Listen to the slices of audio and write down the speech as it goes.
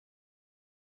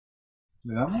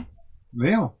¿Le damos?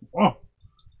 ¿Leo? Oh,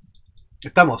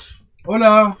 Estamos.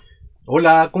 hola,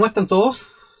 Hola, ¿cómo están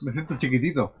todos? me siento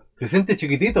chiquitito. ¿Se siente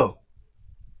chiquitito?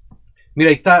 Mira,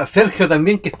 ahí está Sergio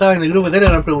también, que estaba en el grupo de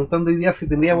Telegram preguntando hoy día si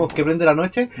tendríamos que prender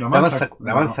anoche la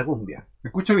mansa cumbia. ¿Me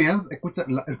escucho bien? ¿Escucha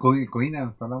el Coina?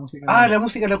 ¿Está la música? Ah, la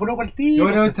música la coloco al Yo tiro.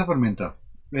 voy a echar por mientras.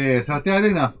 Sebastián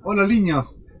Arenas, hola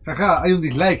niños. Jaja, hay un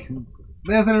dislike.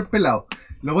 Debe ser el pelado.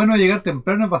 Lo bueno es llegar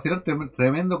temprano para tirar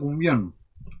tremendo cumbión.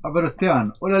 Ah, pero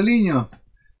Esteban, hola niños.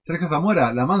 Sergio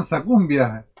Zamora, la mansa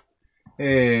cumbia.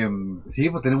 Sí,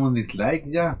 pues tenemos un dislike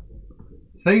ya.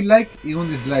 6 likes y un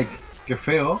dislike. Qué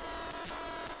feo.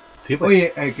 Sí, pues.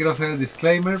 Oye, quiero hacer el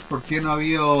disclaimer porque no ha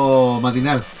habido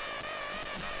matinal.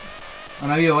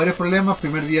 Han habido varios problemas.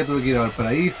 Primer día tuve que ir a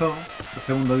Valparaíso. El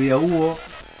segundo día hubo.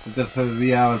 El tercer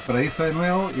día a Valparaíso de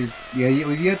nuevo. Y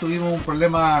hoy día tuvimos un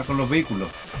problema con los vehículos.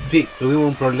 Sí, tuvimos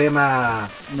un problema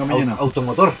Una mañana.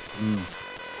 automotor.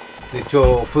 De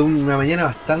hecho, fue una mañana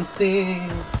bastante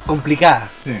complicada.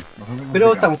 Sí, bastante complicado.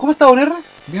 Pero estamos. ¿Cómo está, Don R?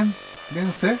 Bien, bien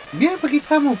usted. Bien, pues aquí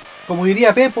estamos. Como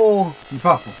diría Pepo Y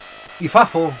Fafo. y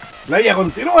Fafo. La vida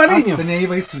continúa, niño. Tenía ahí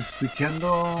para ir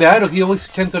switchando. Claro, que yo voy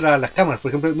switchando las cámaras. Por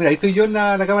ejemplo, mira, ahí estoy yo en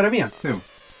la cámara mía. Sí.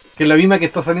 Que es la misma que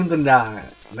está saliendo en la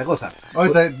cosa.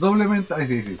 Ahorita doblemente. Ay,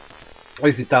 sí, sí.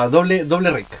 Hoy sí estaba doble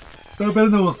rec. Estaba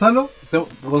esperando a Gonzalo.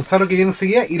 Gonzalo que viene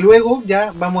enseguida. Y luego ya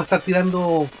vamos a estar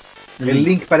tirando el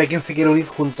link para quien se quiera unir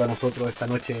junto a nosotros esta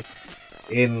noche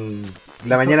en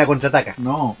la mañana contraataca.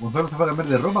 No, Gonzalo se fue a cambiar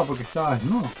de ropa porque estaba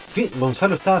desnudo. ¿Qué?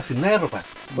 Gonzalo estaba sin nada de ropa.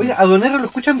 Oiga, ¿a Don R lo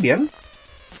escuchan bien?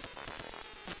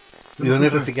 Y Don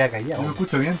R se queda callado. Yo me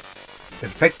escucho bien.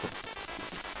 Perfecto.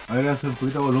 A ver, hacer un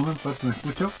poquito de volumen para ver si me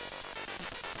escucho.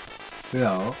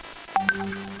 Cuidado.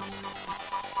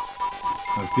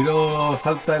 Al tiro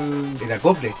salta el. El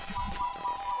acople.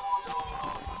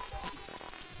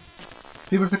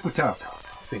 Sí, pero se escuchaba.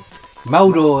 Sí.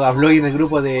 Mauro habló ahí en el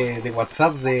grupo de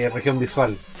WhatsApp de Región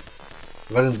Visual.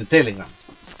 Hablaron de Telegram.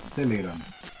 Telegram.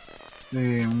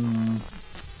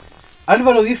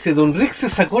 Álvaro dice, Don Rick se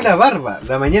sacó la barba.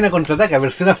 La mañana contraataca,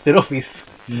 versión After Office.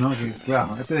 No, que,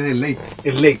 claro, este es el late.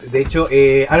 El late. De hecho,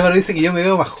 Álvaro dice que yo me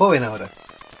veo más joven ahora.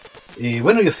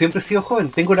 Bueno, yo siempre he sido joven.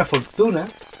 Tengo la fortuna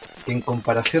que en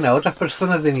comparación a otras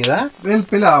personas de mi edad, El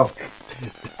pelado.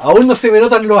 aún no se me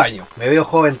notan los años. Me veo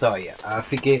joven todavía.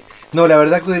 Así que, no, la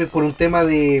verdad que por un tema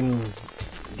de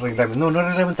no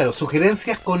reglamentario,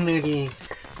 sugerencias con el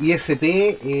IST,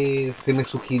 se me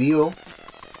sugirió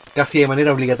casi de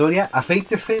manera obligatoria,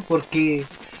 afeítese porque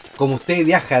como usted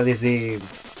viaja desde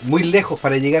muy lejos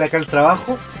para llegar acá al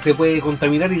trabajo, se puede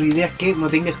contaminar y la idea es que no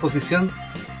tenga exposición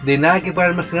de nada que pueda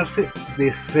almacenarse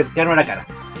de cercano a la cara.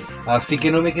 Así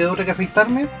que no me quedó otra que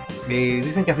afeitarme.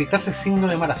 Dicen que afeitarse es signo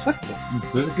de mala suerte.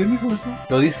 ¿Qué dijo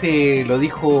eso? Lo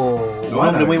dijo un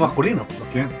hombre muy masculino. ¿Por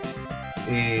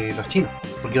qué? Los chinos,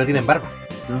 porque no tienen barba.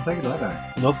 Yo no sé qué lo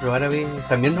hará. No, pero árabes,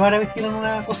 también los árabes tienen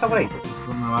una cosa por ahí.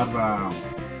 Con una barba.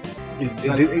 El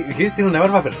tiene una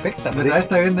barba perfecta. La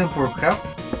está viendo en Pornhub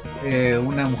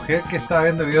una mujer que estaba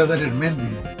viendo videos de Alex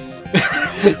Mendy.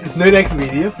 ¿No era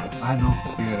Xvideos? Ah, no.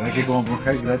 Sí, ¿verdad que como Pornhub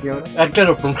es gratis ahora? Ah,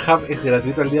 claro, Pornhub es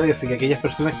gratuito al día de hoy, así que aquellas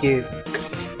personas que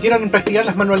quieran practicar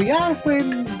las manualidades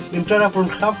pueden entrar a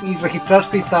Pornhub y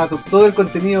registrarse y está todo el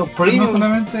contenido Pero premium. no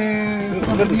solamente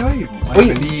contenido ahí. Hay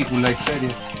Oye. películas y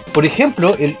series. Por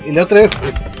ejemplo, la otra vez,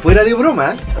 fuera de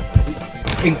broma,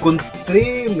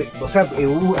 encontré, o sea,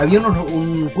 había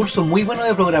un curso muy bueno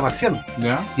de programación.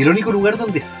 ¿Ya? Y el único lugar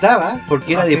donde estaba,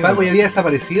 porque era Ah, de sí, pago y ¿no? había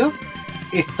desaparecido,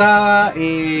 estaba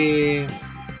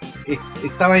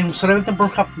solamente en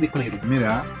Pornhub disponible.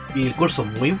 Mira, Y el curso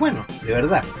muy bueno, de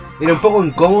verdad. Era un poco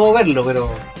incómodo verlo,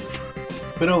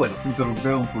 pero bueno.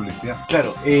 interrumpido con publicidad.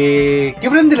 Claro. ¿Qué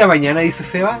prende la mañana? Dice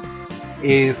Seba.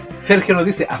 Sergio nos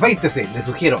dice, afeítese, le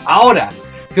sugiero, ahora.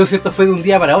 Si o cierto fue de un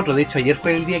día para otro. De hecho, ayer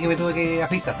fue el día que me tuve que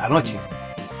afeitar, anoche.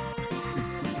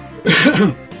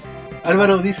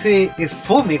 Álvaro dice, es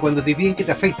fome cuando te piden que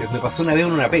te afeites. Me pasó una vez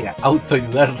en una pega,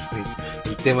 autoayudarse,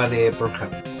 el tema de Pornhub.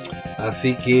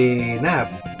 Así que nada,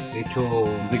 de hecho,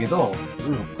 De que todo.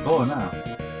 Todo, nada.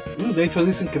 de hecho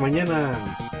dicen que mañana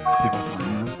 ¿Qué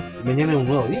pasa? es un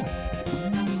nuevo día.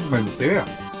 Bueno, usted vea.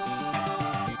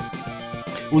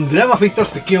 Un drama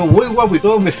afeitarse, quedó muy guapo y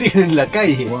todos me siguen en la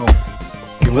calle. Wow.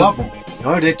 Qué guapo.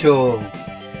 No, de hecho,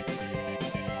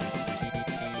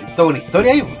 toda una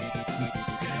historia ahí.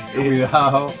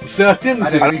 Cuidado. Sebastián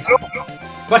dice, Alex,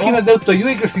 páginas de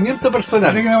autoayuda y crecimiento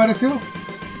personal. ¿qué me apareció?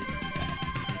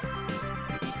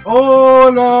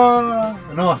 Hola.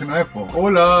 No, si no es po.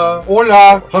 Hola.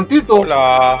 Hola, Santito.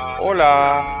 Hola,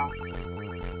 hola.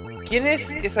 ¿Quién es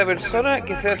esa persona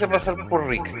que se hace pasar por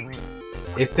Rick?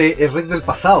 Este es Rick del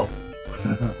pasado.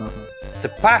 The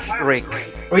Past Rick.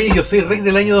 Oye, yo soy Rick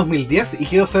del año 2010 y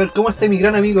quiero saber cómo está mi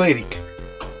gran amigo Eric.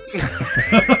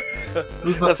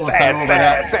 Un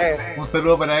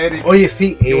saludo para Eric. Oye,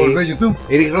 sí, Que volvió a YouTube.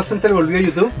 Eric Rosenthal volvió a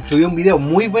YouTube, subió un video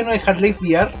muy bueno de Half-Life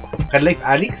VR, Half-Life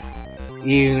Alyx,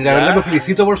 y la verdad lo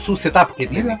felicito por su setup que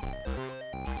tiene.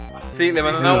 Sí, le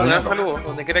mandamos un gran saludo,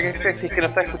 donde quiera que esté, si es que lo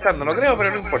está escuchando. No creo,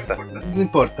 pero no importa. No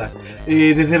importa.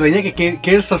 Desde Reñaca, que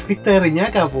es el surfista de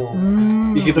Reñaca, po.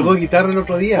 Y que tocó guitarra el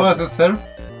otro día. ¿Puedo hacer surf?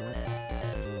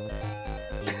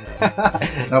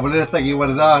 La polera está aquí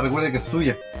guardada, recuerde que es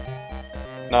suya.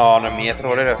 No, no es mía esa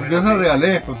bolera. Yo se la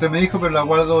regalé, usted me dijo, pero la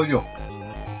guardo yo.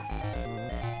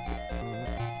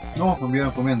 No, me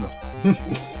enviaron comiendo.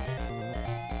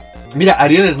 Mira,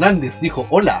 Ariel Hernández dijo,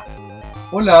 hola.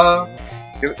 Hola.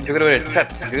 Yo quiero ver el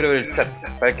chat,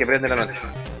 para ver que prende la noche.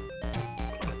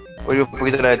 Voy un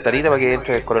poquito de la ventanita para que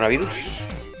entre el coronavirus.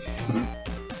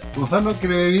 Gonzalo,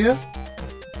 ¿quiere bebida?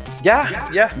 Ya.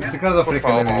 Ricardo, Por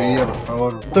ofrécale favor. bebida, por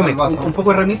favor. Tome, El vaso. un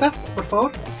poco de ramita, por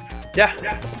favor. Ya.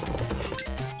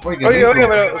 Oye, qué Oye, rico.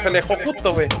 pero se alejó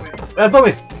justo, wey.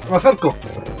 Tome, me acerco.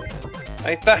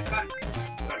 Ahí está.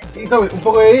 Y tome, un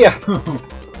poco de bebida.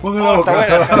 Ponga la Está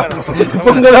buena, está boca. buena.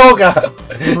 Ponga la boca.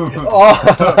 Oh.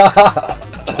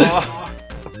 Oh,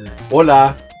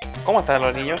 Hola. ¿Cómo están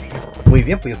los niños? Muy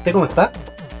bien, pues ¿y usted cómo está?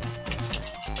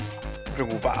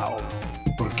 Preocupado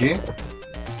 ¿Por qué?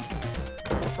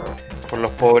 por los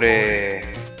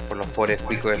pobres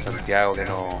cuicos de Santiago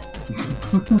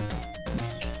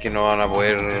que no van a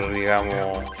poder,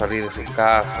 digamos, salir de sus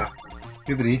casas.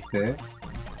 Qué triste,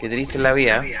 Qué triste es la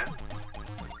vida.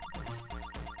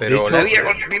 Pero De hecho, la vida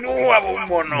continúa,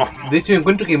 bombo, no. De hecho, yo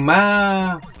encuentro que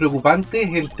más preocupante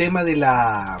es el tema de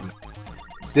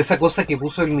esa cosa que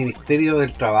puso el Ministerio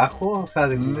del Trabajo, o sea,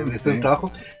 del Ministerio sí. del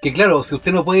Trabajo, que claro, si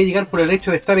usted no puede llegar por el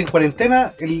hecho de estar en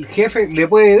cuarentena, el jefe le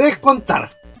puede descontar.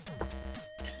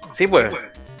 Sí, pues.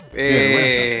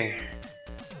 vergüenza.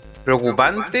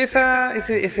 Preocupante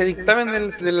ese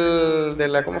dictamen de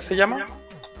la, ¿cómo se llama?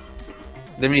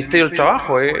 Del Ministerio del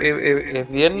Trabajo. Es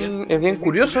bien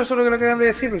curioso eso lo que lo acaban de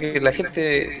decir, porque la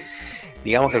gente,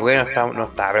 digamos que el gobierno no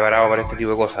está preparado para este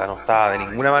tipo de cosas, no está de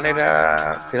ninguna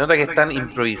manera. Se nota que están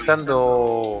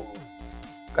improvisando.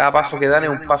 Cada paso que dan es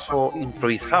un paso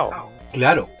improvisado.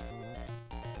 Claro.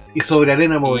 Y sobre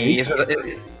arena Y movediza.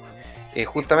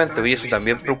 eso, justamente, y eso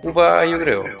también preocupa, yo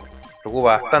creo.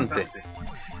 Preocupa bastante.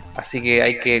 Así que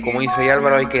hay que, como dice ahí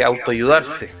Álvaro, hay que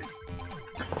autoayudarse.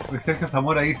 Pues Sergio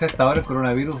Zamora dice: a esta hora el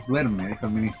coronavirus duerme, dijo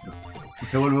el ministro. Y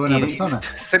se vuelve buena Y persona.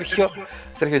 Sergio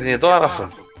tiene toda razón.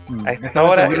 A esta Esta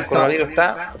hora vez el coronavirus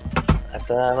está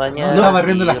hasta mañana. No,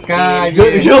 barriendo las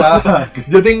calles. Yo- está-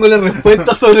 Yo tengo la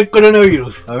respuesta sobre el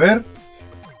coronavirus. A ver.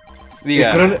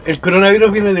 Diga, El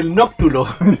coronavirus viene del nóctulo.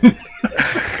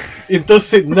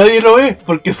 Entonces nadie lo ve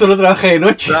porque solo trabaja de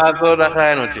noche. está toda la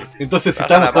de noche. Entonces si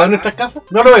Trabaja estamos la todos en par. nuestras casas,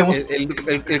 no lo vemos.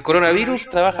 El coronavirus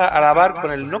trabaja a la par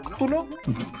con el noctulo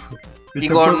El y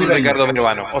champú de con piraña. Ricardo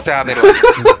Peruano. O sea, pero.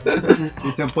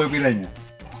 El champú de piraña.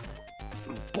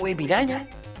 ¿Puede piraña?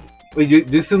 Oye,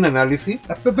 yo hice un análisis.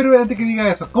 Pero antes que diga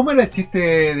eso, ¿cómo era el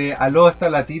chiste de aló esta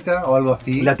latita o algo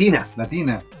así? Latina.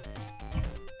 Latina.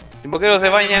 ¿Por qué no se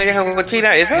baña la vieja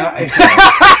cochina? ¿Esa? Ah, eso.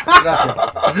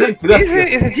 Gracias.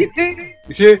 ¿Ese chiste?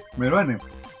 Sí, Meruane.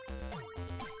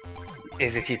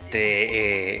 Ese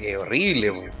chiste es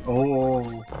horrible, po.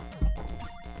 Oh.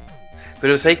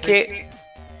 Pero ¿sabes que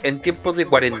en tiempos de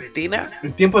cuarentena,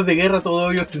 En tiempos de guerra todo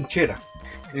hoyo es trinchera.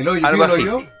 El hoyo, Algo ¿vio el así.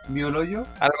 hoyo? ¿Vio el hoyo?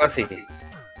 algo así,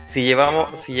 si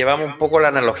llevamos un poco la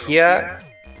analogía,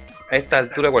 a esta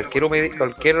altura cualquier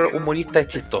humorista es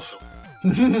chistoso.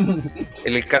 En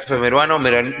el caso de Meruano,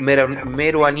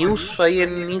 Meruanews ahí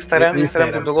en Instagram,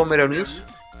 instagram.com Meruanews.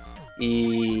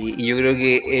 Y yo creo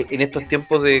que en estos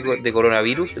tiempos de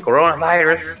coronavirus, yo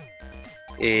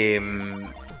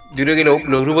creo que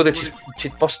los grupos de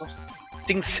shitposting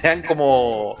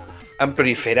han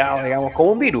proliferado, digamos,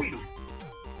 como un virus.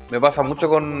 Me pasa mucho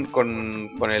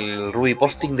con el Ruby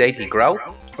Posting de IT Crowd,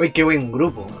 Oye, qué buen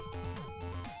grupo.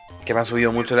 que me ha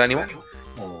subido mucho el ánimo. A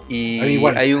mí Y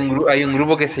igual. hay un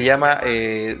grupo que se llama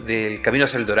Del Camino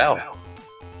hacia el Dorado,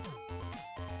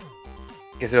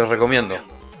 que se los recomiendo,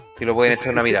 si lo pueden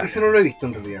echar una mirada. Ese no lo he visto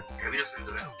en realidad.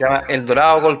 Se llama El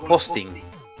Dorado Gold Posting.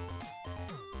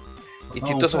 Y Ah,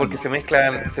 chistoso bueno. porque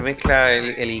se mezcla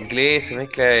el inglés, se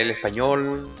mezcla el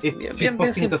español. Es Bien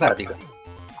shitposting total. simpático.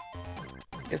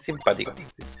 Es simpático.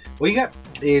 Oiga,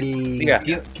 Diga.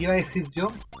 ¿qué iba a decir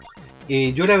yo?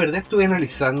 Yo la verdad estuve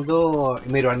analizando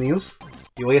Meruanews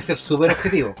y voy a ser súper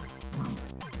objetivo.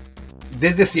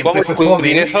 Desde siempre ¿Vamos a fue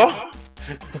discutir fome. eso?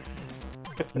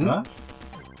 ¿Ah?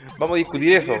 Vamos a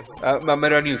discutir eso. A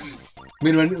Mero News.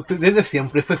 Desde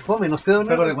siempre fue fome, no sé ¿Te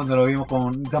acuerdas dónde. cuando lo vimos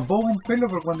con... Tampoco con pelo,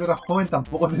 pero cuando era joven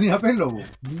tampoco tenía pelo, po.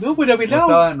 No, pero era No pelado.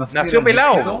 estaba- no sé si Nació era en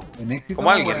pelado, Éxito, en éxito como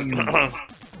o alguien.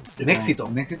 En éxito.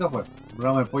 En éxito fue. El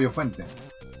programa del Pollo Fuente.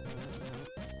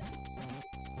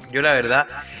 Yo la verdad,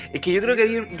 es que yo creo que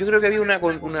había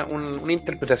una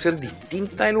interpretación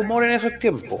distinta del humor en esos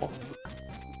tiempos.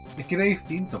 Es que era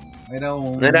distinto. Era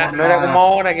un No era humor más- como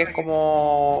ahora, que es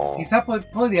como... Quizás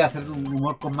podría hacer un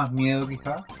humor con más miedo,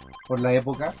 quizás, por la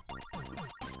época.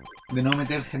 De no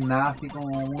meterse en nada así como...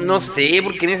 muy- No sé,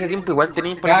 porque en ese tiempo igual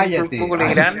tenían, por ejemplo, Cállate. el Coco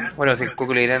Legrand. Bueno, sí, el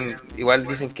Coco Legrand igual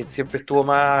dicen que siempre estuvo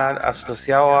más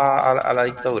asociado a la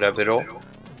dictadura, pero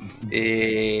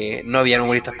no habían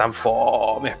humoristas tan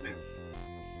fomes.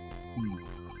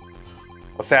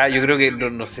 O sea, yo creo que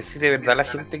no sé si de verdad la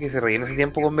gente que se reía en ese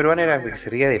tiempo con Meruán era porque se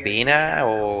reía de pena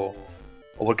o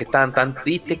porque estaban tan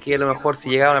tristes que a lo mejor si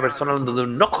llegaba una persona hablando de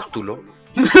un nóctulo.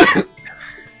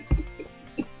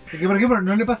 Porque, por ejemplo,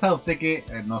 ¿no le pasa a usted que,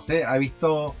 no sé, ha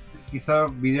visto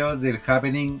quizás videos del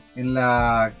Happening en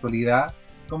la actualidad?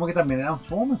 Como que también eran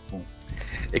fomes, po.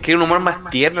 Es que era un humor más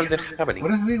tierno el del Happening.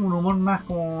 Por eso digo, un humor más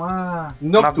como más... Más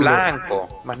Nocturno.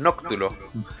 blanco, más nóctulo.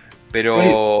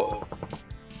 Pero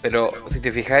si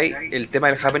te fijáis, el tema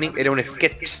del Happening era un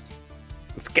sketch.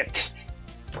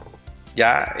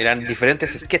 Ya, eran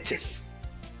diferentes sketches.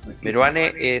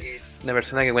 Meruane es una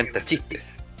persona que cuenta chistes.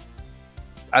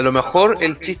 A lo mejor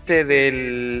el chiste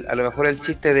del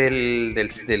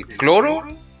cloro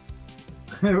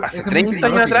hace Ese es muy 30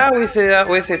 años atrás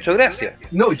hubiese hecho gracia.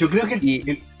 No, yo creo que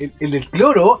Y- el del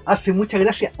cloro hace mucha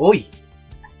gracia hoy.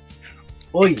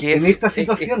 Hoy, Es que en es- esta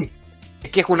situación. Es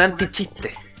que es un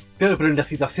antichiste. Claro, pero en la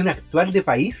situación actual de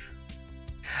país,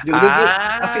 yo creo que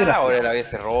hace gracia. Ahora la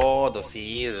hubiese roto,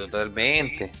 sí,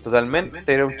 totalmente.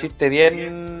 Era un chiste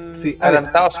bien Sí, a ver.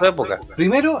 adelantado a su época.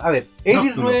 Primero, a ver,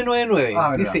 Nocturno. Elir999 Ah,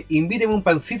 verdad. dice, invíteme un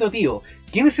pancito, tío.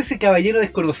 ¿Quién es ese caballero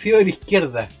desconocido de la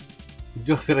izquierda?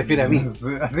 Yo se refiere a mí.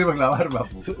 Así por la barba,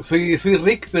 po. Soy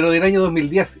Rick, pero del año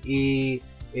 2010. Y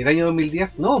el año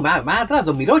 2010, no, más atrás,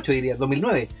 2008 diría,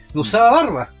 2009. No usaba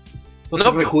barba. Entonces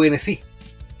No. rejuvenecí.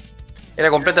 Era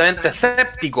completamente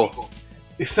aséptico,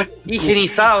 Exacto.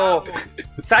 higienizado,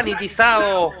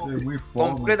 sanitizado, Es muy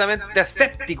fome. completamente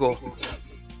aséptico.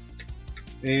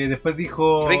 Después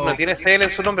dijo Rick no tiene CL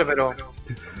en su nombre, pero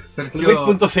Sergio,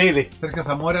 Rick.cl. Sergio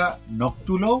Zamora,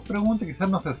 ¿Noctulo? Pregunta, quizás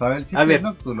no se sabe el chiste A ver. de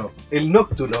Noctulo. El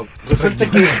Noctulo. Resulta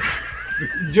que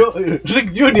yo,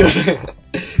 Rick Jr.,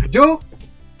 yo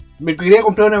me quería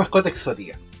comprar una mascota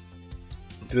exótica.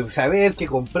 Pero saber qué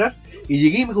comprar. Y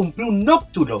llegué y me compré un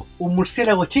Noctulo, un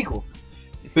murciélago chico.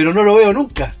 Pero no lo veo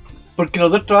nunca, porque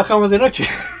los dos trabajamos de noche.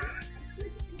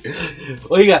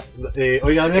 Oiga,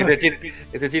 don R.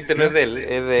 este chiste no es de él,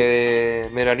 es de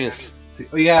Mera News. Sí,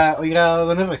 oiga,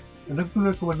 don R. El Noctulo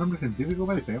es como el nombre científico,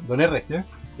 parece. Don R. ¿Ya?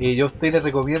 Yo a usted le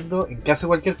recomiendo, en caso de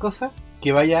cualquier cosa,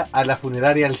 que vaya a la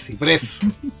funeraria del Ciprés.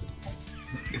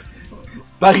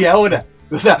 Pague ahora.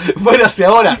 O sea, muérase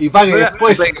ahora y pague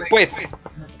después. Después.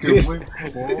 Que Es- muy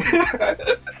fome.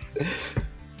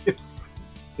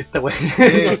 Esta wea.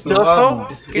 Chistoso.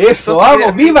 Qué Eso, chistoso.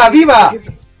 vamos, viva, viva.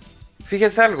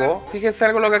 Fíjense algo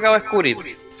lo que acabo de descubrir.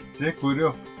 ¿Qué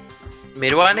descubrió?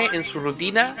 Meruane en su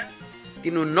rutina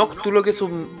tiene un nóctulo que es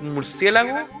un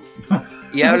murciélago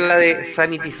y habla de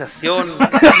sanitización,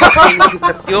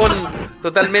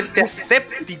 totalmente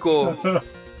aséptico.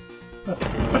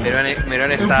 Meruane Es un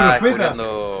está profeta.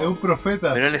 descubriendo. Es un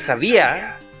profeta. Meruane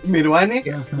sabía Meruane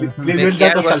le dio el que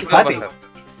dato algo así iba a Salfate. pasar.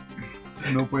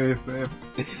 No puede ser.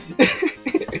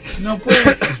 No puede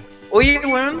ser. Oye,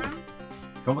 weón,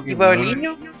 ¿Cómo que ¿y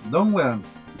Pabeliño? Don weón.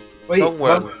 Oye, Don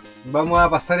weón. vamos a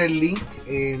pasar el link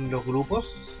en los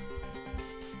grupos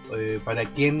para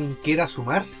quien quiera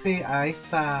sumarse a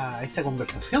esta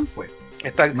conversación, pues.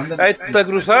 A esta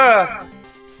cruzada.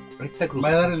 A esta cruz. Va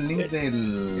a dar el link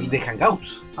del. El de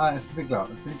Hangouts. Ah, ese claro.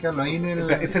 Tienes que darlo ahí en el.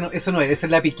 Espera, eso no es, esa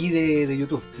es la piqui de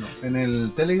YouTube. no, en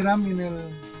el Telegram y en el.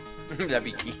 La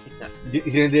piqui.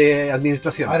 Y el de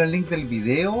administración. Ahora el link del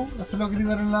video. ¿Eso lo quería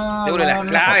dar en la. Seguro la- las la-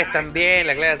 claves también,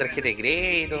 la clave de tarjeta de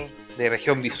crédito, de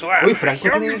región visual. Uy, Franco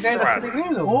región tiene que visual. de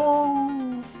crédito.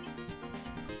 Oh.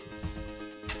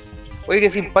 Oye, qué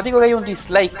simpático que hay un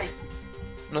dislike.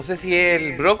 No sé si es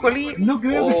el brócoli. No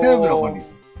creo que o- sea brócoli.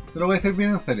 Te lo voy a decir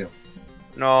bien en serio.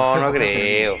 No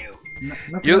creo.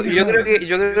 No Yo sea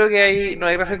creo que hay, no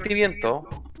hay resentimiento.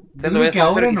 Siendo creo que bien sincero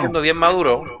ahora y no. siendo bien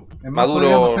maduro. Es más,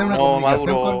 podríamos hacer una No comunicación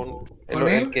Maduro. con El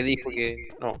él. que dijo que.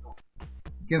 No.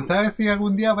 ¿Quién sabe si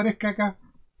algún día aparezca acá?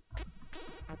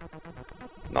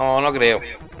 No creo.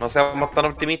 No seamos tan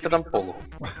optimistas tampoco.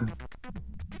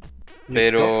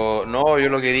 Pero no, yo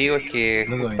lo que digo es que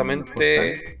Lo que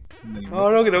justamente No,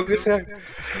 no creo que sea.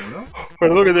 ¿Seguro?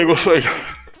 Perdón que tengo sueño.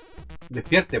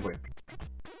 Despierte, pues.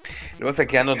 Lo que pasa es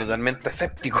que ando totalmente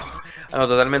escéptico. Ando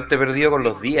totalmente perdido con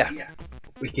los días.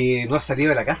 Porque no has salido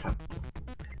de la casa.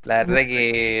 La verdad es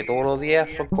que todos los días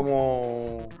son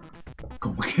como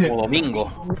 ¿Cómo que?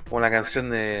 domingo. Como la canción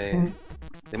de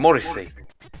Morrissey.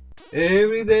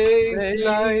 Every day is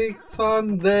like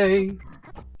Sunday.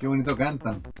 Qué bonito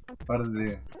cantan. Par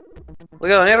de...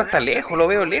 Oiga, Don R está lejos, lo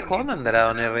veo lejos. ¿Dónde andará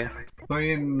Don R? Estoy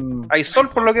en... Hay sol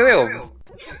por lo que veo.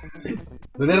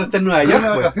 Don R está en Nueva Estoy York, de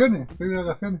pues. vacaciones. Estoy de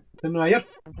vacaciones. Está en Nueva York.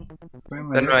 Estoy en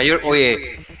Está en Nueva York.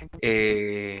 Oye,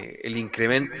 el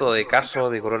incremento de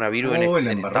casos de coronavirus Oh, en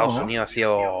la embarró, Estados ¿no? Unidos ha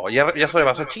sido... Ya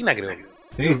sobrepasó China, creo.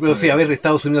 Sí, Pero sí, a ver,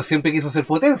 Estados Unidos siempre quiso ser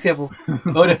potencia, pues.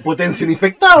 Ahora es potencia en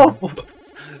infectados, pues.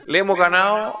 Le hemos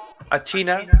ganado a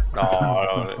China.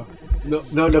 No.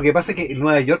 No, lo que pasa es que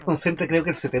Nueva York concentra creo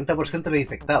que el 70% de los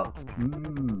infectados,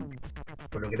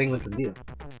 por lo que tengo entendido.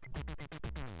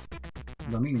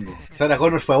 Domingo. Sarah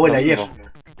Connor fue abuela ayer.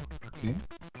 ¿Sí?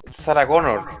 Sarah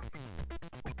Connor.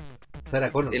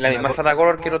 Sarah Connor. Es la misma Sarah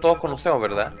Connor que no todos conocemos,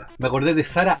 ¿verdad? Me acordé de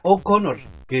Sarah O'Connor,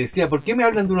 que decía, ¿por qué me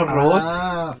hablan de unos robots?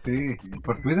 Ah, sí.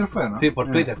 Por Twitter fue, ¿no? Sí, por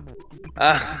Twitter.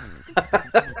 Ah,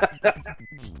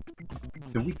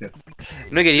 De Twitter.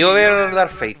 no he querido ver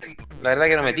Dark Fate. La verdad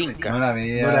que no me tinca. No la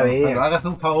vea. No la vea. Pero hágase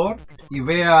un favor y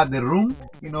vea The Room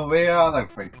y no vea Dark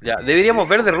Fate. Ya, deberíamos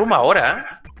ver The Room ahora,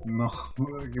 ¿eh? No,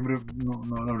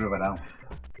 no preparamos.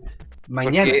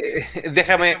 Mañana. Porque,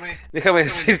 déjame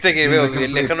decirte que veo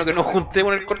bien lejano que nos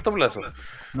juntemos en el corto plazo.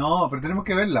 No, pero tenemos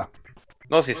que verla.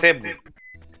 No, sí sé. Pero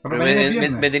Pero mañana es me he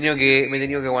viernes. tenido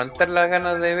que aguantar las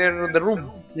ganas de ver The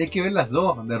Room. Y hay que ver las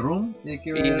dos, The Room y hay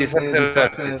que ver Disaster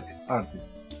Disaster Artist.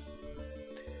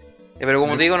 Pero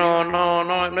como te digo,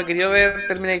 no he querido ver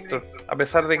Terminator. A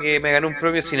pesar de que me gané un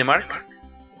premio Cinemark.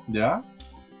 ¿Ya?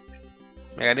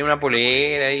 Me gané una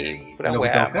polera y pura ¿Lo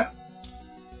fuiste a weá. buscar?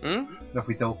 ¿Mm? ¿Lo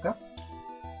fuiste a buscar?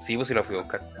 Sí, pues sí lo fui a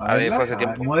buscar. A A ver, verla. fue hace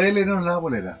tiempo. Modélenos la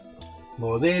bolera.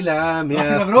 Modélame No, si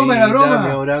era así, broma, era broma.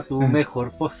 dame ahora tu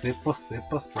mejor pose. Ponce.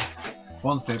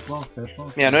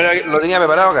 Mira, no era, lo tenía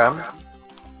preparado acá.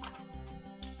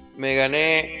 Me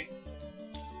gané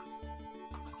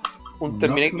un ¿Un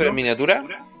Terminator óculo? en miniatura.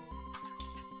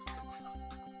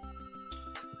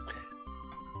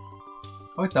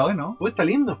 Oh, está bueno. Uy, está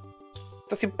lindo.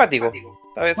 Está simpático.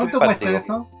 Está bien ¿Cuánto simpático. cuesta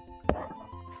eso?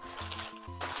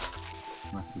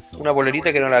 Una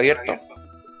polerita que no la he abierto.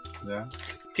 Ya.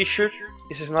 T-shirt.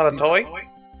 This is not a toy.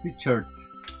 T-shirt.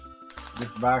 This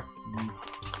bag.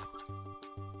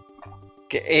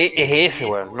 Que es ese,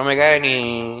 weón. No me cae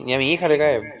ni a mi hija le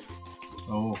cae.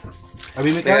 Oh. A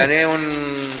mí me Me cae. gané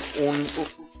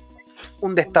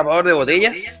un destapador de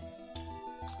botellas.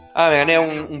 Ah, me gané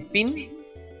un pin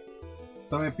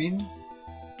Tome pin.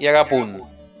 y agapun.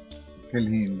 Qué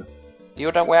lindo. Y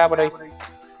otra weá por ahí.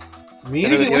 Mire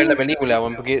Pero qué que ver bueno. la película,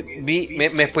 weón, porque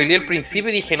me spoileé el principio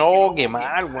y dije, no, qué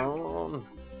mal, weón.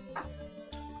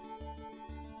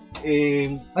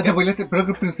 Ah, te spoileaste, pero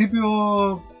que al principio.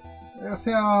 O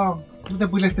sea, no te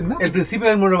spoileaste nada. El principio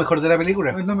es lo mejor de la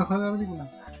película. Es lo mejor de la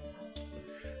película.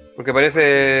 Porque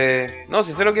parece... No,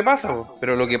 sí sé lo que pasa, weón,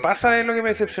 pero lo que pasa es lo que me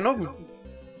decepcionó.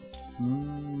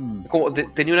 Como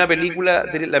tenía una película,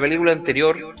 la película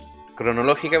anterior,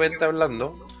 cronológicamente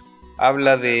hablando,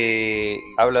 habla de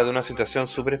una situación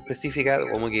súper específica,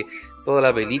 como que toda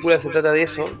la película se trata de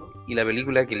eso, y la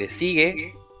película que le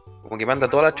sigue, como que manda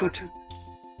toda la chucha.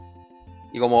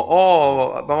 Y como,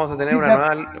 oh, vamos a tener Sí, una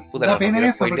da- nueva... Puta, Da no pena quiero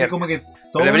eso, porque spoilear. como que.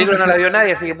 Pero la película lo no que la se- vio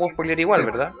nadie, así que puedo spoilear igual, Sí.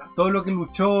 ¿verdad? Todo lo que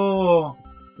luchó.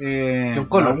 John En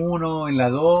Connor. la 1, en la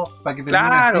 2, para que termine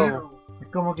Claro. así. Es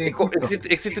como que.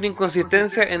 Existe una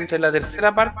inconsistencia entre la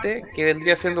tercera parte, que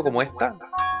vendría siendo como esta,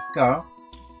 Claro,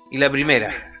 y la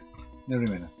primera. la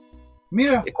primera.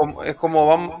 Mira, Es como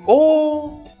vamos...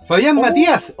 ¡Oh! Fabián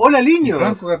Matías, hola y niños.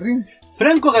 Franco Catrín.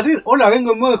 Franco Catrín, hola,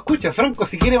 vengo en modo escucha. Franco,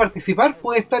 si quiere participar,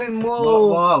 puede estar en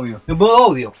Modo audio.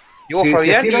 audio. Llegó Sí, Fabián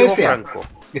si así y lo llegó desea. Franco.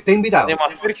 Está invitado.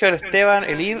 Tenemos a Sergio, el Esteban,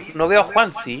 el Ir. No veo a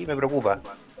Juan, sí, me preocupa.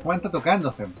 Juan está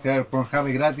tocándose. O sea, el Pornhub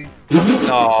es gratis.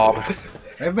 No,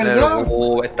 Es me verdad.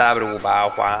 preocupa, estaba preocupado,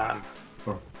 Juan.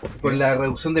 Por la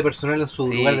reducción de personal en su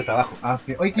Sí. lugar de trabajo. Ah,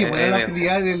 sí. Oye, qué buena la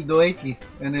actividad del 2X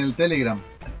en el Telegram.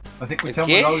 Así escuchamos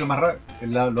qué? los audios más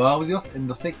rápido. Los audios en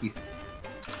 2X.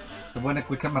 Se pueden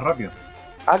escuchar más rápido.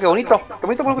 Ah, qué bonito. Qué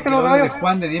bonito por Así que escuchar los los audios de radios.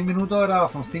 Juan de 10 minutos ahora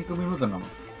son 5 minutos nomás.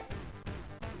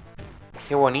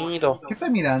 Qué bonito. ¿Qué está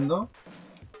mirando?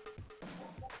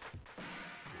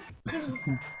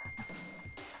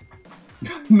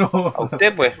 No, A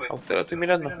usted, pues. A usted lo estoy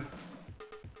mirando.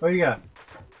 oiga.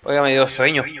 Oiga, me dio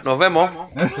sueño. Nos vemos.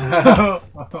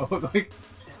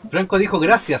 Franco dijo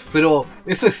gracias, pero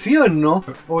 ¿eso es sí o no?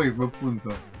 Uy, buen punto.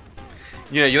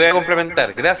 Yo voy a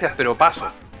complementar. Gracias, pero paso.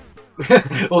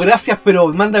 O gracias, pero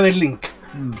mándame el link.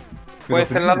 Puede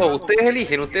Pero ser las dos. Ustedes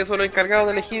eligen. Ustedes son los encargados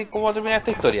de elegir cómo va a terminar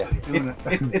esta historia.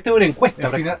 Esta es una encuesta.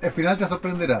 El final te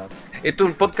sorprenderá. Esto es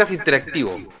un podcast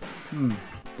interactivo. Mm.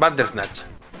 Bandersnatch.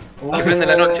 Oh. El tren de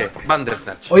la noche.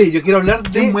 Bandersnatch. Oye, yo quiero hablar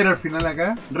 ¿Quién de... muere al final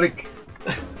acá? Rick.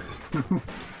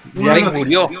 Ya Rick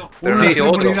murió, pero Sí, nació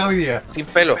otro. morirá hoy día. Sin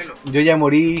pelo. Yo ya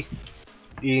morí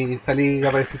y salí,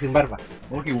 aparecí sin barba.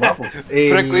 Oh, qué guapo.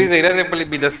 Franco dice gracias por la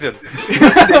invitación.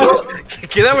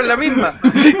 Quedamos en la misma.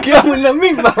 Quedamos en la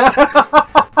misma.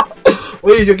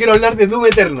 Oye, yo quiero hablar de Doom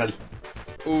Eternal.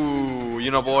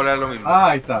 Yo no puedo hablar lo mismo.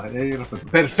 Ah, ahí está, ahí respeto.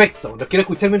 Perfecto. Los quiero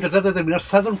escuchar mientras trata de terminar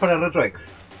Saturn para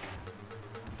RetroX.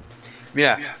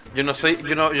 Mira, yo no soy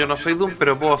Doom,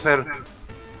 pero puedo ser.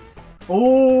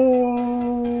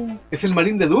 Oh, Es el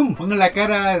marín de Doom. ponga la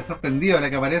cara de sorprendido, la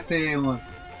que aparece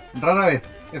rara vez.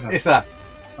 Esa.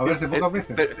 Aparece pocas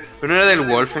veces. Pero no era del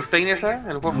Wolfenstein esa,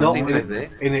 el No, Wolfenstein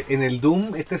 3D. en el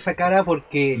Doom está esa cara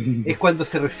porque es cuando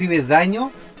se recibe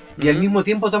daño y al mismo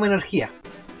tiempo toma energía.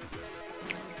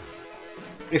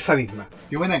 Esa misma.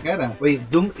 Qué buena cara. Oye,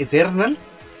 Doom Eternal.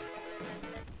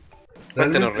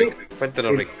 Cuéntanos, Realmente, Rick.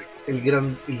 Cuéntanos, Rick. el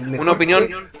mejor Una opinión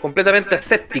completamente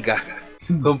escéptica.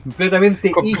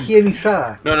 completamente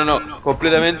higienizada, No.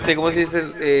 Completamente, ¿cómo se dice?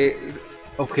 Sin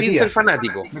objetiva. ser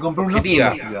fanático. Me compré un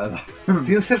Objetiva.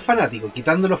 Sin ser fanático,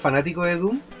 quitando los fanáticos de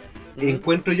Doom,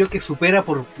 encuentro yo que supera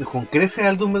con creces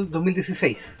al Doom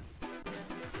 2016.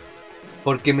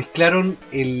 Porque mezclaron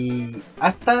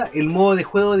hasta el modo de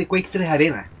juego de Quake 3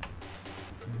 Arena.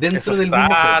 Dentro Esos del mismo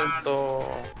juego. saltos.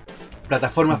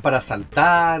 Plataformas para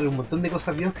saltar, un montón de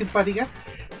cosas bien simpáticas.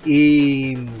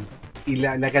 Y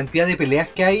la cantidad de peleas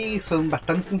que hay son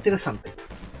bastante interesantes.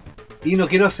 Y no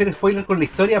quiero hacer spoiler con la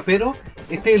historia, pero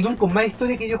este es el Doom con más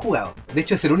historia que yo he jugado. De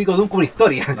hecho es el único Doom con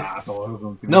historia.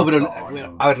 No, pero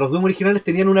a ver, los Doom originales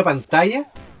tenían una pantalla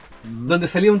donde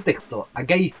salía un texto.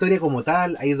 Acá hay historia como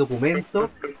tal, hay documentos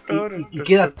y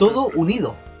queda todo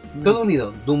unido. Todo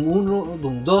unido. Doom 1,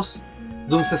 Doom 2,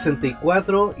 Doom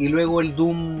 64 y luego el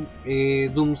Doom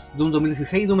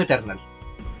 2016 y Doom Eternal.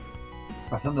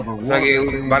 Pasando por O sea que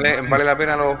Word, vale la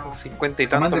pena los 50 y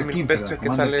tantos Commander mil King, pesos perdón, que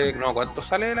Commander sale. King. No, ¿cuánto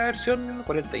sale la versión?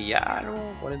 40 y ya, ¿no?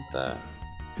 40.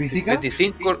 ¿Física?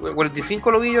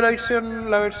 45 lo vi yo la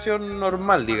versión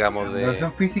normal, digamos. La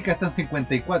versión física está en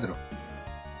 54.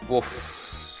 Uf,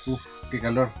 Uf, qué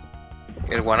calor.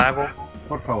 el guanaco.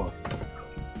 Por favor.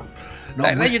 No, La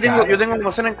verdad, muy yo tengo caro.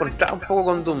 emoción encontrada un poco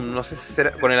con Doom. No sé si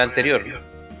será con el anterior.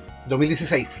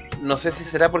 2016. No sé si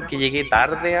será porque llegué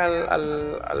tarde al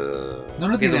 ¿No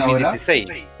lo que tiene ahora? 2016.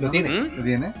 Lo ¿No? tiene. ¿Mm? ¿Lo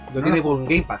tiene? Lo tiene por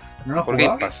Game Pass. ¿No lo has Por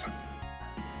jugado? Game Pass.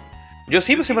 Yo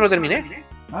sí, pues sí me lo terminé.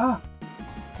 Ah,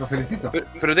 lo felicito.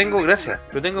 Pero tengo, gracias,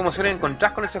 pero tengo emociones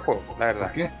encontradas con ese juego, la verdad.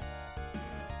 ¿Por qué?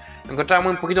 Lo encontraba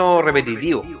muy un poquito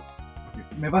repetitivo.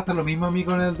 Me pasa lo mismo a mí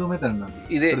con el Doom Eternal.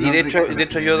 Y de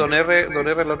hecho yo, Don R,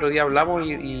 el otro día hablamos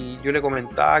y yo le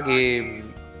comentaba que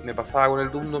me pasaba con el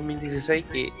Doom 2016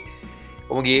 que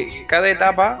como que cada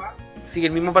etapa sigue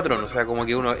el mismo patrón, o sea, como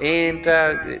que uno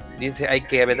entra, dice hay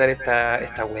que apretar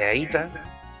esta weadita,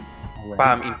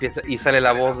 pam, y sale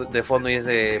la voz de fondo y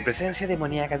dice presencia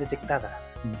demoníaca detectada.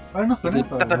 Ahora no suena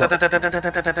eso.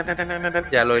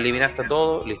 Ya lo eliminaste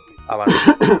todo, listo,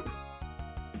 avanza.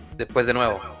 Después de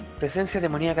nuevo, presencia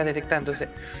demoníaca detectada. Entonces,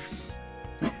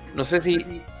 no sé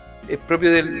si es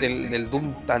propio del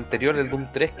Doom anterior, del Doom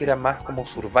 3, que era más como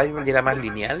survival y era más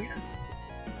lineal.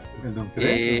 ¿El Doom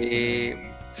 3?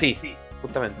 Sí,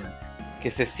 justamente. Que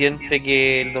se siente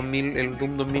que el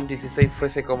Doom 2016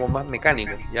 fuese como más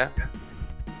mecánico, ¿ya?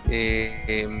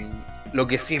 Lo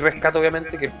que sí rescato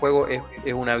obviamente que el juego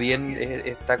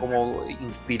está como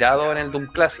inspirado en el Doom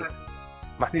clásico.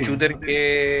 Más Sí. shooter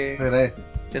que... Se agradece.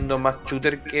 Siendo más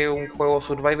shooter que un juego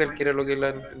survival, que era lo que la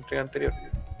entrega anterior.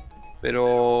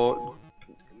 Pero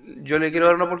yo le quiero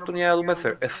dar una oportunidad a Doom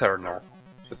Eternal.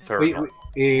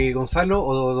 Oye, Gonzalo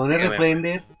o Don R Dígame. pueden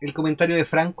leer el comentario de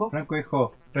Franco. Franco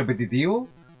dijo, repetitivo,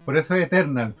 por eso es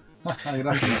Eternal.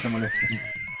 Gracias, no se molesten. Mira,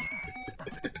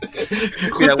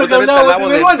 Justo que justamente hablábamos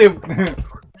de Meruane.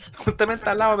 Justamente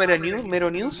hablaba Mero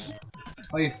News.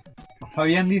 Oye,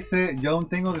 Fabián dice, yo aún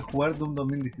tengo que jugar Doom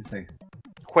 2016.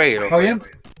 Jueguelo. Fabián,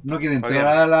 ¿no quiere entrar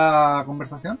Fabián. a la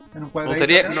conversación? En un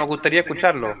cuadradito. Nos gustaría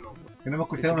escucharlo. Queremos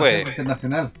Sí escuchar se una puede. serie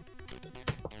internacional.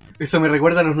 Eso me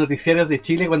recuerda a los noticiarios de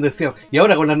Chile cuando decían, y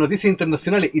ahora con las noticias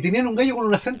internacionales, y tenían un gallo con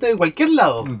un acento de cualquier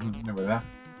lado. De verdad.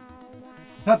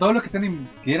 O sea, todos los que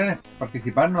quieran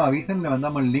participar nos avisen, le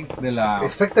mandamos el link de la...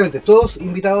 Exactamente, todos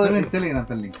invitados en Telegram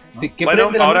está el link, ¿no? Sí, que Bueno,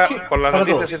 prende la ahora noche con las para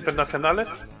noticias todos. internacionales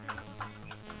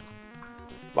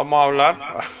vamos a hablar.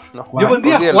 No, Yo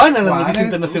pondría olvídalo. Juan a las Juan, noticias ¿eres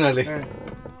internacionales.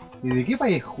 tú? ¿Y de qué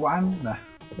país es Juan? Nah.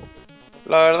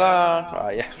 La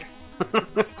verdad, ya.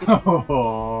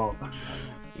 ¿Cómo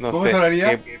No se sé.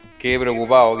 hablaría? Qué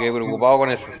preocupado con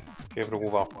eso. Qué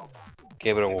preocupado.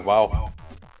 Qué preocupado.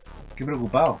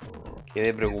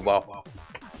 Quedé preocupado.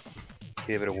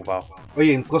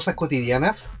 Oye, en cosas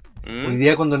cotidianas, ¿Mm? hoy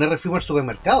día con Don R fuimos al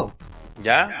supermercado.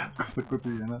 ¿Ya? Cosas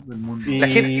cotidianas del mundo. Y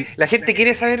La gente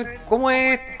quiere saber cómo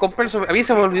es comprar el supermercado. A mí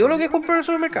se me olvidó lo que es comprar el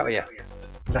supermercado ya.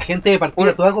 la gente de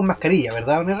partida toda con mascarilla,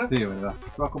 ¿verdad, Don R? Sí, verdad.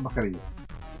 Todas con mascarilla.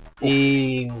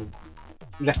 Y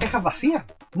las cajas vacías,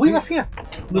 muy Sí. vacías.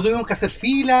 No tuvimos que hacer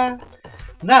fila,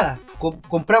 nada.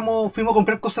 Fuimos a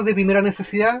comprar cosas de primera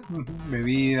necesidad.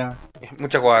 Bebida.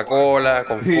 Mucha Coca-Cola, Sí,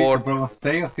 confort. compramos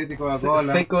 6 o 7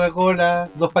 Coca-Cola. 6 Coca-Cola,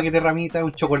 2 paquetes de ramitas,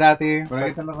 un chocolate. Por ahí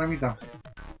están las ramitas.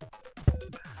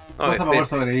 No, Cosa para poder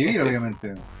sobrevivir,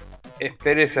 obviamente.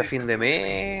 espérese a fin de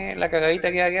mes la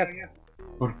cagadita que va a quedar.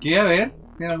 ¿Por qué? A ver,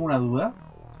 ¿tienen alguna duda?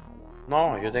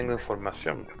 No, yo tengo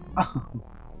información.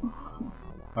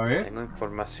 A ver, Tengo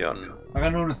información.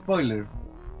 háganos un spoiler.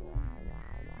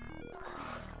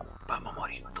 Vamos a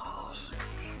morir todos.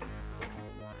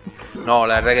 No,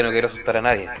 la verdad que no quiero asustar a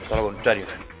nadie, todo lo contrario.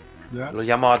 ¿Ya? Los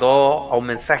llamo a todos a un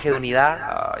mensaje de unidad.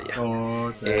 Ah, ya.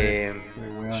 Oh, Eh, qué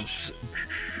weón.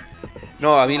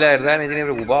 No, a mí la verdad me tiene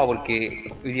preocupado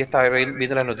porque hoy día estaba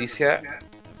viendo las noticias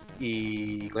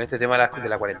y con este tema de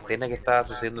la cuarentena que está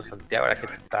sucediendo en Santiago, la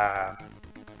gente está...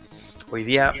 Hoy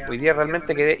día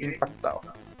realmente quedé impactado.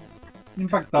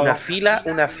 Impactado.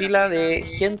 Una fila de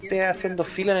gente haciendo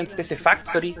fila en el PC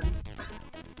Factory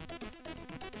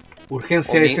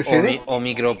Urgencia de SCD. o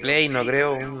Microplay, no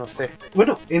creo, no sé.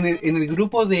 Bueno, en el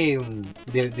grupo de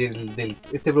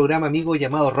este programa amigo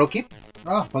llamado Rocket,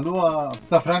 Ah, saludos a...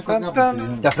 Está Franco acá.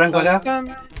 porque- está Franco acá.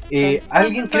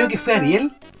 Alguien, creo que fue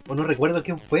Ariel, o no recuerdo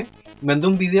quién fue, mandó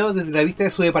un video desde la vista de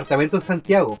su departamento en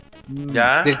Santiago,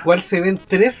 Ya. del cual se ven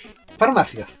 3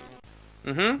 farmacias.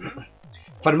 Ujú.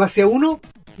 Farmacia 1,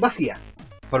 vacía.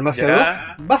 Farmacia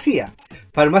Ya. 2, vacía.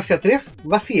 Farmacia 3,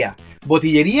 vacía.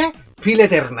 Botillería, fila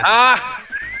eterna. ¡Ah!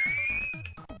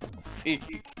 Sí.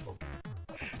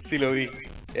 Sí lo vi.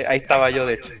 Ahí estaba yo,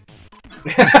 de hecho.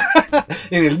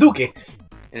 En el Duque.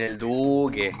 En el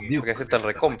Duque. Porque aceptan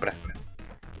recompra.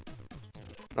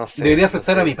 No sé. Debería no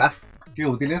aceptar sé. a mi paz. Qué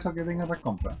útil eso que tenga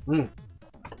recompra.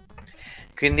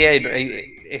 Que hoy en día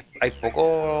hay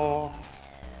poco...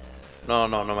 No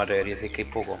me atrevería a decir que hay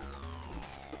poco.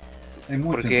 Hay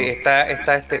mucho. Porque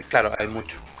claro, hay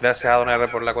mucho. Gracias a Don R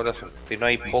por la acotación. Si no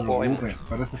hay poco, hay mucho.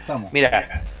 Para eso estamos.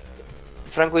 Mira,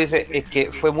 Franco dice, es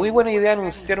que fue muy buena idea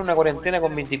anunciar una cuarentena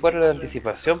con 24 horas de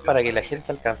anticipación para que la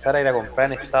gente alcanzara a ir a comprar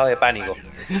en estado de pánico.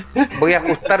 Voy a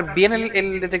ajustar bien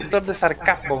el detector de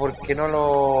sarcasmo porque no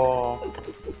lo...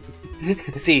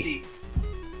 Sí.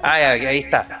 Ah, ya, ahí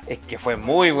está. Es que fue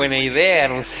muy buena idea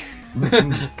anunciar.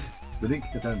 Drink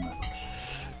Eternal.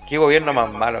 Qué gobierno más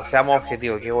malo, seamos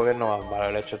objetivos, qué gobierno más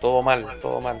malo, lo ha hecho todo mal,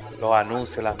 todo mal. Los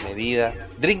anuncios, las medidas.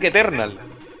 Drink Eternal.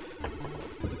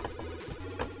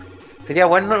 Sería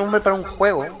buen nombre para un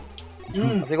juego,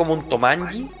 así como un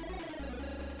Tomanji,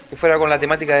 que fuera con la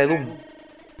temática de Doom.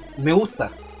 Me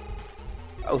gusta.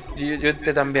 Yo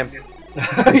este también.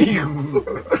 Ay,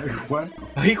 Juan.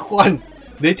 ay, Juan.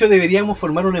 De hecho, deberíamos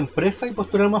formar una empresa y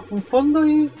postularnos un fondo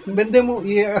y vendemos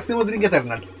y hacemos Drink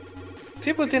Eternal.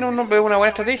 Sí, pues tiene una buena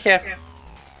estrategia.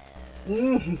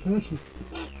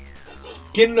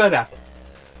 ¿Quién lo hará?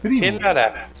 Primo. ¿Quién lo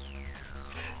hará?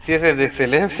 Si ese es de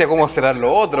excelencia, ¿cómo serán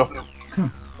los otros?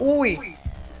 Uy.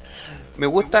 Me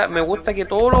gusta que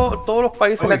todos los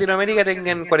países de Uy. Latinoamérica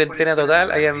tengan cuarentena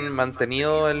total, hayan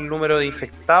mantenido el número de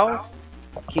infectados.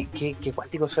 Qué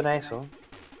cuático suena eso.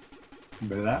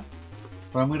 ¿Verdad?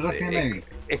 Fue muy Resident Evil.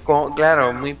 Es como,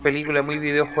 claro, muy película, muy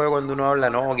videojuego cuando uno habla,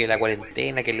 no, que la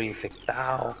cuarentena, que los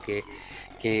infectados, que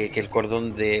el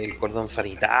cordón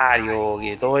sanitario,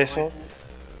 que todo eso.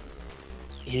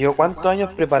 Y yo cuántos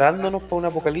años preparándonos para un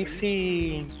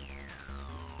apocalipsis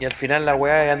y al final la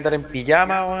weá es andar en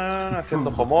pijama, weón,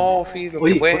 haciendo home office, lo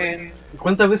Oye, que pueden.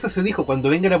 ¿Cuántas veces se dijo cuando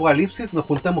venga el apocalipsis nos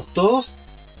juntamos todos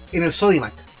en el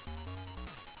Sodimac?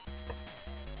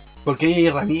 Porque hay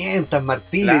herramientas,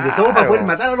 martillos y de todo para Claro. poder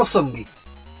matar a los zombies.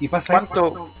 Y pasa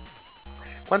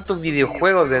 ¿Cuántos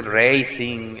videojuegos de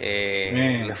Racing,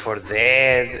 Left 4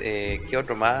 Dead, qué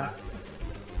otro más?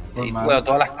 Por Y más. bueno,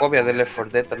 todas las copias de Left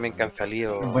 4 Dead también que han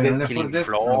salido. Bueno, Left 4 Killing Dead.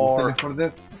 Floor. Left 4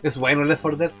 Dead. es bueno Left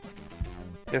 4 Dead.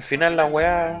 Y al final la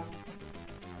weá.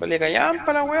 Vale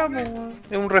callampa la weá, pues,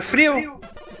 es un resfrío.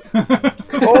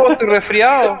 Oh, estoy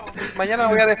resfriado. Mañana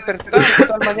voy a despertar,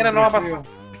 total, mañana no va a pasar.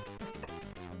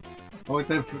 Oh,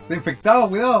 está infectado,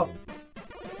 cuidado.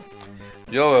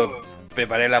 Yo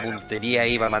preparé la puntería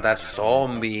ahí para matar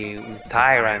zombies, un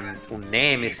Tyrant, un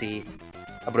Nemesis.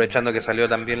 Aprovechando que salió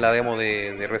también la demo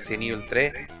de Resident Evil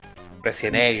 3.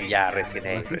 Resident Evil, ya, Resident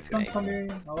Evil. ¿Resistance sale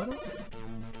ahora?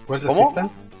 ¿Cuál ¿Cómo?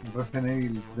 Resistance? Resident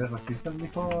Evil de Resistance,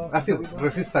 dijo. Ah, sí,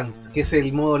 Resistance, que es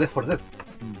el modo Left 4 Dead.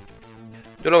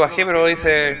 Yo lo bajé, pero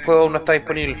dice el juego no está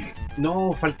disponible.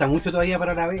 No, falta mucho todavía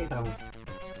para la beta.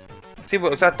 Sí,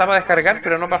 pues, o sea, está para descargar,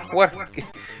 pero no para jugar. Porque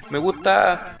me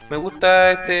gusta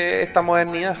esta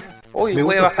modernidad. Uy, Me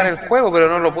puede gusta bajar el juego, pero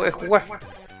no lo puedes jugar.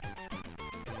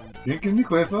 ¿Quién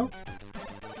dijo eso?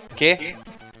 ¿Qué?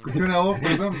 Escuché una voz,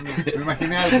 perdón, me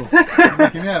imaginé algo.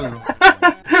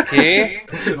 ¿Qué?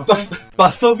 No sé.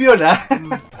 Pasó viola.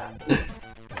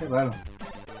 Qué raro.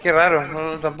 Qué raro,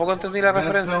 no, tampoco entendí la Debe ser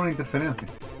referencia. una interferencia.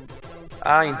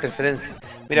 Ah, interferencia.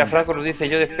 Mira, Franco nos dice,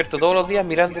 yo despierto todos los días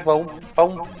mirando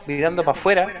mirando para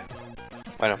afuera.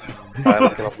 Bueno,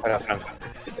 sabemos que para afuera, Franco.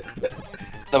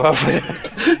 Está para afuera.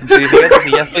 Verificando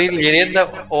si ya soy leyenda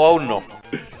o aún no.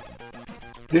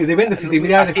 Depende, si te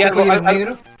miras al Así espejo y algo- eres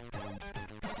negro.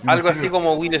 Me Algo imagino- así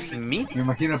como Will Smith. Me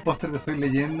imagino el póster de Soy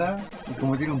Leyenda y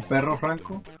como tiene un perro,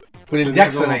 Franco. Con el tiene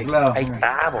Jackson como ahí. clavo. Ahí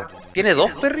está, po. Tiene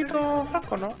dos perritos,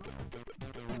 Franco, ¿no?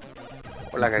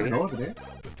 O la cagué. Dos, tres.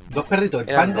 Dos perritos, el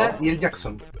Eran Panda dos. y el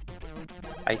Jackson.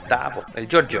 Ahí está, po. El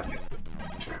Giorgio.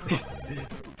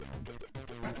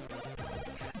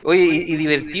 Oye, y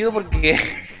divertido porque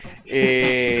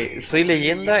Soy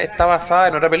Leyenda está basada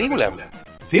en otra película.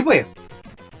 Sí, pues.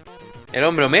 El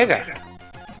Hombre Omega.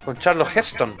 Con Charles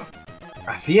Heston.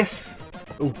 Así es.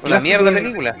 Un Una mierda de-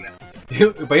 película.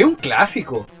 Es un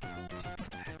clásico.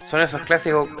 Son esos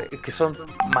clásicos que son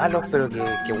malos pero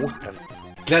que gustan.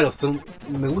 Claro,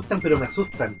 me gustan pero me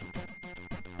asustan.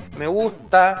 Me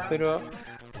gusta, pero...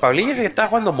 Pablillo dice que estaba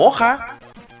jugando Moja.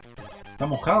 Está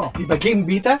mojado. ¿Y para qué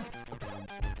invita?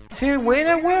 Sí,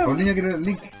 buena, Los weón. niños quieren el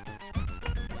link.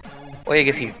 Oye,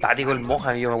 qué simpático el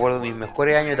Moja. Yo me acuerdo mis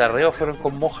mejores años de tardeo fueron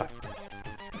con Moja.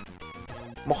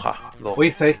 Moja 2.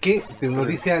 Oye, ¿sabes qué?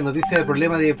 Noticia del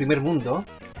problema de Primer Mundo.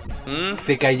 ¿Mm?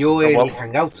 Se cayó No, el guapo.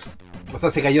 Hangouts. O sea,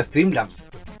 se cayó Streamlabs.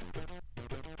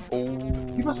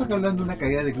 ¿Qué pasó que hablando de una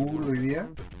caída de Google hoy día?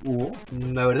 ¿Hubo?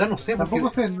 La verdad no sé. porque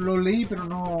Tampoco sé, lo leí, pero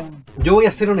no. Yo voy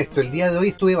a ser honesto. El día de hoy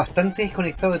estuve bastante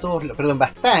desconectado de todos. Perdón,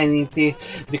 bastante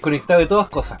desconectado de todas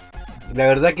cosas. La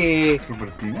verdad que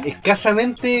Supertina.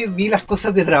 escasamente vi las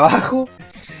cosas de trabajo.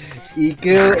 Y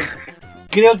creo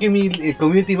que el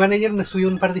community manager me subió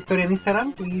un par de historias en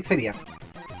Instagram y sería.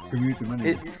 Community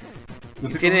manager. No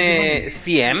sé ¿Tiene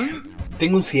 100?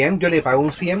 Tengo un 100, yo le pago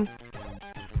un 100.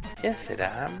 ¿Quién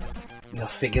será? No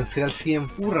sé quién será el 100.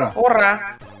 cómo se llama. Hurra.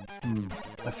 ¡Porra!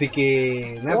 Así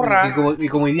que nada, Porra. y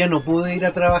como hoy día no pude ir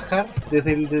a trabajar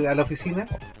a la oficina,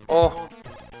 ¡Oh!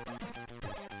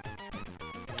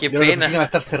 ¡Qué y ahora la oficina va pena! a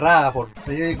estar cerrada por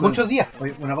Oye, muchos días.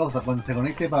 Oye, una pausa. Cuando se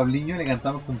conecte Pabliño le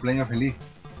cantamos cumpleaños feliz.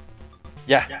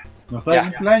 Ya. No está Ya. de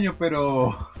cumpleaños,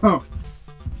 pero.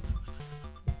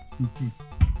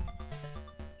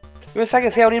 Yo pensaba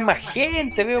que se iba a unir más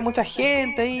gente. Veo mucha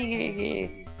gente ahí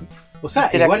que... O sea,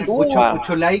 igual interactúa.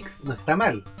 8 likes no está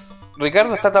mal.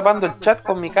 Ricardo está tapando el chat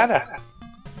con mi cara.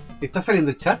 ¿Está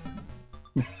saliendo el chat?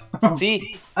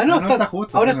 Sí. Ah, no, No, está, está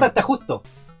justo, ahora sí, está justo.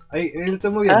 Ahí, él está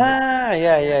moviendo. Ah,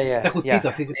 ya. Está justito, Ya.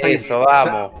 así que está bien. Eso,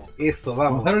 vamos. Eso, A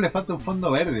vamos. Gonzalo le falta un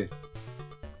fondo verde.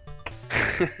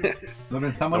 Lo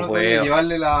pensamos No el otro día de puedo.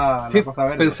 llevarle la Sí, cosa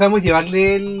verde. pensamos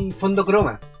llevarle el fondo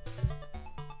croma.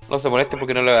 No se moleste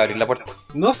porque no le voy a abrir la puerta.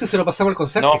 No, si se lo pasamos al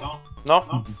conserje.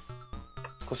 No.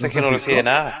 Conseje no recibe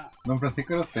nada. Don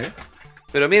Francisco, ¿era usted?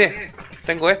 Pero mire,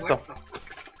 tengo esto.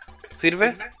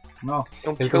 ¿Sirve? No. El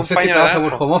un conserje paño trabaja por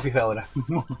naranja. home office ahora.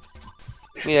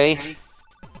 Mira ahí.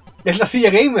 Es la silla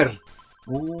gamer.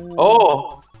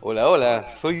 ¡Oh! Hola,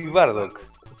 soy Bardock.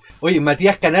 Oye,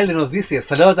 Matías Canales nos dice: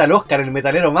 saludos al Oscar, el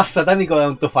metalero más satánico de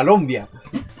Antofalombia.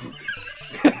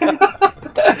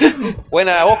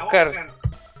 Buena, Oscar.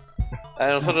 A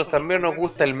nosotros también nos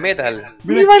gusta el metal.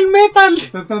 Mira, ¡Viva el metal!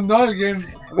 está entrando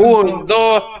alguien. 1,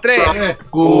 2, 3.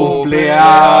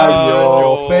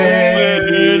 Cumpleaños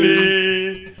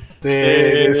feliz, te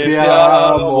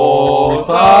deseamos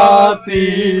a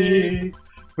ti.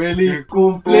 Feliz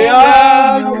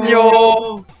cumpleaños,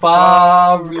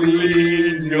 Pablillo.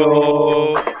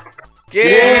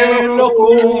 Que lo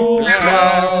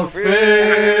cumpla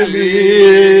feliz.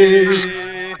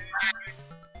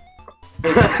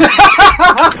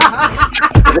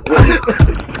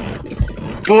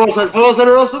 fuego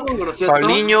saludoso, supongo, ¿no es cierto?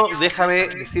 Paulinho, déjame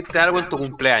decirte algo en tu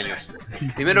cumpleaños.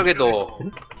 Primero que todo,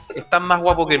 estás más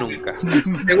guapo que nunca.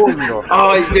 Segundo,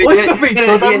 Ay, Oye, se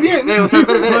afeitó también.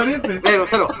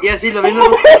 Gonzalo, y así lo mismo.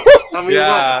 También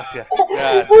guapo. gracias.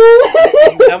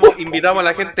 Invitamos a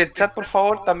la gente del chat, por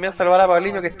favor, también a saludar a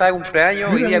Paulinho que está de cumpleaños.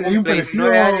 Hoy Mira, día hay un cumple parecido.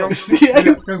 19 años. Sí,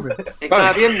 hay- En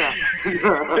cada pierna.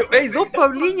 Hay dos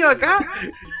Paulinhos acá.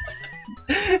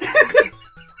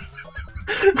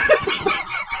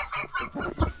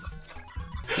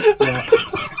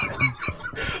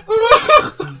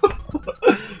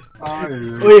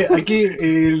 Ay, Oye, aquí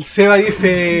el Seba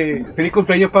dice feliz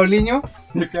cumpleaños Paulinho.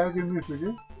 ¿y acá quién dice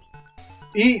qué?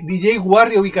 Y DJ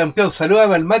Warrio bicampeón,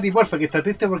 salúdame al Mati porfa, que está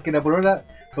triste porque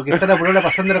está la polola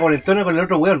pasando la cuarentena con el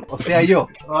otro weón, o sea yo.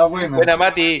 Ah, bueno. Buena,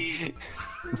 Mati.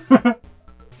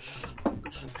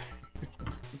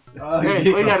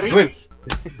 Ay, Oiga, Rick, Bueno,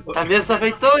 también se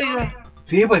afeitó, oiga.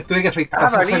 sí, pues tuve que afeitar. Ah,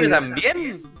 Paulinho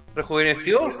también.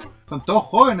 Rejuveneció. Son todos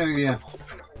jóvenes hoy día.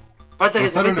 Falta que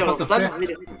se Gonzalo, afeite le falta Gonzalo, usted.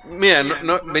 mire. Mira,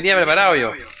 no, venía preparado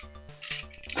yo.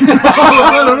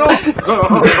 Gonzalo, no.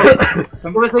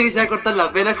 ¿Cómo pensé que se iba a cortar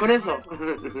las venas con eso?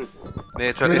 De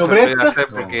hecho, ¿Me eso lo lo voy a prestas? hacer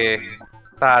porque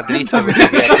estaba triste.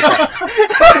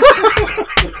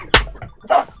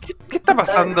 ¿Qué está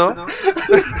pasando?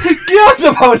 ¿Qué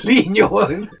pasa, Paulinho,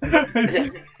 weón?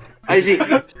 Ahí sí.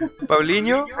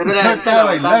 ¿Paulinho? Pero la Acaba de ventana,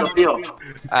 bailar. Gonzalo, tío.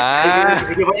 Ah,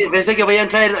 Pensé que podía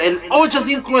entrar el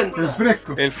 8.50. El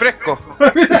fresco. el fresco.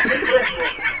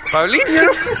 Paulinho.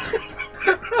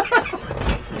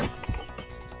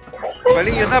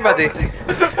 Paulinho, tápate.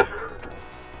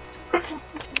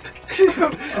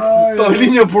 Ay,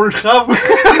 Paulinho Pornhub.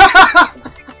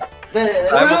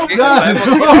 Sabemos que, Ya, sabemos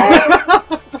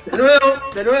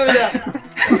De nuevo, mira.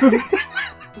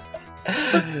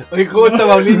 Oye, ¿cómo está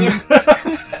Paulinho?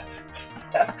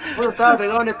 Bueno, estaba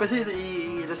pegado en el PC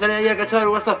y recién había cachado el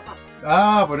WhatsApp.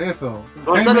 Ah, por eso.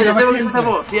 Gonzalo, ya sé por qué se Gente.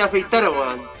 tapó. Sí, afeitaron,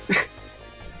 weón.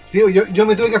 Sí, yo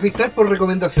me tuve que afeitar por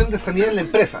recomendación de sanidad en la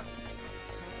empresa.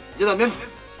 Yo también.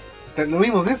 Lo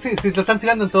mismo, ¿ves? Si te están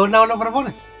tirando en todos lados los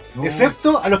barbones. No.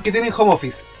 Excepto a los que tienen home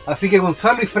office. Así que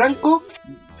Gonzalo y Franco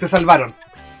se salvaron.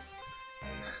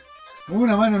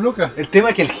 Una mano loca. El tema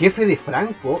es que el jefe de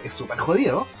Franco es súper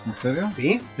jodido, ¿En serio?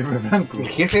 ¿sí? Siempre blanco. El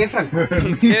jefe de Franco.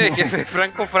 ¿Qué jefe?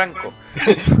 Franco.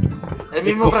 El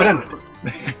mismo Cofrán.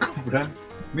 Franco.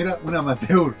 Mira, un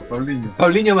amateur, Paulinho.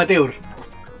 Paulinho Amateur.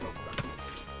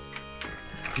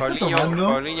 tomando?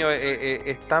 Paulinho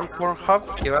está en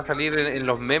Pornhub que va a salir en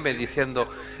los memes diciendo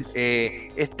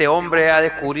este hombre ha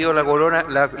descubrido la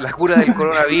cura del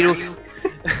coronavirus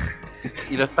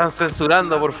y lo están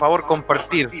censurando, por favor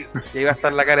compartir. Y ahí va a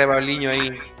estar la cara de Paulinho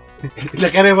ahí. La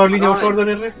cara de Paulinho, No, por favor, don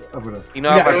R. Ah, pero. Y no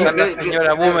va a Mira, faltar la pero-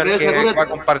 señora Boomer pero que esa cura- va a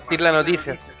compartir la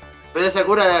noticia. Pero esa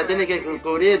cura la tiene que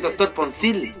cubrir el doctor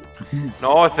Poncil.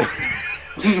 No,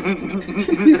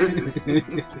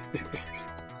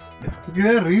 ¿Qué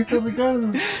da risa,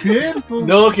 Ricardo? Tiempo.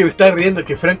 No, que me está riendo,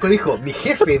 que Franco dijo, mi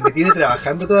jefe me tiene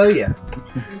trabajando todavía.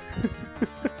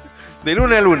 de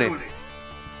lunes a lunes.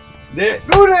 De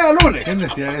lunes a lunes. ¿Quién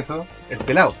decía eso? El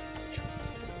pelado.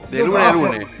 De Yo lunes a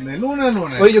trabajo lunes. De lunes a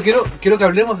lunes. Oye, yo quiero que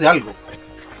hablemos de algo. Quiero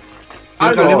que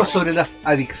 ¿Algo? hablemos sobre las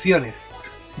adicciones.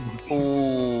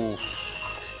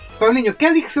 Paulinho, ¿qué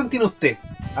adicción tiene usted?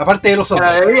 Aparte de los A la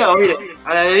hombres. bebida, mire.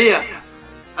 A la bebida.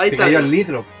 Ahí Se está. cayó al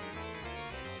litro.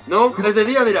 No, es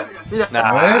bebida, mira. Mira.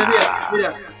 Nah. Es bebida,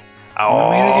 mira. ¿A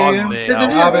Mira qué dónde?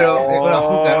 bien. Ah, pero con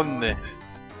azúcar. ¿Dónde?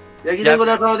 Y aquí Ya. tengo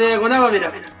la otra botella con agua,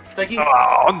 mira. Está aquí.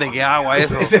 ¿A dónde? ¿Qué agua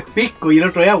eso? Ese es pisco y el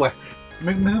otro es agua.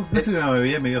 No sé si una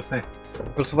bebida me dio sed.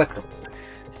 Por supuesto.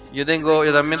 Yo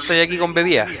también estoy aquí con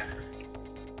bebida.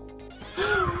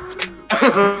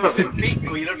 Ese es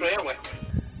pisco y el otro es agua.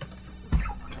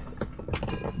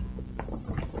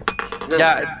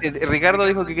 Ya, Ricardo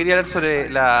dijo que quería hablar sobre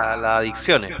las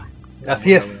adicciones.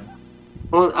 Así es.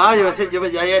 Ah, yo pensé, yo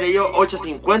ya había leído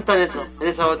 8.50 en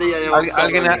esa botella de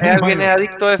 ¿Alguien es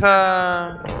adicto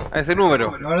a ese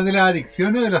número? Ahora de las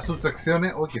adicciones o de las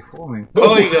sustracciones. Oh, qué fome.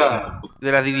 Oiga. De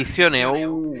las divisiones.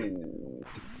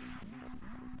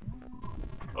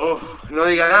 No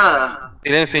diga nada.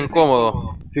 Silencio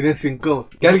incómodo. Silencio incómodo.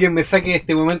 Que alguien me saque de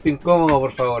este momento incómodo,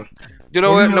 por favor. Yo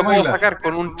lo puedo baila. sacar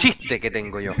con un chiste que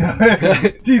tengo yo.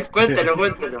 Chiste. Cuéntelo.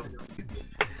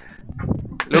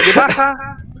 Lo que pasa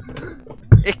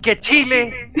es que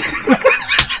Chile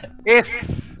es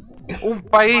un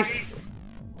país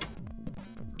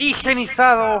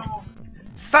higienizado,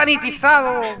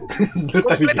 sanitizado,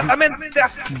 completamente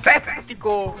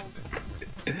aséptico.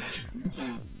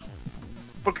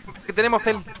 Porque tenemos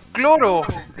el cloro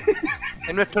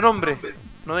en nuestro nombre.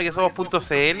 ¿No ve que somos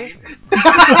 .cl?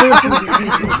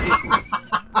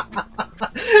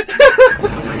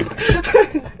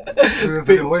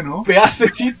 Pero bueno. Pedazo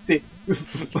de chiste.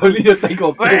 Pablillo está ahí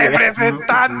como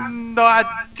 ¡Representando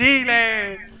a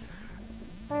Chile!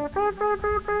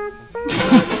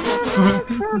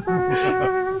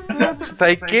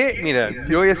 ¿Sabes qué? Mira,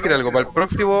 yo voy a decir algo. Para el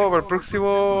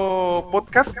próximo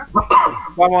podcast me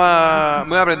voy a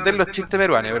aprender los chistes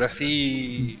peruanos, pero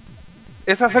así...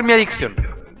 Esa va a ser mi adicción.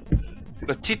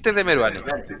 Los chistes de Meruane.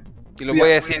 Y los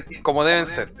voy a decir como deben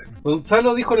ser.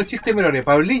 Gonzalo dijo los chistes menores,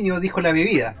 Pabliño dijo la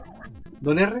bebida.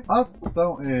 ¿Don R? Ah, está,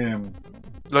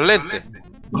 Los lentes.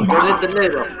 Los lentes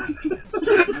negros.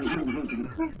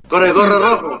 Con el gorro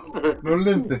rojo. los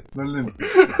lentes, los lentes.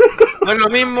 No es lo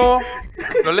mismo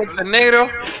los lentes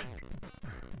negros.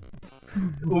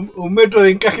 Un metro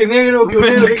de encaje negro que un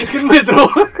negro de encaje en metro.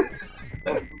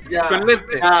 Ya. Con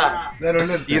lentes. Ya. Ya los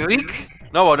lentes. Y Rick.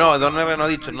 No, Don Negro no ha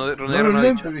dicho. No, Don Negro los no ha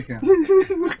dicho. lentes, dije.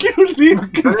 ¿Por qué un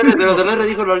link? Pero Don R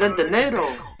dijo los lentes negros.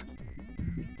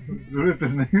 Los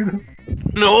lentes negros.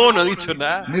 No ha dicho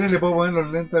nada. Mira, le puedo poner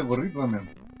los lentes al gorrito también.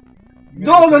 Mira,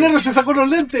 No, Don R se sacó los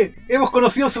lentes. Hemos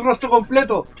conocido su rostro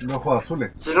completo. los ojos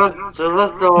azules. Su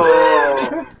rostro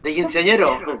de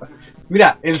quinceañero.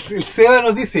 Mira, el Seba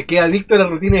nos dice que es adicto a la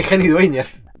rutina de Jani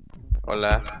Dueñas.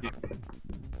 Hola.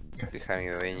 Soy Javi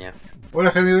Dueñas.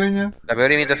 Hola, Javi Dueña. La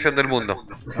peor imitación del mundo.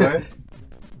 A ver.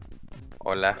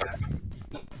 Hola.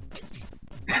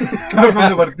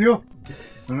 ¿Cuándo partió?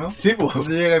 ¿O no? Sí, pues. Cuando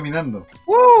llega caminando.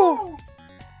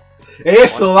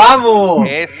 ¡Eso, vamos!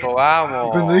 Eso, vamos.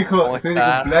 Y cuando dijo, ¿Cómo estoy de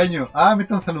están? cumpleaños. Ah, me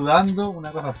están saludando.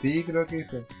 Una cosa así, creo que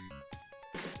dice.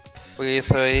 Porque yo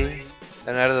soy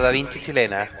Leonardo da Vinci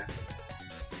chilena.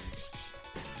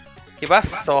 ¿Qué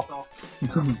pasó?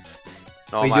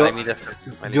 No, Pues mala yo- imitación.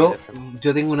 mala Yo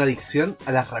imitación. tengo una adicción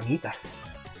a las ramitas.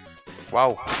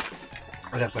 Wow.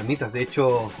 A las ramitas, de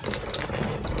hecho,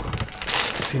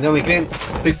 si no me creen,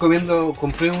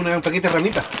 compré un paquete de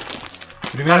ramitas.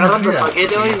 Primera Agarrando el necesidad.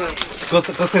 paquete, oiga.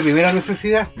 Cosa de primera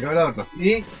necesidad. Y ahora otro.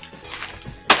 Y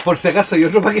por si acaso hay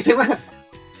otro paquete más.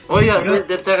 Oiga,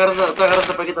 te agarrando el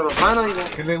paquete a los manos, oiga.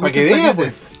 Que le Para guste que el vea,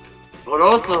 paquete. pues.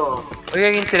 Goloso.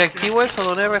 Oiga, que interactivo eso,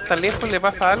 Don R está lejos, le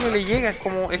pasa algo y le llega. Es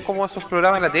como esos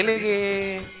programas de la tele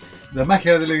que. La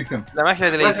magia de la televisión. La magia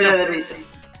de Gracias, televisión. Denise.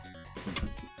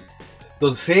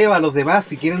 Don Seba, los demás,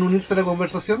 si quieren unirse a la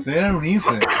conversación, Deberían unirse.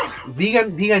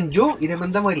 digan yo y les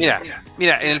mandamos el link.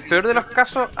 Mira, en el peor de los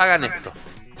casos, hagan esto.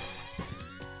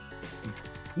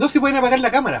 No, si pueden apagar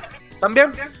la cámara.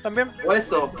 También. O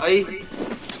esto, ahí.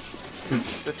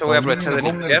 De hecho, voy a aprovechar de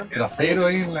Ponga limpiar. el trasero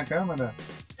ahí en la cámara.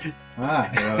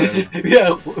 Ah, ya, vale. Mira,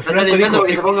 Me Franco están diciendo dijo,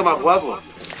 que se ponga más guapo.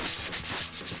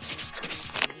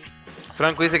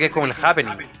 Franco dice que es como el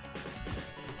happening.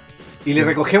 y le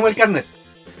recogemos el carnet.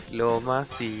 Lo más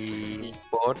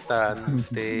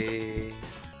importante.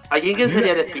 ¿A quién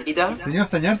sería la espinita? Señor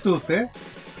Sañartu, ¿usted?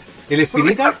 El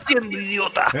espinita, haciendo,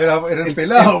 idiota? Era el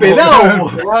pelado. el pelado,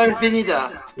 po. po. La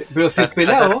espinita. Pero si el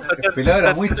pelado El pelado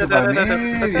era muy El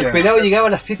chupamedia. pelado llegaba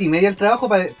a las 7:30 al trabajo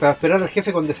para esperar al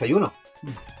jefe con desayuno.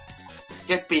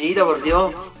 Qué espinita, por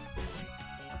Dios.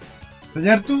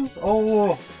 Sañartu,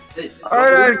 oh. A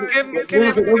ver, ¿qué me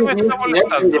está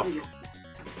molestando?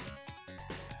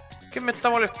 ¿Quién me está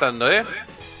molestando,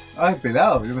 Ah, el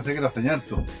pelado, yo pensé que era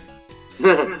Sañartu.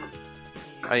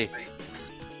 Ahí.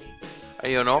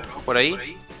 Ahí o no, por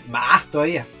ahí. Más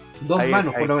todavía. Dos Ahí,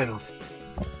 manos, ahí. por lo menos.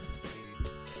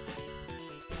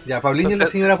 Ya, Pabliño y la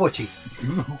señora Pochi.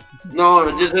 No,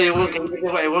 yo soy el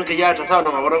buen que ya atrasado,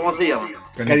 no me acuerdo cómo se llama.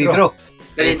 Canitró.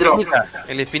 Canitro.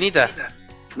 El espinita.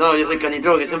 No, yo soy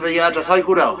Canitro, que siempre llega atrasado y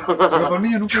curado. Pero por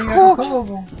niño nunca llega atrasado,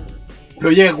 po. Lo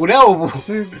llega curado, po.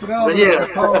 Estoy curado, No pero llega.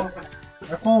 atrasado.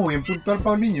 Es como bien puntual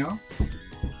Paulinho.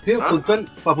 Sí, ¿Ah?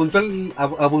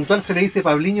 a puntual se le dice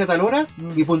Pabliño a tal hora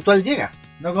y puntual llega.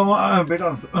 No como,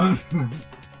 perdón.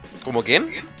 ¿Como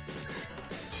quién?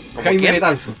 ¿Como Jaime quién?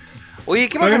 Betanzo. Oye,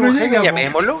 ¿qué pasa Todavía con no Jaime?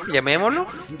 llega, Llamémoslo.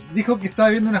 Dijo que estaba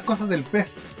viendo unas cosas del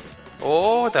pez.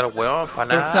 Oh, tal weón, Pero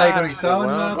fanático. está ahí conectado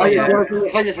en la- weón.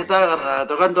 Oye, Jaime se está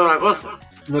tocando una cosa.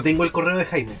 No tengo el correo de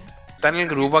Jaime. ¿Está en el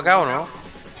grupo acá o no?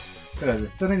 Espérate,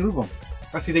 está en el grupo.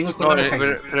 Ah, sí tengo el No, correo de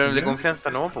Jaime. pero el de confianza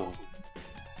no, po.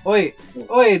 Oye,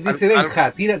 dice Al-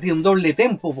 Benja, tírate un doble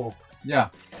tempo, po. Ya.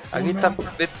 Aquí está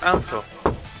Bet Anso.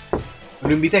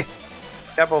 Lo invité.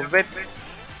 Ya, pues Bet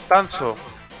Tanzo.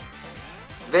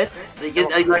 ¿Ves? ¿De quién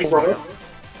hay que ver?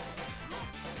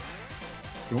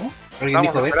 ¿Cómo? Alguien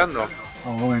dijo, Estamos "Ve". esperando.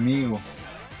 Vamos, mi amigo.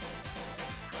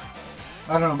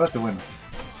 Ah, no nombraste, bueno.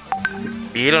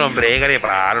 Pilo, hombre,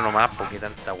 palo nomás, porque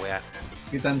tanta weá.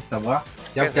 ¿Qué tanta va?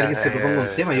 Ya que alguien se proponga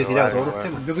un tema, yo he tirado todos los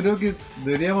temas. Yo creo que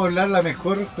deberíamos hablar el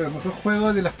mejor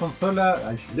juego de las consolas.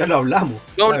 Ay, Ya lo hablamos.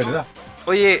 No, la verdad.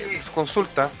 oye,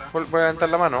 consulta, voy a levantar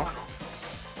la mano.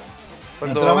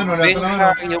 Cuando Levanta la mano, levanta la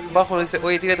Benja mano. y un bajo dice,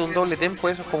 oye, tírate un doble tempo,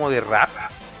 eso es como de rap.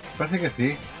 Parece que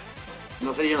sí.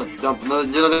 No sé, yo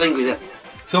no tengo idea.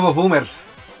 Somos boomers.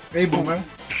 Hey, boomer.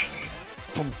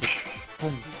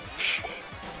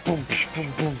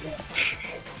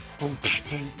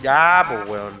 Ya, pues,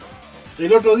 weón.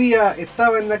 El otro día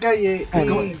estaba en la calle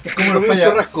y Es como me los comí un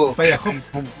churrasco. Paya Hop.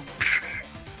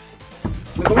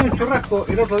 Me comí un churrasco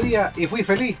el otro día y fui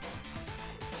feliz.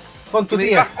 Con tu Me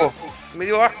dio tía. asco, me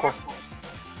dio asco.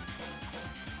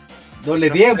 Doble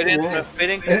No tiempo. esperen, no weón.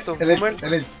 esperen que estos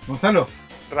boomers Gonzalo,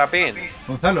 rapeen.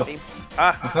 Gonzalo,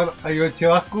 Ah, Gonzalo, hay un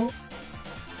chevasco.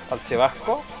 al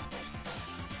chevasco.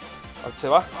 Al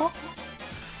chevasco.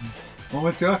 ¿Cómo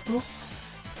es chevasco?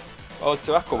 Al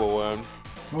chevasco, pues, weón.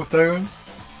 ¿Cómo está, weón?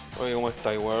 Oye, ¿cómo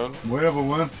estáis, weón? Bueno, pues,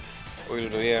 weón. Hoy el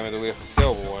otro día me tuve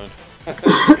asustado, pues, weón.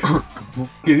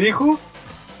 ¿Qué dijo?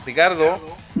 Ricardo,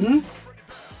 ¿Mm?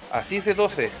 así se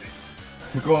tose.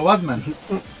 Como Batman.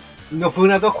 No fue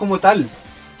una tos como tal.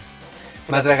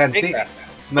 Me atraganté. Seca.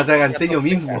 Me atraganté yo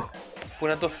mismo. Fue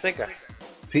una tos seca.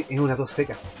 Sí, es una tos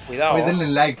seca. Cuidado. Oye, denle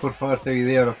like, por favor, a este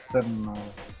video. Los que están, no.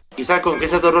 Quizás con qué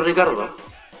se atoró Ricardo.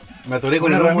 Me atoré con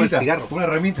Una el humo del ramita, cigarro. una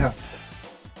ramita.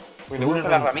 Uy, le gusta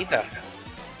la ramita.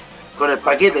 Con el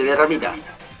paquete de ramita.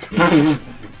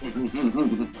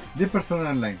 10 personas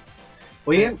online.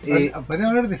 Oye, Podríamos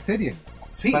hablar de series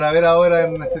sí. para ver ahora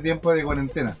en este tiempo de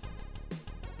cuarentena.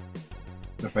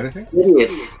 ¿Les parece?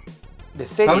 De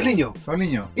serie. Pabliño, Son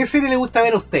niños. ¿qué serie le gusta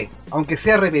ver a usted? Aunque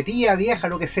sea repetida, vieja,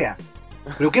 lo que sea.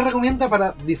 ¿Pero qué recomienda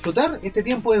para disfrutar este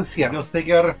tiempo de encierro? No sé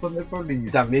qué va a responder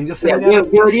Paulinho. También yo sé. Mira,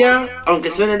 yo diría, aunque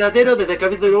suene latero, desde el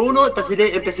capítulo 1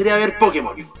 empezaré a ver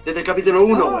Pokémon. Desde el capítulo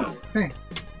 1, weón. Sí.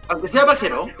 Aunque sea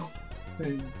pajero.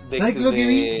 Sí. De- ¿Sabes lo que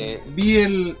vi? de- Vi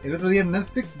el otro día en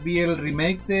Netflix, vi el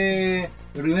remake de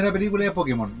la primera película de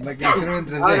Pokémon, la que hicieron en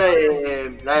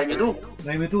 3D, La de Mewtwo.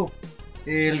 la de Mewtwo.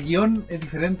 El guión es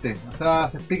diferente, o sea,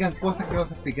 se explican cosas que no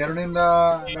se explicaron en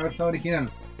la versión original.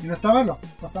 Y no está malo,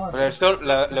 no está malo.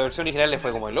 La versión original le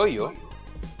fue como el hoyo.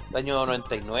 El año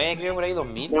 99, creo, por ahí,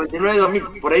 2000. 99, 2000,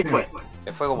 por ahí fue.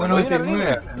 Le fue como No, el hoyo. la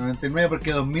 99, película. 99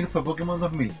 porque 2000 fue Pokémon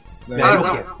 2000. La De de-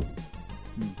 Lugia.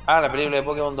 Ah, la película de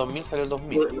Pokémon 2000 salió el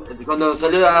 2000. Cuando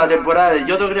salió la temporada de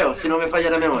Yoto, creo, si no me falla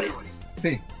la memoria.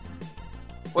 Sí,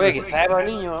 Oye, que sabe para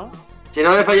niño, ¿no? Si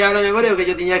no me fallaba la memoria, lo que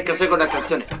yo tenía que hacer con las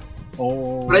canciones.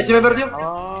 oh. Por ahí se me perdió.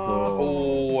 Ah,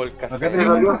 el Acá cassette.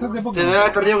 tenemos cosas de Se me Pokémon.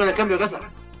 había perdido con el cambio de casa.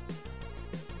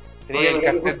 Tenía el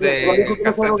cassette de. El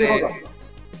cassette de.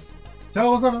 Chao,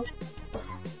 Gonzalo.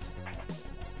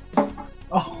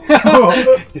 Oh.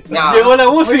 Ya. Llegó la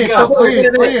música. Oye,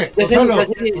 oye, Ya sé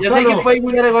Gonzalo, que fue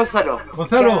imitar a Gonzalo.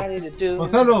 Gonzalo, Gonzalo,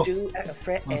 Gonzalo,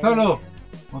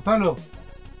 Gonzalo,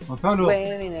 Gonzalo.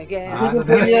 Ah, no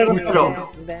te Fue imitar a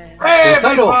Gonzalo. ¡Eh,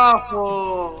 Gonzalo.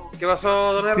 pipajo! ¿Qué pasó,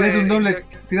 don R?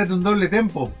 Tírate un doble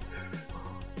tempo.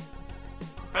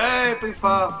 ¡Eh,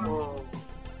 pipajo!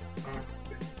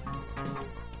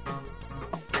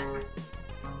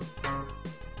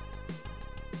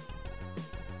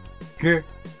 ¿Qué?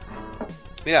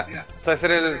 Mira, sabe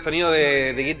hacer el sonido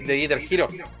de Guitar Hero.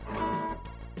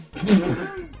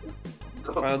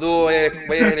 Cuando tú vayas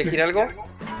a elegir algo,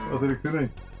 Lo seleccioné.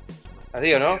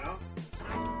 así o no.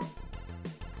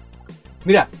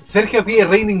 Mira, Sergio pide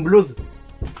Raining Blood.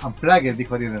 Unplugged,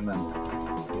 dijo Ariel Hernández.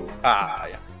 Ah,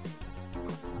 ya.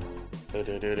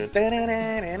 Está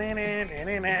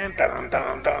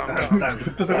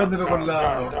tocándolo con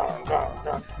la.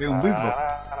 Es un beatbox.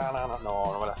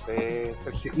 No, no me la sé.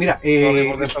 Sí, mira, No,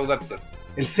 por defraudarte.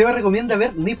 el Seba recomienda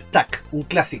ver Nip Tuck, un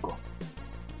clásico.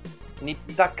 Nip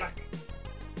Tuck.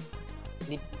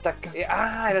 Nip Tuck.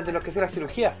 Era de los que hacían la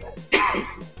cirugía.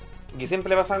 Y que siempre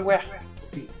le pasaban weas.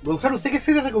 Sí. Gonzalo, ¿usted qué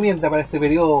serie recomienda para este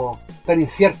periodo tan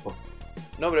incierto?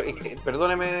 No, pero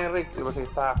perdóneme, Rick, lo que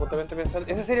estaba justamente pensando.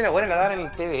 Esa serie era buena, la daban en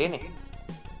el TVN.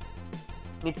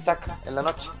 Nip Tuck, en la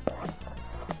noche.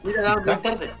 Mira, la más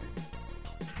tarde.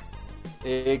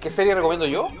 ¿Qué serie recomiendo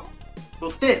yo?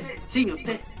 Usted, sí,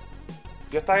 usted.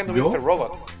 Yo estaba viendo ¿Yo? Mr.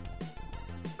 Robot.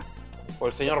 O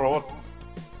el señor Robot.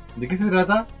 ¿De qué se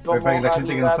trata? Para que la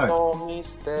gente que no sabe.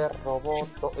 Mr.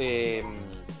 Robot.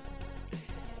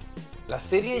 La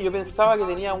serie yo pensaba que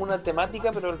tenía una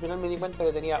temática, pero al final me di cuenta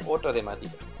que tenía otra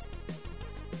temática.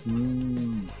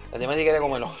 La temática era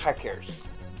como de los hackers.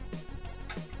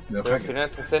 De Pero al hacker. final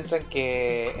se centra en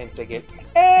que entre que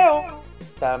 ¡Eo!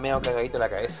 Estaba medio cagadito la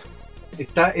cabeza.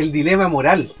 Está el dilema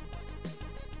moral.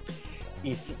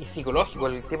 Y psicológico,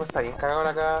 el tipo está bien cagado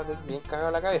la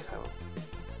cabeza, ¿no?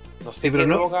 No sé Sí, qué pero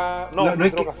no- droga. no No,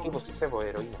 hay que- droga sí, pues sí sé, pues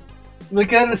heroína. No hay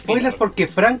que dar spoilers porque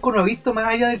Franco no ha visto más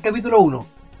allá del capítulo 1.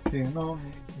 Sí, no.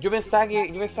 Yo pensaba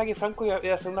que Franco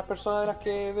iba a ser una persona de las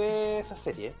que ve esa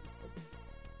serie.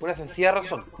 Una sencilla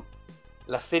razón.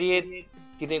 La serie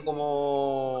tiene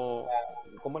como...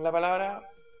 ¿Cómo es la palabra?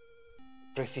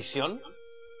 Precisión.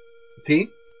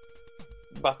 ¿Sí?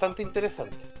 Bastante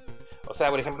interesante. O sea,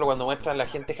 por ejemplo, cuando muestran a la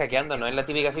gente hackeando, no es la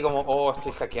típica así como, oh,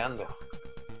 estoy hackeando.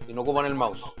 Y no ocupan el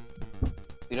mouse.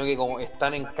 Sino que como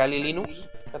están en Kali Linux,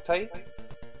 ¿cachai?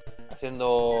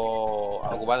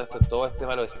 Ocupando todo este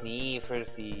tema de los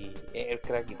sniffers y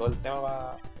aircrack y todo el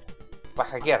tema para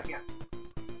hackear.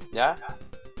 ¿Ya?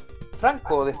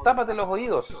 Franco, destápate los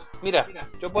oídos. Mira,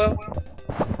 yo puedo...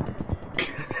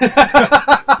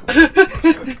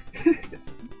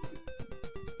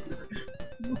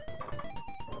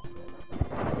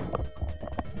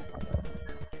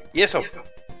 Y eso.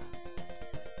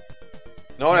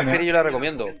 No, la Mira. serie yo la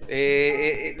recomiendo.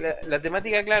 La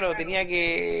temática, claro, tenía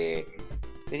que,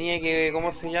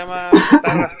 ¿cómo se llama?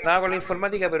 Estar relacionada con la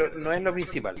informática, pero no es lo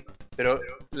principal. Pero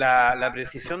la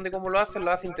precisión de cómo lo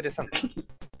hace interesante.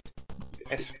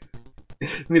 Eso.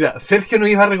 Mira, Sergio nos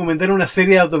iba a recomendar una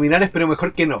serie de abdominales, pero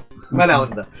mejor que no. Mala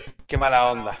onda. Qué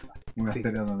mala onda. Una Sí.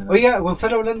 serie abdominal. Oiga,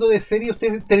 Gonzalo, hablando de serie,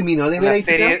 ¿usted terminó de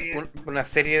ver Una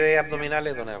serie de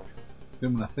abdominales, don Evo.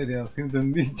 Tengo una serie, así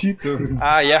entendí, chito.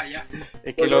 Ah, ya.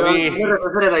 Es que lo vi. ¿No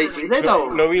referir a la bicicleta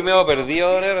o? Lo vi medio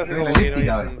perdido, don Evo, así Es como la que no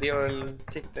elíptica, había ahora. entendido el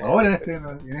chiste. Ahora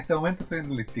en este momento estoy en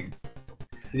el listing.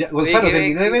 Ya, Gonzalo, Oye,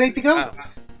 ¿terminó de ver IT Crowd? Ah.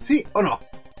 ¿Sí o no?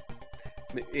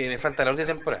 Me falta la última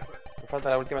temporada. Me falta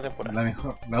la última temporada. La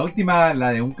mejor. ¿La última,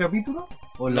 la de un capítulo?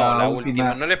 ¿O No, la, la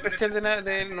última? última. No el especial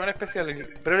no el especial.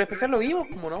 Pero el especial lo vimos,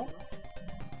 ¿cómo no?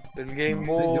 El Game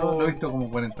No sé, yo lo he Board. visto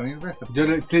como 40.000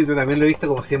 veces. Yo también lo he visto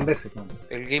como 100 veces.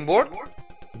 El Game Board.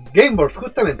 Gameboard,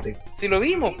 justamente. Sí, lo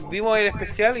vimos. Vimos el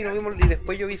especial y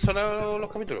después yo vi solo los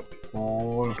capítulos.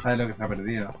 Oh, no sabes lo que se ha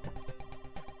perdido.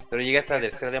 Pero llegué hasta la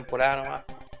tercera temporada nomás.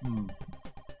 Mm.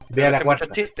 Vea la Hace cuarta.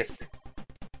 muchos chistes.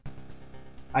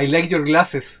 I like your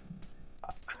glasses.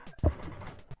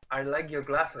 I like your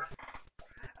glasses.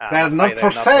 They're not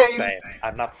for sale.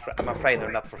 I'm afraid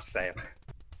they're not for sale.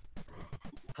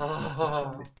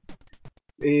 Ah.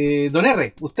 Don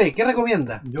R, ¿usted qué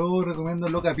recomienda? Yo recomiendo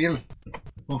Loca Piel.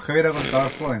 Con Javier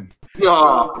Contador Joven.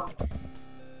 No.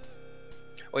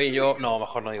 Oye, no,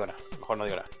 mejor no digo nada. Mejor no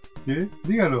digo nada. ¿Qué?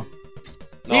 Dígalo.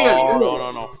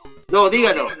 No, no. No,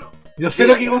 dígalo. Yo sé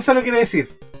lo que Gonzalo quiere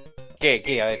decir.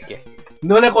 ¿Qué? A ver, ¿qué?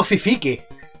 No la cosifique.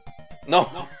 No.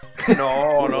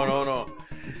 No.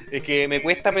 Es que me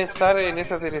cuesta pensar en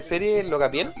esa teleserie,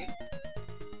 Locapiel.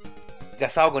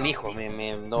 Casado con hijos,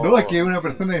 no. No, es que es una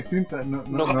persona distinta. No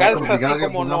No es calza complicado así que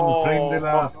como pongamos un frame no- de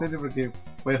la no. serie porque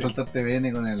puede Sí. soltar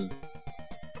TVN con el.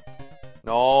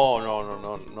 No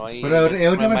hay. Pero es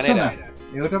no otra hay persona. manera.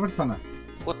 Es otra persona.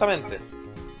 Justamente.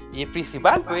 Y el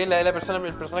principal, pues es el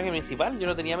personaje principal. Yo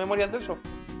no tenía memoria de eso.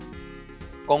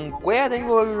 Con Cueva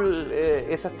tengo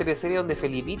esas teleseries donde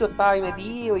Felipito estaba ahí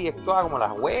metido y actuaba como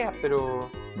las weas,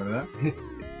 pero. ¿Verdad?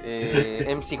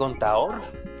 MC Contador.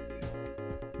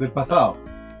 Del pasado.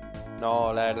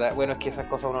 No, la verdad, bueno, es que esas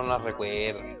cosas uno no las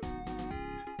recuerda.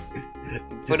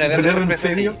 Fue una gran ¿En sorpresa,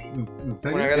 serio? sí. ¿En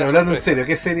serio? Una Pero gran hablando en sorpresa. serio,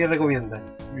 ¿qué serie recomienda?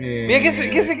 Mira,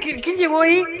 ¿quién llegó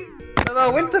ahí? ¿Me ha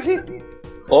dado vuelta así?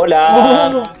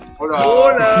 Hola.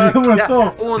 Hola. Vámonos Ya,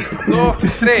 todos. 1, 2,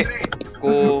 3.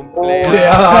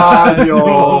 ¡Cumpleaños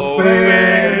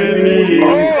feliz!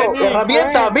 Oh,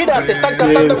 herramienta, mira, te están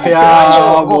cantando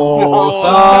Deseamos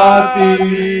a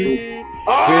ti.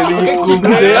 ¡Ah, ¡Feliz qué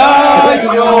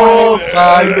cumpleaños,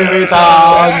 Jaime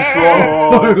Betanzo!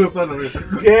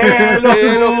 ¡Que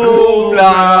lo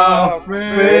cumpla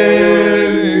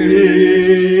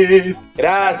feliz!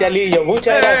 Gracias, Lillo,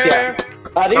 muchas gracias.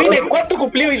 Adivinen cuánto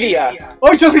cumplí hoy día.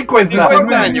 8.50.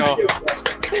 50 años.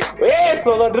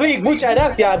 Eso, don Rick, muchas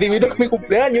gracias. Adivinó mi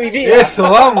cumpleaños hoy día. Eso,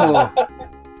 vamos.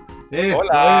 Eso,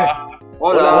 Hola.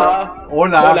 Hola. Hola.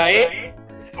 Hola,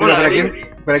 Bueno, Hola,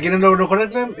 para quienes no lo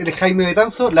conozcan, él es Jaime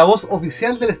Betanzo, la voz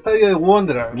oficial del estadio de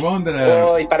Wanderers. Wanderer.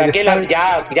 Oh, ¿y para qué la,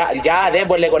 ya,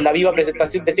 démosle con la viva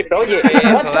presentación de siempre? Oye,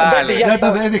 ¿cuántas dale. veces Ya ya está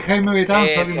está? de Jaime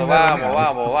Betanzo. Eso,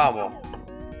 vamos.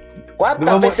 ¿Cuántas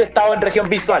Vamos- veces he estado en región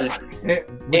visual? En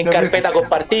Muchas carpeta veces.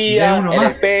 compartida, Ya uno en el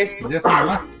más. PES. Ya es uno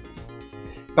más.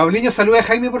 Pabliño, saluda a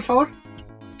Jaime, por favor.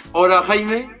 Hola,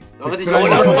 Jaime. ¿No te dice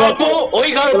Hola, Hola, hola? guapo.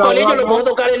 Oiga, Hola, Paleño, ¿lo guapo. puedo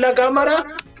tocar en la cámara?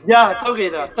 Ya,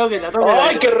 tóquela.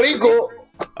 ¡Ay, qué rico!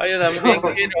 Ay, yo también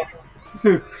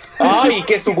quiero. ¡Ay,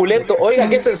 qué suculento! Oiga,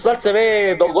 qué sensual se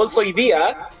ve Don Gonzo hoy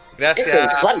día. ¡Qué Gracias.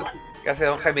 sensual! Gracias,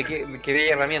 don Jaime. Qué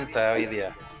bella herramienta hoy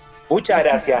día. Muchas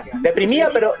gracias. Deprimida,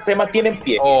 pero se mantiene en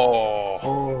pie.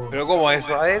 Oh. Pero ¿cómo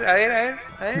eso? A ver,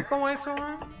 ¿cómo eso?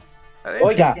 A ver.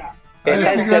 Oiga,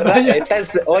 está encerrada.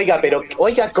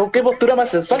 Oiga, ¿con qué postura más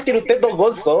sensual tiene usted, don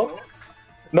Gonzo?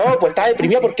 No, pues está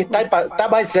deprimida porque está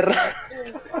más encerrada.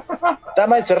 Está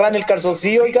más encerrada en el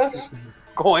calzoncillo, oiga.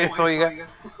 ¿Cómo eso, oiga?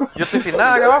 Yo estoy sin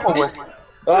nada acá abajo, pues.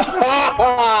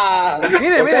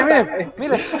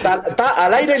 Mire. Está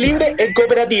al aire libre en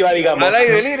cooperativa, digamos. Al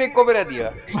aire libre en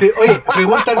cooperativa. Sí, oye,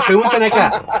 preguntan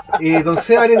acá. Don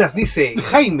Seba Arenas dice,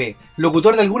 Jaime,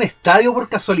 ¿locutor de algún estadio por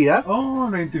casualidad? Oh,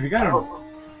 lo identificaron.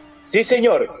 Sí,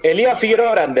 señor. Elías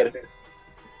Figueroa Brander.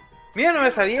 Mira, no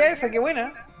me sabía esa, qué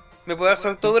buena. ¿Me puede dar su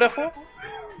autógrafo?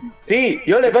 Sí,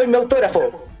 yo le doy mi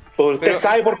autógrafo. ¿Usted Pero-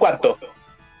 sabe por cuánto?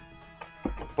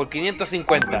 Por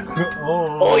 550.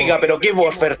 Oiga, pero qué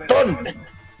ofertón.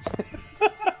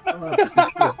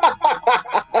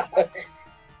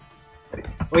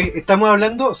 Oye, estamos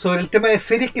hablando sobre el tema de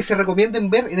series que se recomienden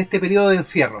ver en este periodo de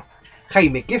encierro.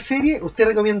 Jaime, ¿qué serie usted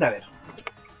recomienda ver?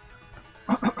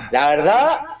 La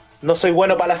verdad, no soy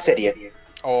bueno para las series.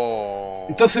 Oh.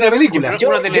 Entonces una película. Yo-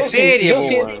 una teleserie, yo po,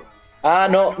 sí. weón. Ah,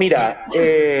 no, mira.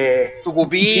 Tu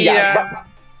cupilla.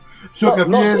 Ya,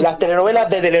 no, las telenovelas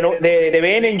de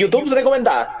TVN en YouTube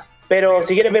recomendadas. Pero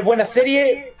si quieres ver buenas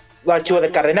series, Los Archivos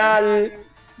del Cardenal,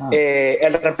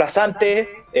 El Reemplazante.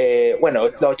 Bueno,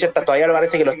 los 80 todavía me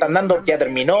parece que lo están dando, ya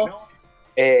terminó.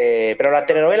 Pero las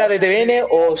telenovelas de TVN,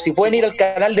 o si pueden ir al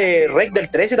canal de Rec del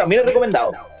 13, también es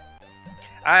recomendado.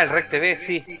 Ah, el Rec TV,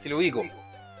 sí lo ubico.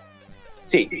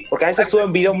 Sí, porque a veces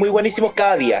suben videos muy buenísimos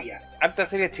cada día. Harta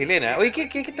serie chilena. Oye,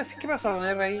 ¿qué pasa con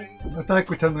R ahí? No estaba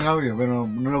escuchando el audio, pero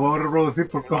no lo podemos reproducir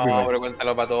por No, copyright. pero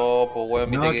cuéntalo para todos, pues, weón.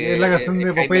 No, viste que es la canción de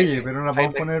Jaime- Popeye, pero no la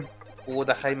podemos Jaime- poner.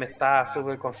 Puta, Jaime está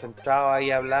súper concentrado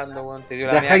ahí hablando, weón. Te dio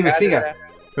la Ya, media Jaime, cátedra.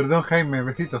 Perdón, Jaime,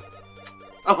 besitos.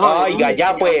 Oiga,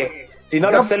 ya pues. Si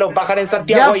no, los celos bajan en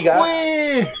Santiago, ¡Ya oiga.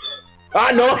 pues! Ah,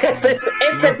 no, ese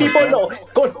tipo no.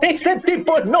 Con ese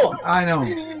tipo no. Ah, no.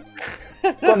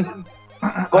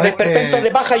 Con esperpentos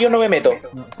de paja yo no me meto.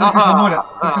 No,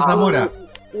 Sergio Zamora.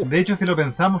 De hecho, si lo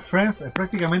pensamos, Friends es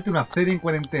prácticamente una serie en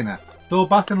cuarentena. Todo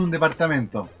pasa en un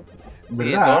departamento.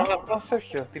 Tiene ¿Verdad? toda la razón,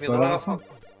 Sergio. Tiene Toda toda la la razón.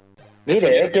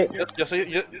 Mire, es que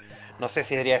Yo no sé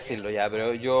si debería decirlo ya,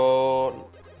 pero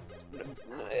yo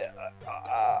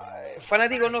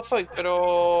fanático no soy,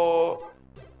 pero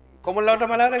 ¿cómo es la otra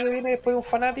palabra que viene después de un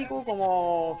fanático?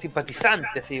 Como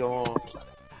simpatizante, así como.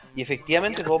 Y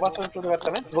efectivamente todo pasa dentro del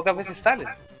departamento, pocas veces salen.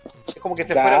 Es como que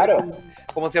se Claro.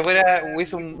 como si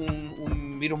hubiese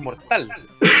un virus mortal.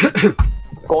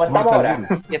 como estamos ahora.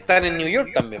 Y están en New York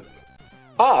también.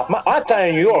 Están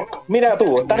en New York. Mira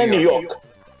tú, están en New York.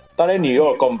 Están en New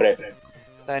York, hombre.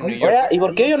 Están en New York. Oiga, ¿y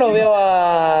por qué yo no veo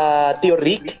a tío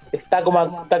Rick? Está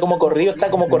como corrido,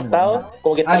 está como cortado,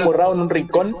 como que está borrado en un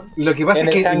rincón. Lo que pasa En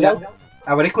es el que Hangout.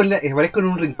 aparezco en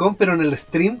un rincón, pero en el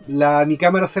stream mi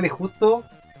cámara sale justo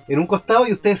en un costado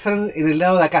y ustedes salen en el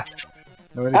lado de acá.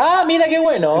 Ah, mira qué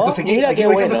bueno. Entonces aquí, Mira aquí qué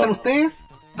por ejemplo, bueno. están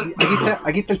ustedes,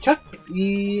 aquí está el chat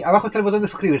y abajo está el botón de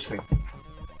suscribirse.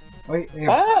 Oye,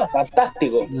 Ah,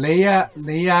 fantástico. leía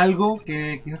algo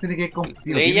que quizás tiene que ver con,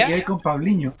 ¿Leía?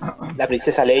 Pabliño. La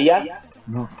princesa Leia.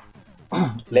 No.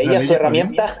 Leía su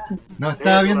herramienta. No,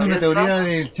 estaba viendo una teoría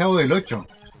del Chavo del 8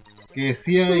 que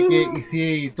decía de que y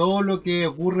si todo lo que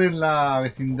ocurre en la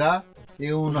vecindad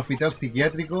es un hospital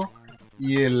psiquiátrico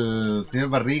y el señor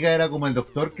Barriga era como el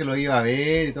doctor que lo iba a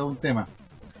ver y todo un tema.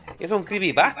 Eso es un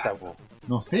creepypasta, po.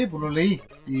 No sé, pues lo leí.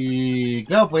 Y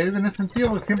claro, puede tener sentido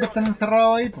porque siempre están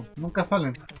encerrados ahí, pues nunca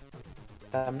salen.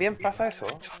 También pasa eso.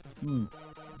 Mm,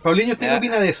 Paulinho, ¿usted qué Ya.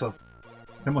 opina de eso?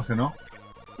 se emocionó.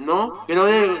 No, que no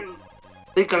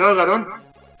estoy cagado carón.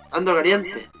 Ando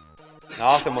caliente.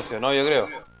 No, se emocionó, yo creo.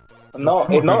 No,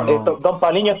 Don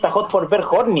Paliño está hot for ver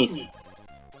hornies.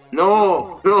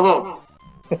 No.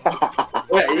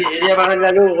 Voy a apagar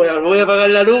la luz, weón. Voy a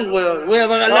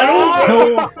apagar la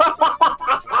luz.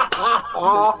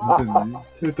 No entendí.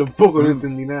 Yo tampoco no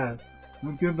entendí nada.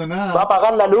 No entiendo Va a nada.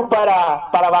 apagar la luz para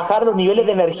bajar los niveles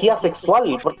de energía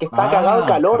sexual, porque está cagado de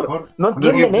calor. mejor. No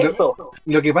entienden Lo que- eso.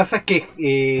 Lo que pasa es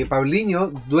que Paulinho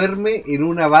duerme en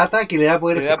una bata que le da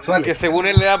poderes Que sexuales. según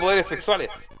él le da poderes sexuales.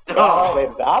 No,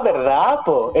 verdad,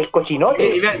 po. El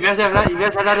cochinote. Y me hace hablar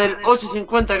el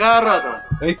 850 cada rato.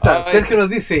 Ahí está, Ay. Sergio nos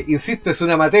dice, insisto, es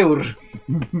un amateur.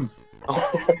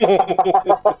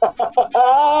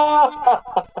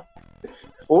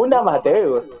 Un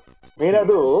amateur. Mira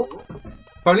tú.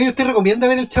 Paulinho, ¿usted recomienda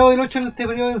ver el Chavo del 8 en este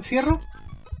periodo de encierro?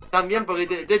 También, porque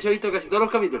de hecho he visto casi todos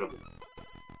los capítulos.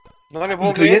 No le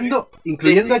puedo creer.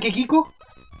 Incluyendo a Kekiko.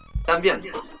 También.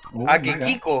 A que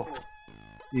Kiko.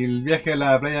 Y el viaje a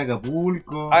la playa de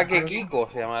Acapulco. Ah, que Kiko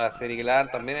se llama la serie, que la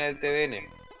dan también en el TVN.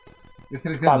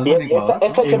 También, esa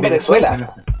hecha en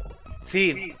Venezuela.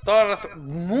 Sí, toda razón.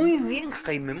 Muy bien,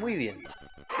 Jaime, muy bien.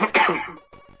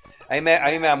 A mí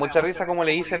me da mucha risa como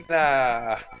le dicen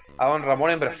a Don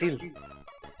Ramón en Brasil.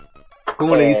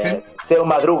 ¿Cómo le dicen? Seu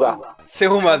Madruga.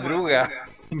 Seu Madruga.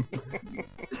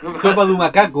 Sopa de un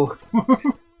macaco.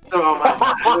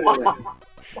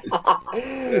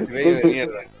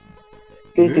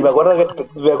 Sí, me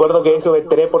acuerdo que eso me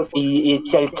enteré y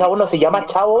el chavo no se llama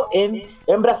Chavo en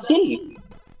Brasil.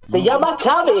 Se llama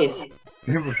Chávez.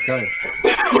 Sí, pues Chávez.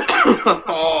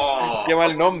 Qué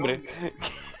mal nombre.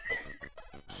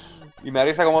 Y me da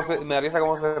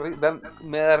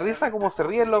risa cómo se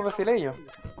ríen los brasileños.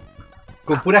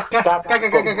 Con puras K.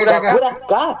 Puras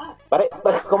K.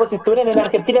 Como si estuvieran en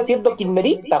Argentina siendo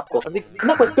kirchneristas.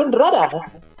 Una cuestión rara.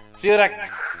 Sí, era...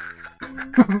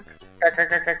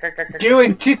 Qué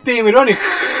buen chiste de Melones.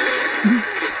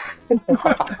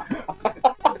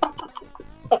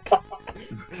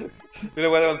 Yo le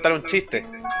voy a contar un chiste.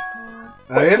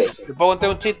 A ver, ¿Te puedo contar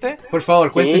un chiste? por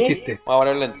favor, cuente Sí. el chiste. Vamos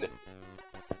a poner lente.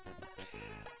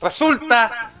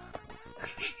 Resulta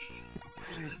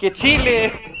que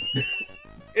Chile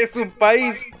es un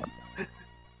país.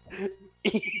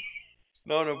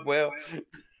 No puedo.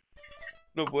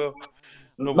 No puedo.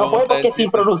 No puedo puede contar porque el es chiste.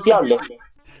 impronunciable.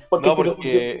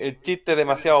 Porque el chiste es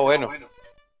demasiado bueno.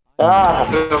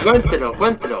 Pero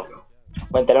cuéntelo.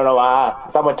 Cuéntelo nomás.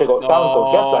 Estamos en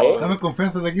confianza, Dame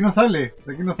confianza, de aquí no sale.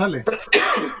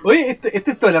 Oye,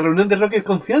 este es toda la reunión de Rocket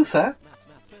Confianza.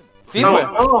 Sí, No, pues.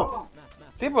 no.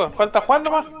 Sí, pues. Falta Juan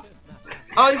nomás.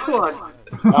 Ay, Juan.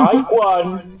 Ay,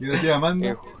 Juan. Y lo estoy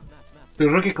llamando.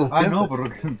 Pero Rocket Ah, Confianza. no, por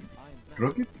Rocket.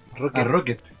 ¿Rocket? Rocket. Ah,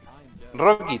 Rocket.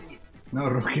 Rocky. No,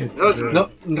 Rocket. No,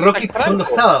 Rocket son los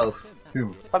sábados. Sí,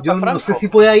 pues. Falta Yo no Franco. sé si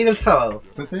pueda ir el sábado.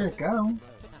 Pero estoy acá, ¿no?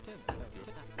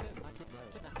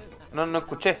 No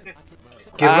escuché.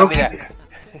 Que Rocket. Mira.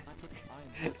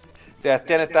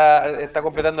 Sebastián está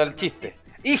completando el chiste.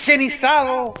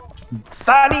 ¡Higienizado!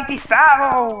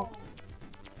 ¡Sanitizado!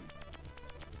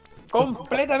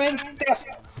 ¡Completamente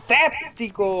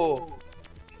aséptico!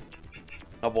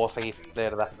 No puedo seguir, de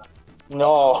verdad.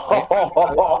 No.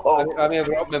 A mí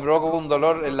me provoca un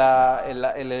dolor en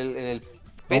el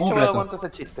pecho ¿Cómo, cuando Plato? cuento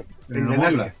ese chiste. En la la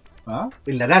nalga. nalga. ¿Ah?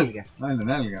 En la nalga. Ah, en la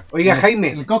nalga. Oiga, En el- Jaime.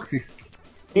 En el coxis.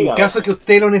 En Dígame. caso que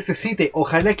usted lo necesite,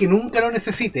 ojalá que nunca lo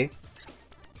necesite,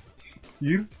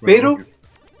 Ir. Pero- Rocket.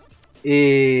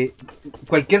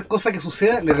 cualquier cosa que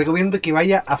suceda, le recomiendo que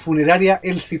vaya a Funeraria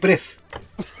El Ciprés.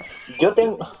 Yo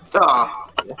tengo. Ah,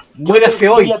 Muérase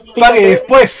Yo- hoy, fíjate- pague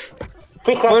después.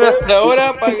 Fíjate. Bueno, hasta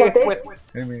ahora pague fíjate, después.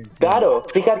 Claro,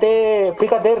 fíjate,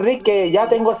 Rick, que ya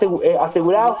tengo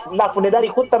asegurado la funeraria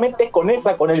justamente con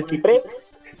el ciprés.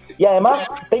 Y además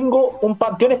tengo un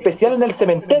panteón especial en el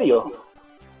cementerio.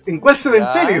 ¿En cuál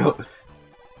cementerio?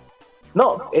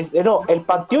 No, el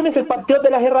panteón es el panteón de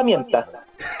las herramientas.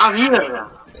 ¡Ah, mierda!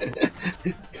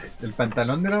 ¿El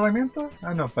pantalón de la herramienta?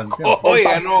 Ah, no, panteón.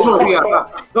 Oiga, no. No diga,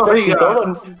 no Se diga.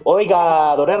 excitó,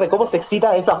 Oiga, Don R, ¿cómo se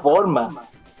excita de esa forma?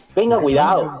 Tenga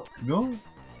cuidado. ¿No?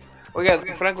 Oiga,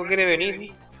 Franco quiere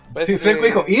venir. Parece Sí, Franco que-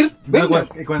 dijo, ¿ir? No, Venga.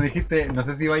 cuando dijiste, no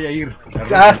sé si vaya a ir.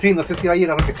 Ah, sí, no sé si va a ir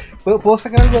a Rocket. ¿Puedo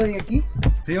sacar algo de aquí?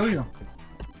 Sí, obvio.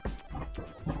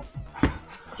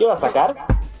 ¿Qué va a sacar?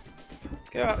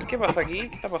 ¿Qué pasa aquí?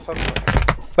 ¿Qué está pasando?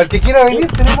 Para el que quiera venir,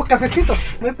 tenemos cafecito,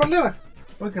 no hay problema.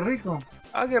 ¡Oh, qué rico!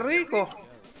 ¡Ah, qué rico!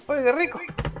 ¡Oye, qué rico!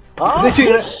 Ah, De hecho,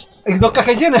 hay 2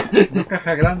 cajas llenas. Dos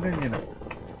cajas grandes llenas.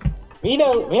 mira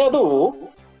tú.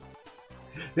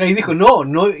 Y ahí dijo,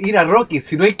 no ir a Rocket,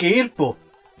 si no hay que ir, po.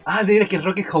 Ah, de veras que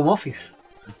Rocket es home office.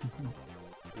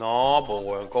 No, pues,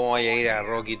 weón, ¿cómo vaya a ir a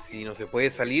Rocket si no se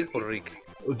puede salir por Rick?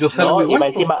 Yo salgo No, y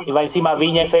igual, va po. encima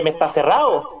Viña FM está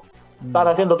cerrado. Están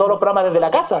haciendo todos los programas desde la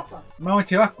casa. Vamos,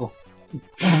 Chevasco.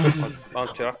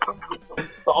 Vamos, Chevasco.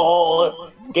 Oh,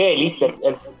 qué delicia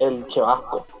el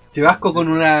chevasco. Chevasco con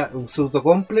su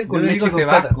autocomple Yo con le leche digo con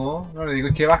plata. Chevasco, no le digo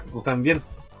Chevasco. También.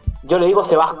 Yo le digo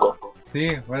Sebasco. Sí,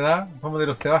 ¿verdad? Somos de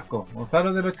los Chevascos.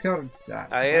 Gonzalo de los Chevascos.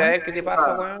 A ver, ¿qué te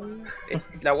pasa, weón?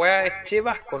 La weá es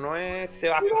Chevasco, no es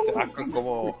Sebasco. Sebasco es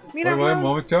como... Mira, Oye, weón.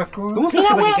 vamos, Chevasco. ¿Cómo se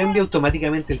hace para que cambie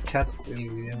automáticamente el chat?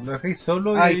 Lo dejéis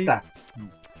solo y... Ahí está.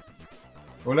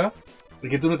 ¿Hola?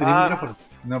 Porque tú no tenés Ah. micrófono.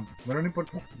 No, bueno, no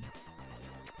importa.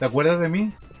 ¿Te acuerdas de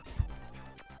mí?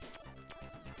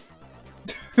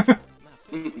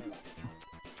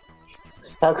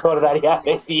 Se acordaría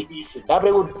de ti. La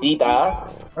preguntita.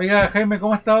 Oiga, Jaime,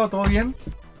 ¿cómo ha estado? ¿Todo bien?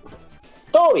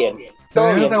 Todo bien. Todo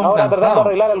Te bien. veo Ahora cansado. tratando de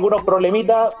arreglar algunos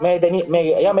problemitas.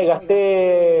 Ya me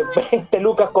gasté 20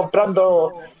 lucas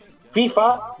comprando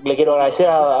FIFA, le quiero agradecer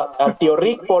al tío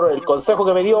Rick por el consejo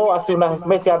que me dio hace unos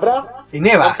meses atrás.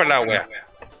 Eneva. Compra la wea.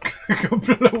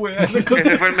 Compró la weá. Ese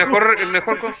fue el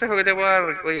mejor consejo que te puedo dar.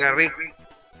 Oiga, Rick,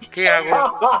 ¿qué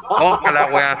hago? Compra la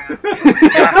wea.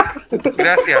 Ya,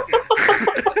 gracias.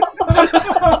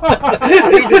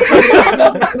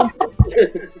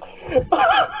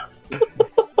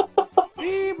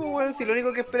 Sí, pues weón, si lo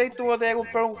único que esperáis tú te vas a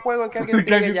comprar un juego es que alguien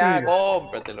te diga ya,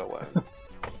 cómpratelo, weón.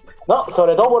 No,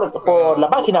 sobre todo por la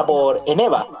página, por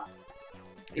Eneva.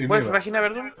 ¿Y cuál es su página,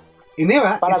 perdón?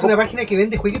 Eneva es una página que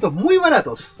vende jueguitos muy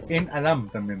baratos. En Adam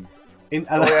también. En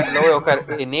Lo voy a buscar.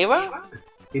 ¿Eneva?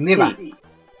 Eneva. Sí.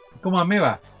 Como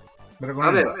Ameba. Pero con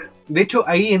Ameba. Ameba. De hecho,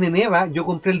 ahí en Eneva yo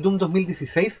compré el Doom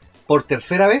 2016 por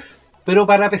tercera vez, pero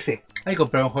para PC. Ahí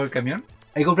compramos un juego del camión.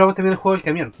 Ahí compramos también el juego del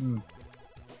camión.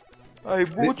 Hay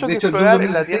mucho de que hecho, el explorar Doom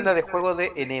en la 2016 tienda de juegos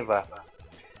de Eneva.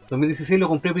 2016 lo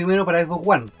compré primero para Xbox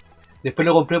One. Después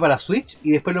lo compré para Switch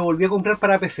y después lo volví a comprar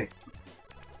para PC.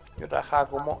 Yo trabajaba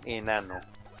como enano.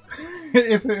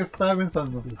 Eso estaba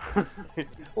pensando.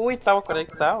 Uy, estamos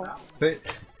conectados. Sí,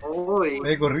 Uy.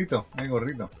 hay gorrito, hay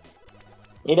gorrito.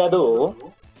 Mira tú.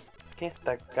 ¿Qué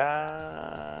está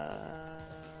acá?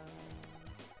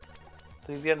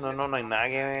 Estoy viendo, no hay nada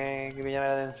que me llame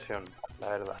la atención, la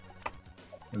verdad.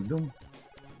 El Doom.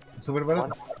 Súper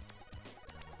barato.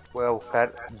 Voy a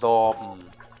buscar Doom.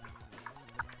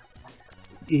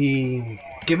 ¿Y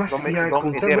qué más iba a Doom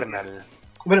contar? Eternal.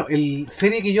 Bueno, el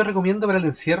serie que yo recomiendo para el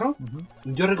encierro, Ujú.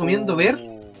 yo recomiendo ver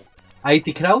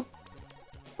IT Crowd.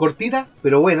 Cortita,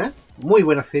 pero buena. Muy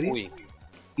buena serie. Uy,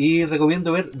 Y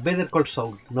recomiendo ver Better Call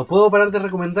Saul. No puedo parar de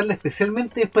recomendarla,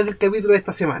 especialmente después del capítulo de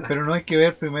esta semana. Pero no hay que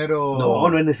ver primero.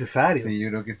 No es necesario. Sí, yo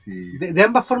creo que sí. De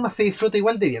ambas formas se disfruta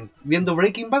igual de bien, viendo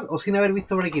Breaking Bad o sin haber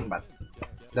visto Breaking Bad.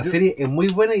 La serie es muy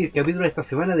buena y el capítulo de esta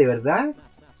semana, de verdad,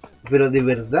 pero de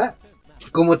verdad,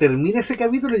 como termina ese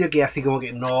capítulo, yo quedé así como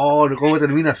que, no, ¿cómo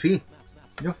termina así?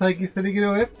 Yo sabes qué serie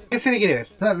quiero ver. ¿Qué serie quiere ver?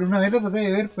 O sea, una vez la traté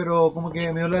de ver, pero como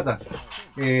que me dio lata.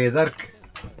 Dark.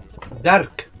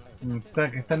 Dark.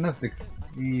 Que está en Netflix.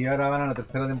 Y ahora van a la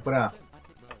tercera temporada.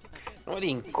 no me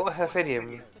tincó esa serie.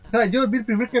 O sea, yo vi el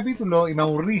primer capítulo y me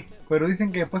aburrí. Pero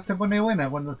dicen que después se pone buena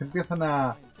cuando se empieza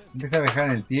a viajar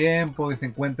en el tiempo y se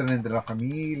encuentran entre la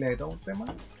familia y todo un tema.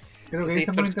 Creo que Se ahí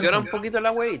se pone distorsiona un interesante. poquito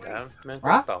la huevita, me ha ¿Ah?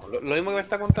 encantado. Lo mismo que me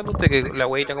está contando usted, que la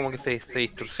huevita como que se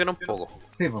distorsiona un poco.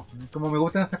 Sí, pues, como me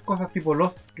gustan esas cosas tipo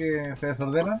Lost que se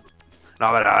desordenan.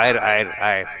 No, pero a ver.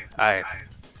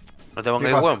 No te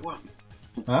pongáis pasa? weón.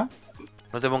 ¿Ah?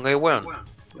 No te pongáis weón.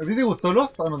 ¿A ti te gustó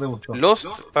Lost o no te gustó? Lost,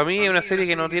 para mí, es una serie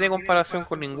que no tiene comparación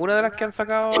con ninguna de las que han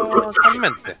sacado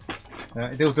actualmente.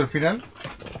 ¿Y te gustó el final?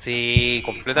 Sí,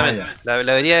 completamente. Ah,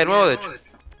 La vería de nuevo, de hecho.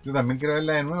 Yo también quiero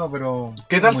verla de nuevo, pero...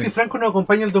 ¿Qué tal muy- si Franco nos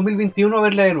acompaña el 2021 a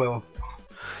verla de nuevo?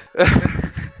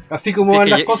 Así como Sí, van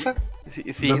que las lle- cosas. Sí,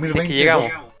 es que 2020,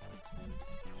 llegamos.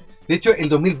 De hecho, el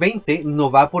 2020 no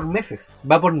va por meses,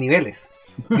 va por niveles.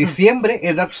 Diciembre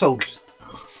es Dark Souls.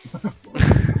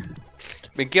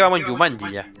 ¿En qué vamos en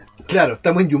Jumanji ya? Claro,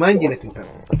 estamos en Jumanji en este instante.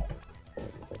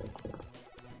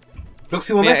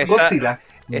 Próximo Mira, mes, está- Godzilla.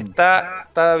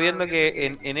 Estaba viendo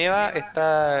que en EVA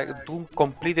está Doom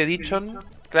Complete Edition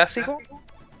clásico.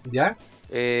 ¿Ya?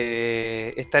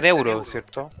 Está en euros,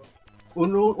 ¿cierto?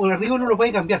 Un arriba uno lo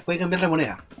puede cambiar la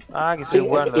moneda. Ah, que Sí, soy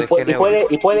bueno,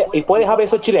 y, puedes a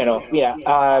pesos chilenos. Mira,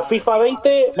 a FIFA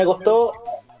 20 me costó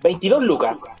 22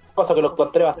 lucas, cosa que lo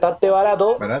encontré bastante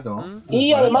barato. Barato.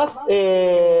 Y además,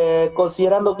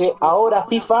 considerando que ahora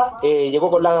FIFA llegó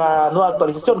con la nueva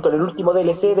actualización, con el último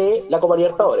DLC de la Copa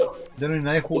Libertadores. Ya no hay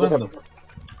nadie Así que jugando.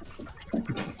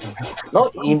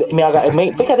 ¿No? Y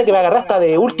fíjate que me agarré hasta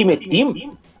de Ultimate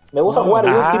Team. Me gusta jugar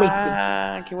el Ultimate Team.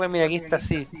 Ah, qué bueno, mira, aquí está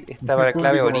así. Está para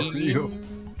clave Origin,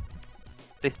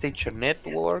 PlayStation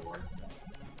Network.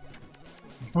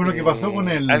 Fue lo que pasó con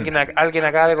el... Alguien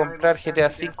acaba de comprar GTA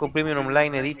V Premium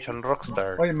Online Edition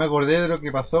Rockstar. Oye, me acordé de lo que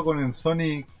pasó con el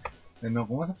Sonic... No,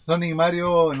 ¿cómo se llama? Sonic y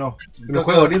Mario... No. Los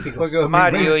Juegos Olímpicos. Tokio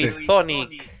Mario 2020. y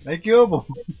Sonic. Ahí quedó, po.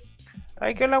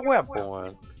 Ay, que la wea, po,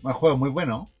 weón. Un juego muy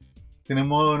bueno. Tiene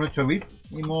modo en 8 bits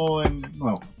y modo en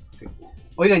nuevo.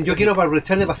 Oigan, yo quiero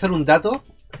aprovechar de pasar un dato.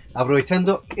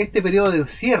 Aprovechando este periodo de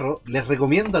encierro, les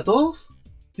recomiendo a todos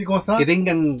 ¿Qué cosa? que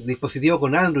tengan dispositivo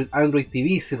con Android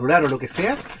TV, celular o lo que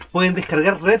sea, pueden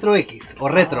descargar RetroX o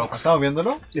Retrox. ¿Estamos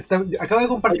viéndolo? Acabo de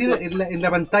compartir en la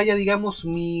pantalla, digamos,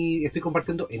 estoy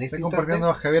compartiendo en este Estoy instante. compartiendo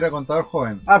a Javier a Contador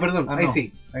Joven. Ah, perdón, Ah, ahí no.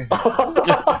 sí. Ahí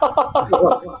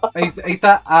Ahí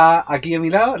está aquí a mi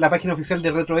lado la página oficial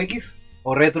de RetroX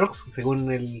o Retrox,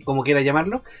 según como quiera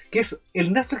llamarlo, que es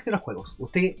el Netflix de los juegos.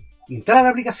 Usted instala la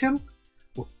aplicación,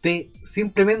 usted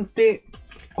simplemente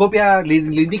copia, le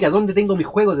indica dónde tengo mis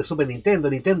juegos de Super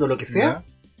Nintendo, lo que sea,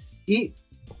 y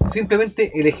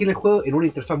simplemente elegir el juego en una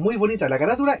interfaz muy bonita, la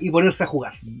carátula, y ponerse a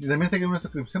jugar. Y también sé que es una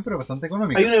suscripción, pero bastante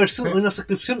económica. Hay una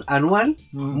suscripción anual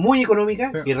muy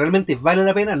económica que realmente vale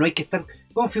la pena. No hay que estar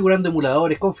configurando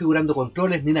emuladores, configurando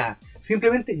controles ni nada.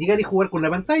 Simplemente llegar y jugar con la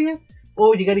pantalla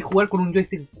o llegar y jugar con un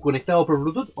joystick conectado por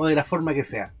Bluetooth o de la forma que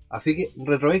sea. Así que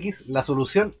RetroX, la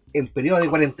solución en periodo de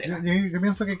cuarentena. Yo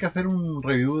pienso que hay que hacer un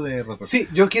review de RetroX. Sí,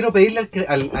 yo quiero pedirle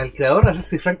al creador, no sé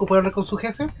si Franco puede hablar con su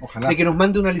jefe, Ojalá. de que nos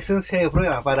mande una licencia de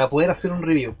prueba para poder hacer un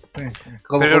review. Sí.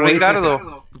 Pero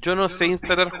Ricardo, yo no sé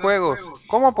instalar juegos.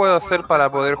 ¿Cómo puedo hacer para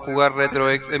poder jugar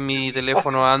RetroX en mi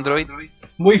teléfono Android?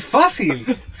 Muy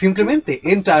fácil. Simplemente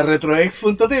entra a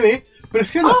retrox.tv,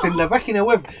 presionas en la página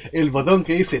web el botón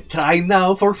que dice Try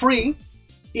Now for Free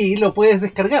y lo puedes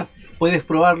descargar. Puedes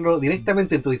probarlo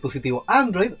directamente en tu dispositivo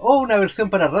Android o una versión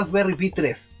para Raspberry Pi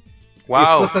 3. Wow. Es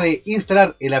cosa de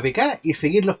instalar el APK y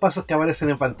seguir los pasos que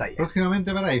aparecen en pantalla.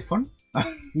 Próximamente para iPhone.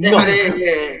 No,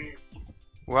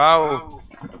 Wow.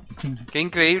 Qué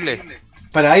increíble.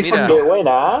 para iPhone Mira. no. Qué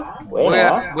buena,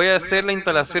 buena. Voy a hacer la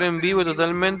instalación en vivo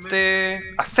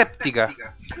totalmente aséptica.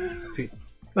 Sí.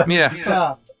 Mira,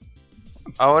 Ah,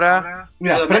 ahora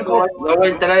Mira, Yo Franco, lo voy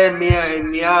a instalar en mi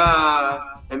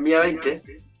A20.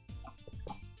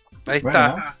 ahí Bueno.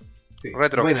 está. sí,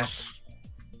 Retro. buena.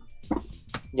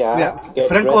 Ya. Mira, que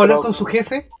Franco va a hablar retro- con su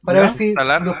jefe para ¿Ya? ver si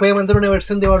Instalar. nos puede mandar una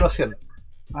versión de evaluación.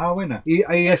 buena. Y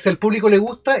si al público le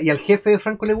gusta y al jefe de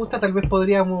Franco le gusta, tal vez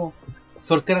podríamos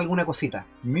sortear alguna cosita.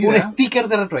 Un Mira, sticker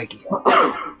de RetroX.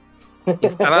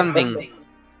 Instalando.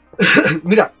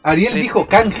 Mira, Ariel Sí. dijo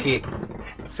canje.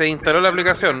 Se instaló la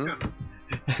aplicación.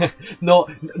 No,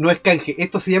 no es canje.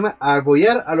 Esto se llama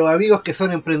apoyar a los amigos que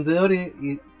son emprendedores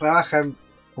y trabajan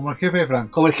como el jefe de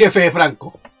Franco. como el jefe de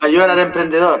Franco. Ayudar al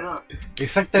emprendedor. Y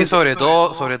Exactamente. sobre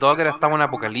todo que ahora estamos en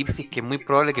apocalipsis, que es muy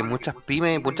probable que muchas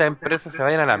pymes y muchas empresas se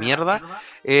vayan a la mierda.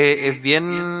 Es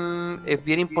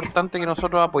bien importante que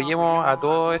nosotros apoyemos a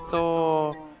todos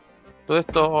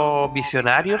estos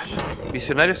visionarios.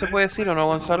 ¿Visionarios se puede decir o no,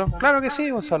 Gonzalo? Claro que sí,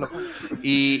 Gonzalo.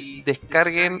 Y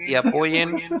descarguen y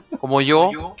apoyen, como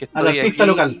yo, que Al estoy artista aquí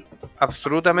local.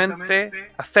 absolutamente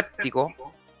aséptico,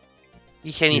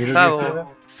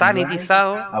 higienizado,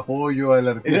 sanitizado. Apoyo al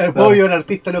artista. El apoyo al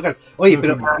artista local. Oye,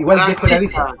 pero igual dejo el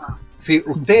aviso. Si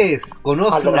ustedes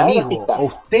conocen Al un local amigo artista. o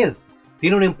usted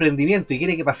tiene un emprendimiento y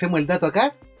quiere que pasemos el dato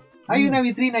acá, hay una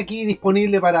vitrina aquí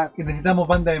disponible para... Y necesitamos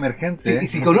banda emergente. Sí, y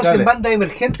si conocen banda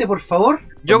emergente, por favor,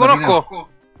 Yo Con conozco.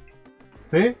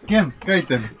 ¿Sí? ¿Quién?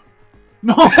 Kaiten.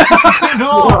 ¡No!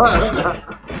 ¡No!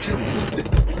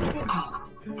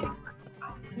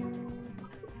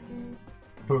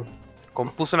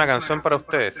 Compuse una canción para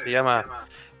ustedes. Se llama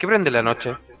 ¿Qué prende la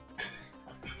noche?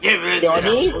 Qué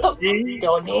bonito, qué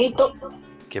bonito.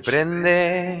 Que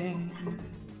prende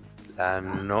la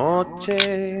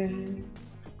noche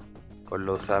con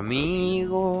los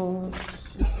amigos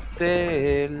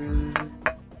del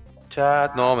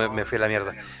chat. No, me fui a la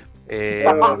mierda. A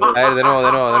ver, de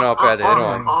nuevo, espérate, de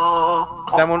nuevo.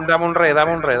 Dame un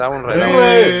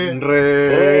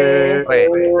re.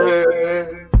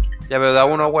 Re. Ya, pero da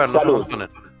uno, weón, no se Salud. emocionen.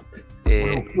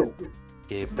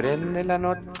 Que prende la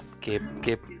noche.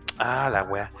 La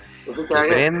wea. Que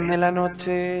prende la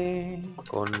noche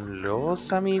con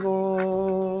los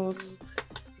amigos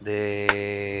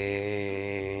de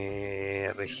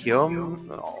región.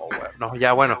 No, weón, no,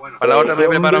 ya bueno, para la otra me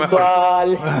preparo mejor.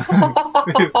 Visual.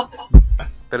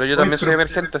 Pero yo también soy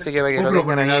emergente, así que para que ¿Puedo lo tengan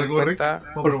proponer ahí en algo, Rick? cuenta.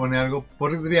 ¿Puedo proponer algo?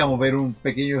 ¿Podríamos ver un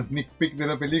pequeño sneak peek de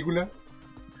la película?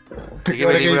 ¿De qué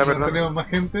Ahora película, que no perdón? tenemos más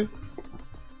gente.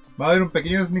 Va a haber un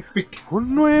pequeño sneak peek.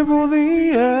 Un nuevo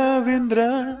día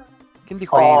vendrá. ¿Quién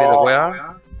dijo ahí de la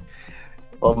weá?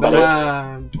 Hombre.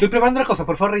 estoy preparando las cosas,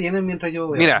 por favor rellenen mientras yo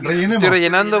veo. Mira, Rellenemos. estoy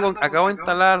rellenando acabo de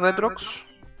instalar Retrox.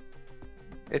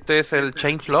 Este es el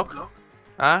changelog.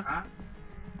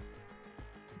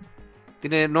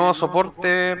 Tiene nuevo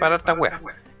soporte para harta weá. Yo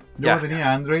Ya. no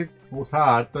tenía Android,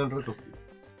 usaba harto el reto.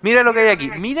 Mira lo que hay aquí.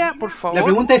 Mira, por favor. La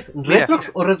pregunta es, Mira. ¿Retrox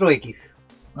o RetroX?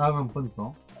 Buen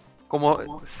punto.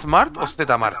 ¿Como Smart o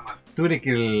Zmart? ¿Tú crees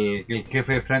que el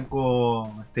jefe de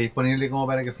Franco esté disponible como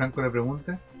para que Franco le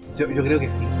pregunte? Yo creo que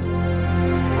sí.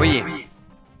 Oye,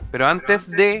 pero antes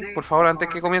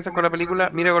que comiencen con la película,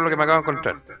 mira con lo que me acabo de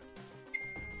encontrar.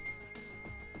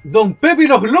 ¡Don Pepe y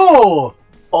los globos!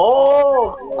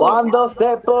 Oh, cuando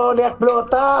se pone a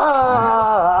explotar.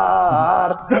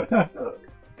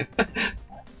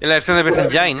 Es la versión de PC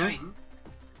Engine.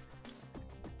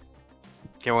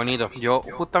 Qué bonito. Yo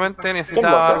justamente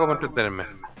necesitaba hermoso. algo para entretenerme.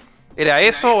 ¿Era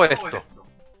eso o esto?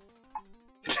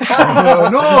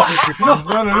 ¡No! ¡No!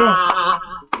 ¡No!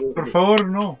 Por favor,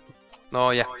 no.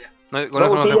 No, ya. No, con No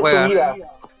eso no se mutile su juega. vida.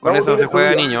 Con eso no mutile se su juega,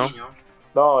 vida. niño.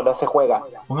 No, no se juega.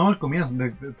 Pongamos el comienzo,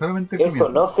 solamente el Eso comienzo.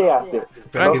 no se hace.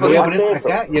 Franco, Que No lo voy se a hace poner eso.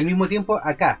 acá y al mismo tiempo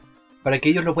acá. Para que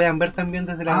ellos lo puedan ver también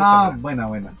desde la Ah, cámara.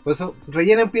 buena. Por eso,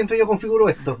 rellenen mientras yo configuro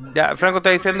esto. Ya, Franco está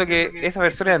diciendo que esa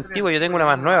versión es antigua y yo tengo una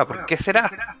más nueva. ¿Por qué será?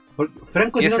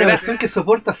 Franco ¿Qué tiene una será? versión que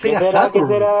soporta ¿Qué Sega será? ¿Qué Saturn.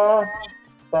 será?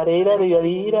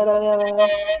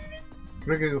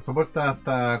 Creo que soporta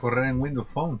hasta correr en Windows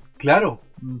Phone. Claro.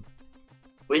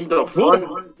 Windows Phone.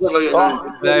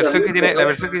 La versión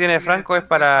que tiene Franco es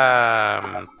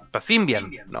para Symbian.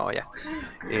 No, ya.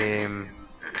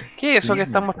 ¿Qué es eso que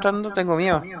están mostrando? Tengo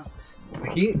miedo.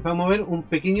 Aquí vamos a ver un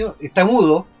pequeño... Está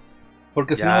mudo,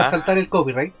 porque si no Ya. va a saltar el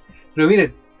copyright. Pero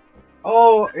miren.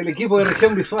 Oh, el equipo de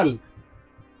región visual.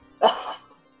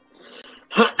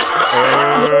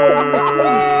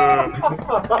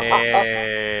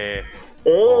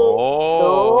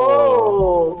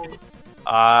 Oh.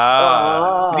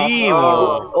 Ah,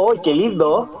 primo. ¡Ay, qué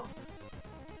lindo!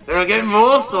 Pero qué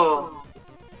hermoso.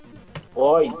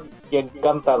 ¡Ay, qué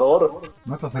encantador!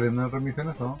 ¿No está saliendo en transmisión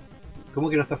eso? ¿Cómo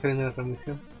que no está saliendo la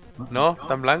transmisión? No,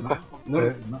 está en blanco. No,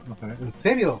 No se ve. ¿En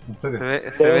serio? En serio.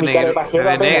 Se ve mi cara de negro. Se pajero ve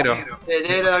apenas. negro. De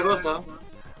negra la cosa.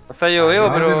 O sea, yo veo,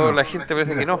 No, pero no. la gente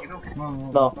parece que no. No.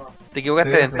 No. Te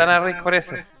equivocaste de Sí, ventana, Rick,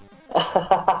 parece.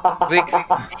 Rick.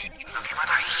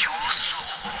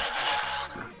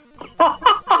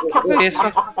 ¿Qué es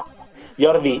eso?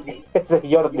 Jordi. Ese es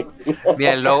Jordi.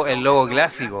 Mira el logo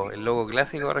clásico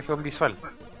de región visual.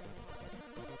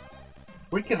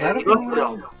 Uy, qué raro.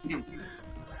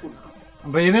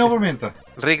 Rellenemos por mientras.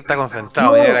 Rick está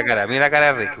concentrado, mira la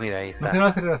cara de Rick, mira ahí No está. será la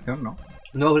aceleración, ¿no?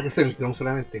 No, porque es el Chrome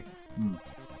solamente. Mm.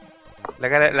 La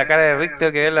cara de Rick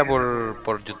tengo que verla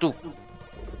por YouTube.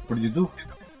 Por YouTube.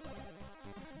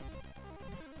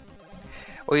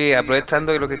 Oye,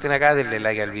 aprovechando que lo que estén acá, denle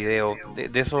like al video. De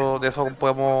eso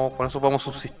podemos, con eso podemos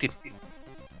subsistir.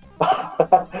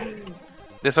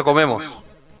 De eso comemos.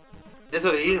 De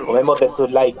eso vivimos. Comemos de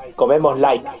sus likes. Comemos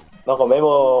likes. No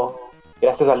comemos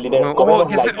gracias al dinero.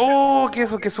 Comemos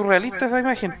likes. Que surrealista esa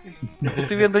imagen.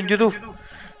 Estoy viendo en YouTube.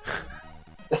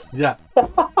 Ya.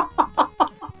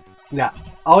 Ya.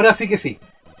 Ahora sí que sí.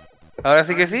 Ahora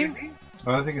sí que sí.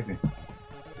 Ahora sí que sí.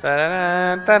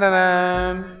 Tararán,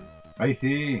 tararán. Ahí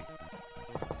sí.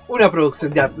 Una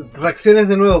producción. Ya, reacciones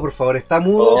de nuevo, por favor. Está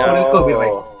mudo por el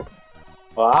copyright.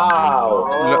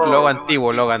 ¡Wow!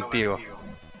 Logo antiguo.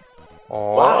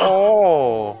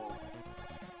 Oh.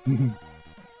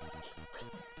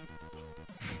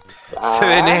 Se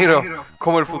ve negro,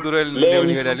 como el futuro del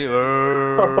neoliberalismo.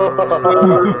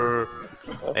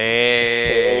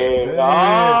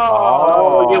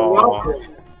 ¡Oh! ¡Qué guapo!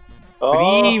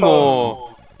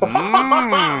 Primo.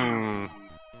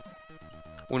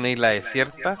 Una isla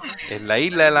desierta es la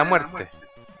isla de la muerte,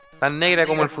 tan negra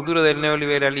como el futuro del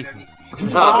neoliberalismo.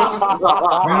 Mira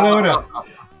la hora.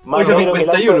 Más Oye, negro que el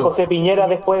acto de 51. José Piñera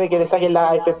después de que le saquen la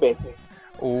AFP.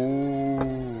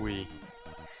 Uy.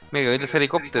 Mira, ese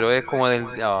helicóptero es como del...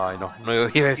 Ay, no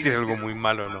iba a decir algo muy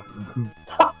malo, no.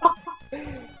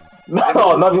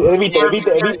 No, evite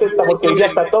esta porquería,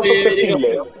 está todo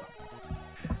susceptible.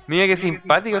 Mira qué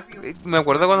simpático. Me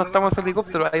acuerdo cuando estábamos en el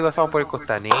helicóptero, ahí pasamos por el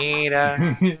Costanera.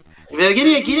 ¿Pero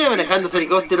quién iba manejando ese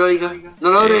helicóptero, oiga? No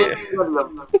logro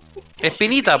identificarlo.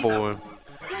 Espinita, po. Weón.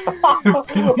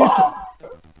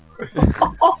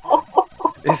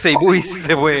 Ese Ibuy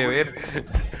se puede ver.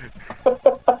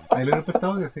 Ahí lo he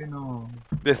respetado que sí, no.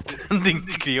 De Standing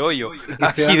Criollo. Y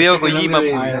A se va Hideo hablando Kojima.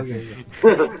 de- Ah,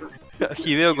 ya, A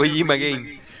Hideo Kojima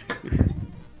Game.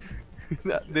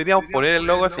 Deberíamos poner el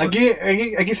logo así.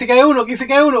 Aquí se cae uno,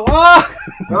 ¡Ah!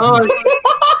 Ay.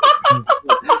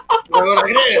 No lo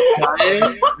crees, ¿eh?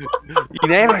 Y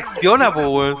nadie reacciona, po,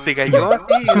 weón. Se cayó así.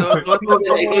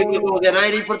 Como que a nadie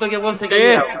le importó que Juan se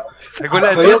cayera. Sacó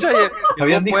la Fabián- chucha y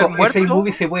Fabián dijo, muerto. ese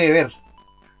movie se puede ver.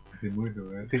 sí, muy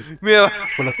bien. Sí, Mira,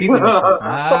 por los títulos.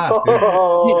 Ah, sí.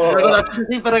 Sacó la chucha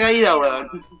sin paracaídas, weón.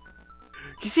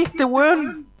 ¿qué hiciste,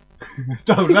 weón?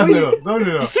 Doblándolo, ¿Qué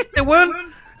dóblelo. hiciste, weón?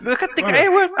 Lo dejaste caer,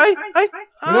 weón. ¡Ay!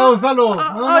 ¡No, Gonzalo!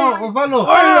 ¡No, Gonzalo!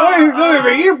 no me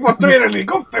pegué, pues estoy en el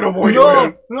helicóptero,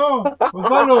 ¡No!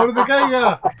 ¡Gonzalo, no te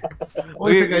caigas!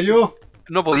 Hoy Oye, se cayó.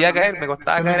 No podía caer, me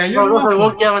costaba Se me caer ahí. cayó. No, el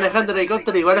weón que iba manejando el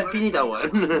helicóptero igual a Espinita,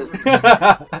 weón.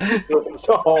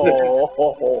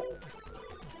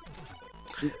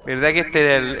 ¿Verdad que este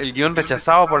era el guión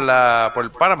rechazado por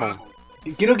el Paramount?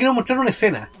 Quiero mostrar una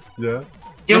escena. Ya.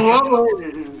 ¡Qué guapo!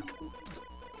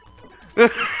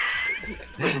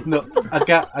 No,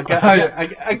 acá,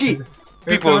 aquí.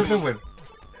 People. Este fue.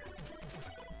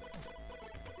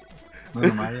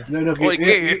 No, Maya. No, Oye,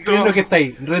 ¿qué es esto? ¿qué es lo que está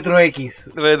ahí? Retro X.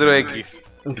 Retro X.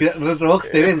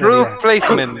 Retrobox TV en Product realidad.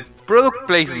 placement. Product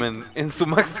placement en su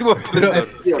máximo Pero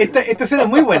esplendor. esta escena es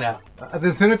muy buena.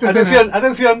 Atención a esta Atención, escena.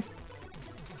 atención.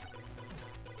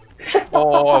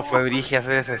 Oh, fue brígida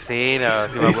hacer esa escena.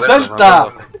 Sí, me acuerdo, ¡Salta! me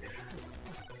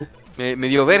acuerdo. Me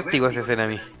dio vértigo esa escena a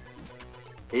mí.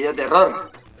 Y dio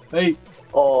terror. Ey,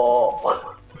 Oh.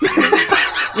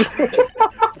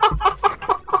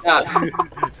 Ya,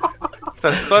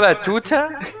 Saltó a la chucha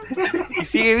y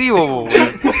sigue vivo, po, weón.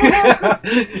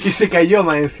 y se cayó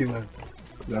más encima.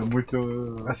 Ya, mucho.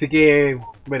 Así que,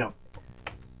 bueno.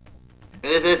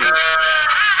 ese es.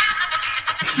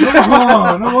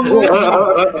 No, no pongo eso.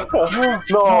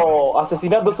 No,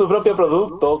 asesinando su propio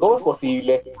producto, ¿cómo es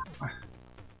posible?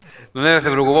 Don Nero se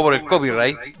preocupó por el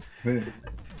copyright. Sí.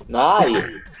 Nadie.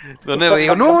 Don Nero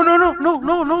dijo, no.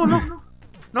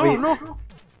 Oye, No.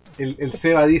 El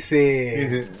Seba dice: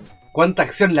 Dice, ¿cuánta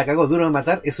acción la cagó? Duro de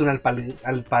matar es una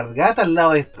alpargata al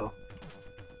lado de esto.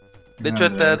 De hecho,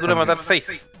 esta dura matar 6.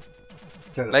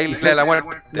 Claro. La isla de la muerte.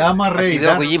 La vamos a Hideo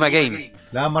reeditar. Kojima Game.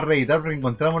 La vamos a reeditar porque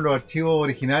encontramos los archivos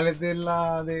originales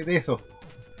de eso.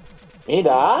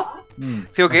 Mira, Mm.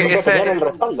 Sí, porque hay que tener el esa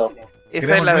respaldo. es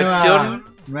Queremos la versión.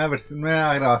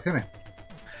 nuevas grabaciones.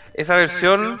 Esa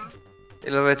versión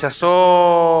la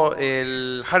rechazó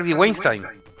el Harvey Weinstein.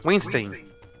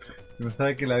 Yo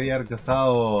pensaba que la había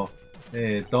rechazado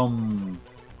Tom.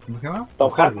 ¿Cómo se llama?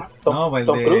 Tom Hardy, No, pues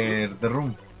Tom el Cruise. de The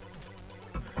Room.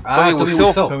 Ah, Tommy Tommy Wiseau.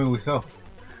 Wiseau. Tommy Wiseau.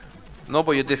 No,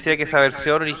 pues yo te decía que esa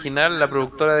versión original, la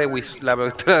productora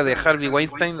de Harvey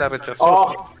Weinstein la rechazó.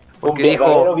 Oh, un Porque dijo,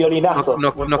 verdadero violinazo.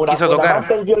 nos Una- quiso un tocar.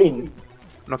 amante del violín.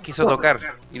 Nos quiso tocar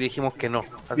y le dijimos que no.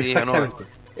 Así que no, Exactamente.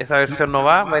 esa versión no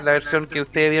va es la versión que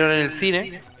ustedes vieron en el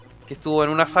cine, que estuvo en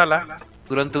una sala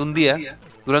durante un día,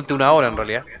 durante una hora en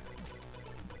realidad.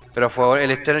 Pero fue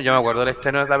el estreno, yo me acuerdo del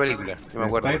estreno de la película. Yo me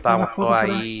acuerdo, Ahí estábamos está la todos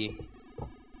foto, ahí.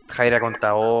 Jaira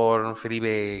Contador,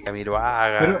 Felipe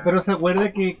Camiroaga. Pero se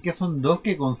acuerda que son dos,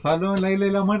 que Gonzalo en la Isla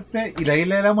de la Muerte y la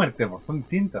Isla de la Muerte, pues, son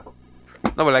distintas.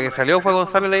 No, pues la que salió fue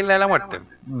Gonzalo en la Isla de la Muerte.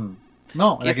 Mm.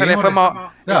 No, Y la esa le fue vimos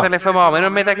más, claro. esa le fue más o menos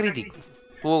en Metacritic.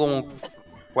 Tuvo como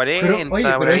 40, Pero, oye,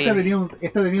 por pero ahí.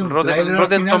 esta tenía un Rotten, tráiler al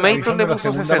Rotten final, Tomatoes avisando le la puso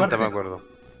segunda 60, parte. me acuerdo.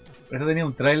 Esta tenía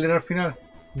un tráiler al final.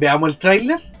 Veamos el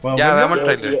tráiler. ¿Podemos Ya, verlo? veamos el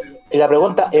tráiler. Y la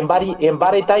pregunta, ¿en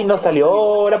Variety no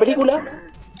salió la película?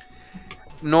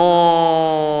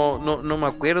 No me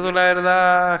acuerdo la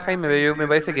verdad, Jaime, pero me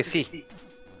parece que sí.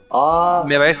 Ah,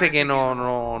 Me parece que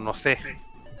no sé.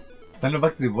 Están los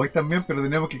Backstreet Boys también, pero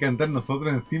tenemos que cantar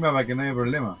nosotros encima para que no haya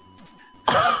problema.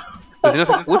 Pero si no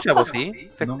se escucha, pues sí.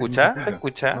 ¿Se No, escucha? no ¿Se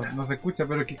escucha? No se escucha,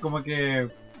 pero es que como que...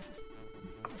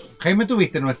 Jaime,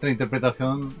 ¿tuviste nuestra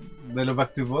interpretación de los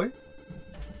Backstreet Boys?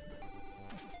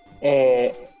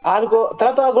 algo,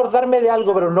 trato de acordarme de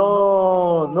algo, pero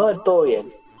no del todo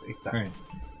bien. Ahí está. Sí.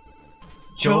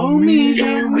 Show me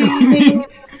the meaning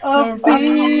of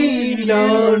being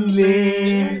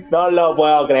lonely. No lo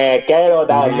puedo creer, qué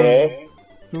notable,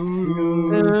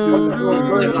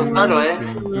 De Gonzalo,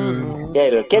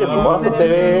 Qué hermoso se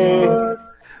ve.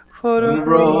 For a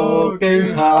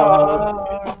Broken heart.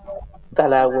 Está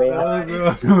la wea.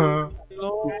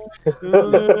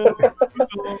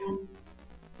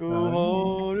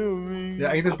 Ya,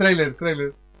 ahí está el trailer.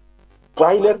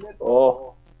 Trailer.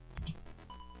 Oh.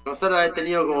 Gonzalo ha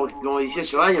tenido como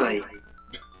 18 años ahí.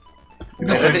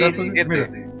 Mira,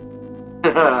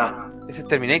 Ese es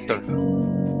Terminator.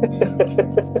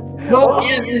 No,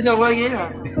 bien, esa weá que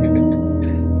era.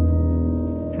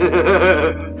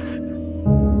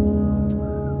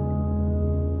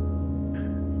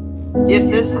 ¿Qué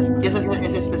es eso? ¿Qué es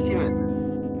ese espécimen?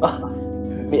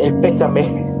 El pésame.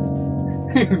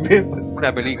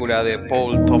 Una película de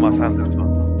Paul Thomas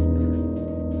Anderson.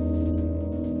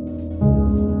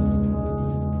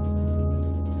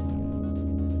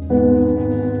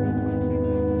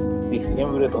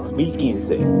 Diciembre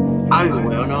 2015. Algo,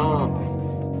 weón, no.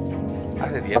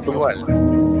 Hace tiempo Pasó.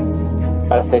 igual.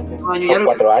 Para ser, No, yo ya son lo-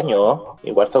 4 años.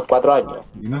 Igual son 4 años.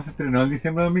 Y no se estrenó en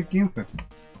diciembre de 2015.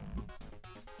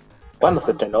 ¿Cuándo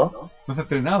se estrenó? No se ha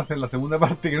estrenado, o sea, es la segunda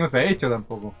parte que no se ha hecho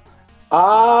tampoco.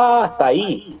 Ah, está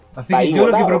ahí. Así Está que ahí yo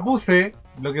lo que botado. propuse,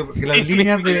 que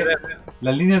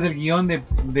las líneas del guión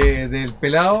del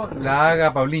pelado la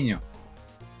haga Paulinho.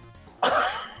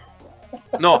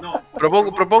 No,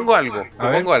 propongo algo.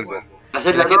 Propongo algo.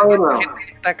 Hacerla La todo de gente nuevo.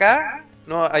 que está acá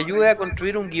nos ayude a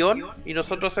construir un guión y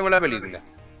nosotros hacemos la película.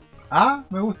 Ah,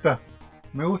 me gusta.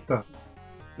 ¿Le Con gusta?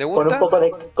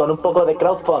 un poco de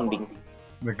crowdfunding.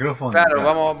 Micrófono. Claro,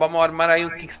 vamos a armar ahí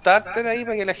un Kickstarter ahí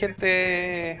para que la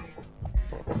gente...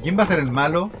 ¿Quién va a ser el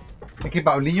malo? Es que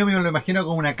Pabliño me lo imagino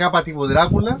como una capa tipo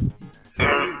Drácula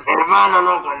Hermano,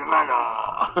 loco, hermano.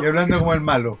 y hablando como el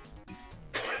malo.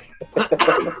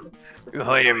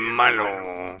 Soy el malo.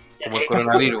 Como el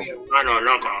coronavirus. Hermano,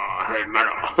 loco,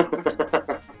 hermano.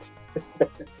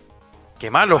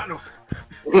 ¡Qué malo!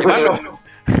 ¡Qué malo!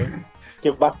 Que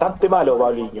es bastante malo,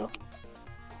 Pabliño.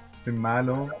 Es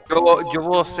malo. Yo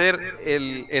puedo ser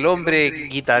el hombre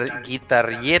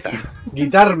guitarrieta.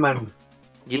 Guitarman.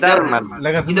 Guitarman.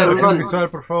 La canción de región visual,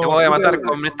 por Te favor. voy a matar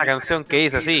con esta canción que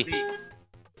dice así.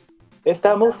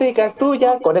 Esta música es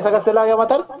tuya. ¿Con esa canción la voy a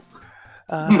matar?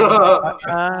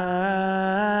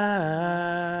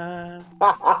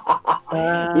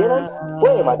 ¿Vieron?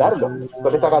 Puede matarlo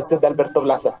con esa canción de Alberto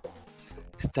Plaza.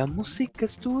 Esta música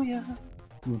es tuya.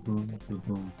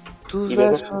 Tus Y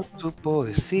besos. besos, tu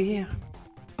poesía.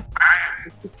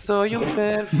 Soy un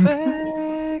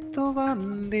perfecto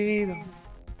bandido.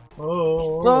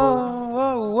 Oh, Oh,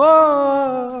 oh,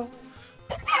 oh.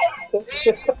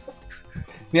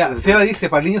 Mira, Seba dice,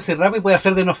 Pabliño se rapa y puede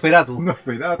hacer de Nosferatu. un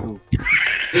Nosferatu.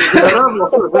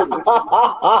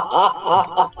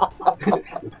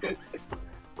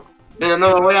 Pero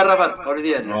no me voy a rapar,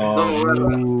 olvídate. No me voy a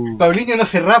rapar. Pabliño no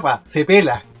se rapa, se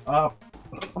pela. Ah,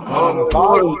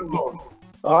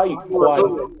 Ay, ¿cuál?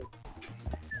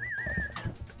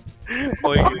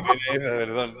 Oye,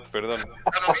 perdón.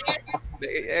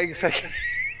 Exageré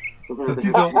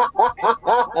Tantito. un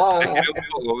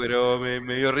poco, pero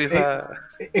me dio risa.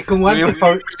 Es como Me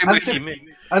antes,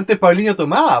 antes Pabliño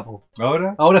tomaba, po.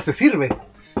 Ahora se sirve.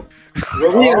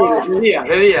 Bebía.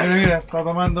 Mira, está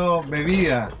tomando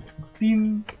bebida.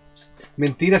 Tin.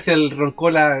 Mentira, si el roncó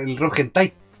el ron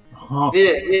hentai. Oh,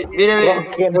 Mire.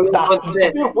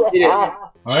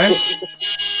 a ver.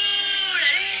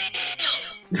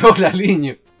 Hola,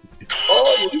 niño.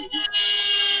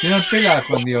 Tiene el pela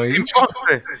escondido ahí.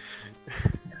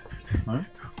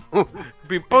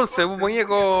 Pimponce, un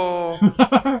muñeco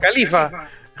califa.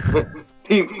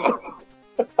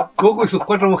 Coco y sus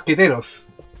 4 mosqueteros.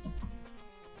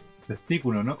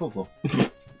 Testículo, ¿no, Coco?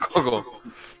 Coco.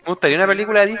 Me gustaría una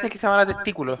película de Disney que se llama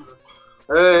Testículos.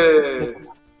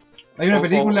 Hay una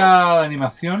película de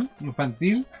animación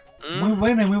infantil muy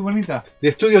buena y muy bonita. De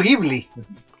Estudio Ghibli.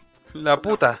 La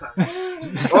puta.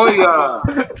 Oiga.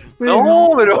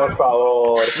 No, pero. Por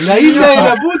favor. La isla de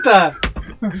la puta.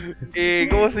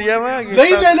 ¿Cómo se llama? La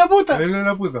isla de la puta. Verlo en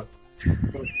la puta.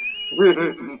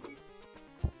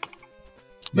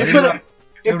 Es para-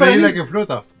 Es una isla que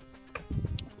flota.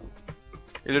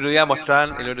 El otro día mostraban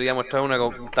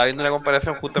estaba viendo una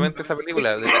comparación justamente de esa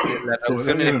película, de la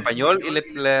traducción en español y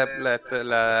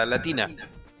la latina.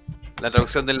 La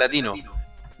traducción del latino.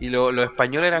 Y los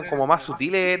españoles eran como más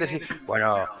sutiles, decir,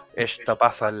 bueno, esto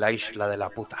pasa en la isla de la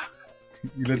puta.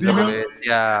 Y Y latino. luego le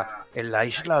decía, ¿en la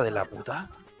isla de la puta?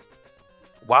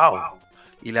 ¡Wow!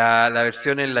 Y la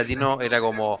versión en latino era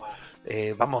como,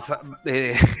 vamos a...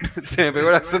 se me pegó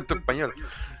el acento español,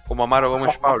 como Amaro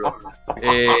Gómez Pablo.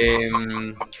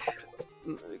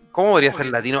 ¿Cómo podría ser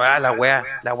latino? Ah, la weá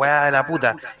de la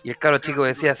puta. Y el cabro chico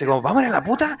decía así como, ¿vamos a ir a la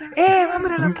puta?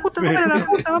 ¡Vamos a ir a la puta! ¡Vamos a ir a la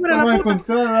puta! ¡Vamos a ir a Vamos a la puta!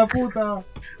 encontrar a la puta.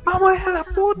 ¡Vamos a ir a la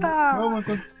puta! Vamos a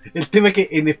encontrar. El tema es que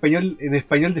en español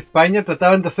de España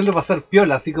trataban de hacerlo pasar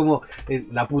piola, así como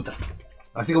la puta.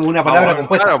 Así como una palabra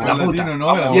compuesta, claro, la En puta. latino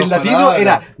no, era Y en dos latino palabras.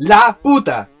 era la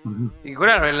puta. Y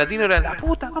claro, en latino era la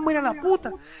puta, vamos a ir a la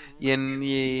puta.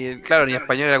 Y claro, en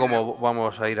español era como,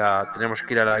 tenemos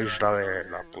que ir a la isla de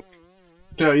la puta.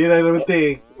 Claro, y era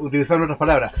realmente utilizar otras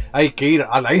palabras. Hay que ir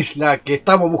a la isla que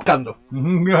estamos buscando.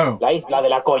 Claro. La isla de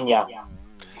la coña.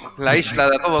 La isla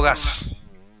de todo gas,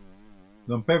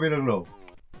 Don Pepe el Globo.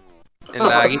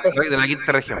 de la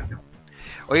quinta región.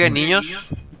 Oigan, niños,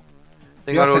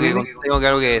 tengo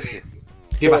algo que decir.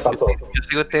 ¿Qué pasa? pasó? Yo sé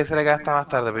que ustedes se la quedan hasta más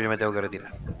tarde, pero yo me tengo que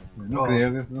retirar. No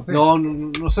creo que. No sé. No,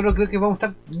 nosotros creo que vamos a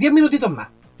estar 10 minutitos más.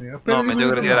 Espera, No, me tengo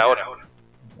que retirar ahora.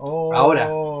 Oh. Ahora.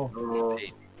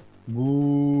 Sí.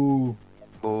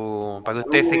 Para que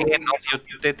ustedes se queden, no,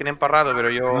 si ustedes tienen para rato, pero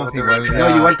yo... No, sí, igual, Yo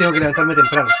ya. igual tengo que levantarme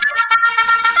temprano.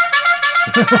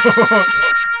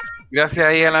 Gracias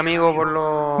ahí al amigo por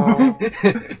los...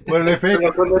 Por el efecto.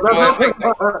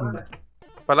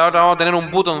 Para la otra vamos a tener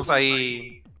un buttons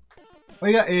ahí.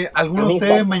 Oiga, ¿alguno de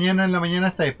ustedes mañana en la mañana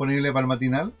está disponible para el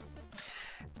matinal?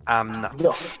 No.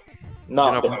 Yo. No,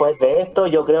 Yo no después de esto,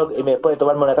 yo creo que después de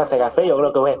tomarme una taza de café, yo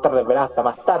creo que voy a estar desvelado hasta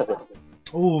más tarde.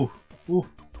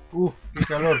 Qué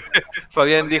calor.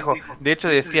 Fabián dijo, de hecho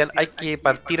decían, hay que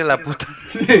partir a la puta.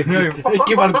 Sí, hay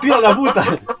que partir a la puta.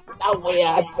 ¡La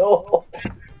wea, no!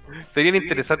 Sería un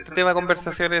interesante tema de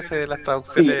conversaciones de las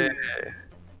traducciones.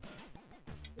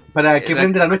 Para que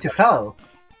prenda la noche sábado.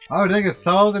 Ah, verdad que el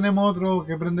sábado tenemos otro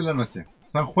que prende la noche.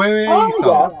 San Jueves Ah, y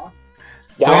sábado.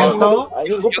 ya. ¿Juegan No sábado? hay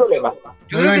ningún problema.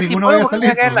 Yo No, creo que sí ninguno vaya a puedo porque salir,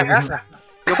 me quedar en la porque- casa.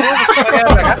 Yo puedo porque me quedar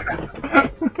en la casa.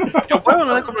 Yo puedo,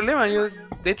 no tengo problema. Yo,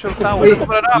 de hecho, estaba Oye, buscando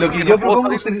para nada. lo porque que no yo puedo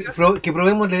propongo salir. es que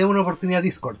probemos, le demos una oportunidad a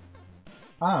Discord.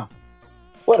 Ah,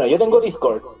 Bueno, yo tengo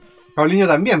Discord. Paulinho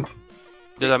también.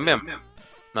 Yo también.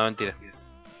 No, mentira.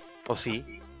 ¿O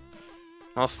sí?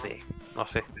 No sé.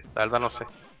 La verdad no sé.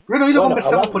 Bueno, hoy lo Bueno,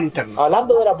 conversamos hablando- por interno.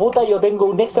 Hablando de la puta, yo tengo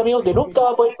un ex amigo que nunca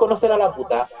va a poder conocer a la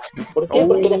puta. ¿Por qué?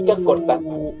 Porque les quedan cortas.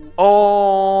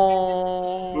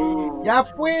 Oh. ya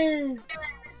pues.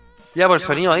 Ya por el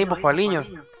sonido ahí, pues Paliño.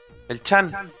 El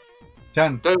Chan.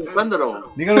 Chan. Estoy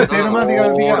buscándolo. Dígalo usted nomás,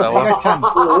 diga Chan.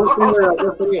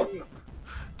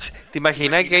 ¿Te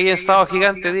imaginas que ahí en Sábado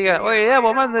Gigante diga, oye, ya,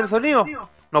 pues manda el sonido?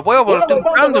 No puedo porque lo estoy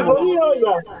buscando.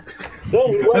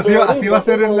 Pues. Así va a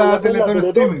ser en la Teletón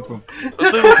Streaming. Po. Lo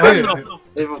estoy Oye, buscando.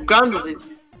 Estoy buscando. Sí.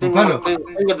 Gonzalo.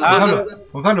 Gonzalo.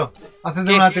 Gonzalo, hacete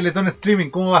 ¿Qué? una Teletón Streaming,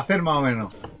 ¿cómo va a ser más o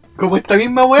menos? Como esta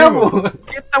misma weá, Sí, po.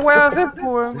 ¿Qué esta weá va a hacer, pues,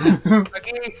 weón?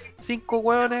 Aquí, 5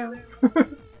 weones.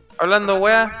 Hablando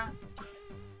weá.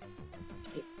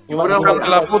 Hablando de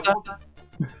la puta.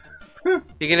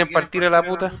 Si quieren partir a la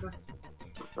puta.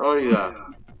 Oiga.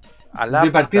 A la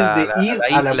De partir puta, de ir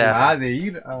a la isla. Ah, de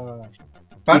ir a...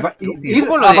 Ir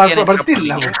 ¿Cómo lo a decían en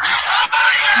partirla, Japón?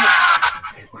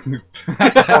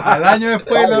 al año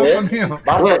después de la conmigo.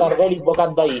 Vamos a tardar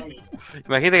invocando ahí.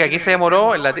 Imagínate que aquí se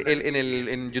demoró,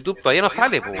 en YouTube todavía no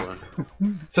sale, pues, weón.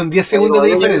 Son 10 segundos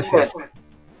de diferencia.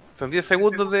 Son 10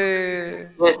 segundos de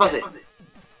Pase.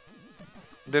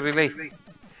 relay.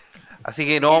 Así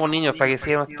que no, niños, para que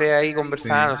sigan ustedes ahí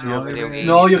conversando. Sí, si yo no, me tengo que ir.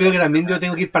 No, yo creo que también yo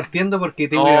tengo que ir partiendo porque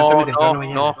tengo que levantarme temprano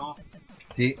mañana. no.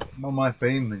 Sí, vamos a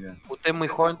despedirnos ya. Usted es muy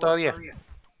joven todavía.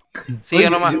 Siga Oye,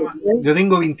 nomás. yo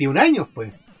tengo 21 años,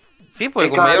 pues. Sí, pues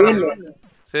como ya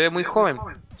se ve muy joven.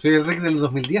 Soy el Rick del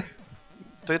 2010.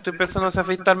 Estoy pensando si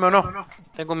afeitarme o no.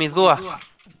 Tengo mis dudas.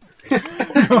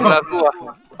 Tengo las dudas.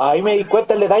 Ahí me di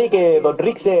cuenta el detalle que Don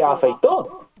Rick se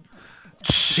afeitó.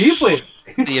 Sí, pues.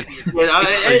 Y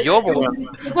soy yo, pues, weón.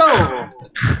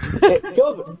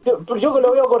 Yo que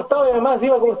lo veo cortado y además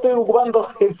encima como estoy ocupando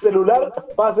el celular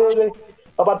para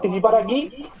participar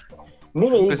aquí, ni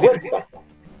me di cuenta.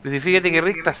 Pero si fíjate que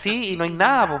Rick está así y no hay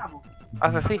nada, pues.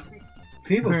 Hace así.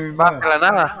 Sí, pues. Va hacia la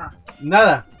nada.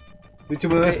 Nada. De hecho,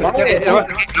 me voy a hacer.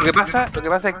 Lo que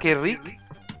pasa es que Rick,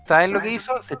 ¿saben lo que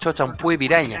hizo? Se echó champú de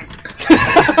piraña.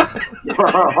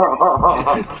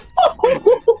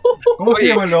 ¿Cómo se Oye,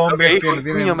 llaman los hombres lo que dijo no el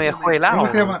tienen... niño me dejó helado.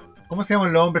 ¿Cómo se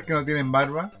llaman los hombres que no tienen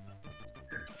barba?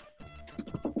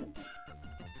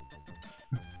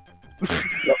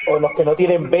 O los que no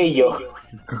tienen vello.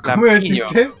 ¿Cómo era el Lampiño.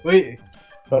 chiste? Oye,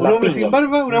 Los un hombre lampiños. sin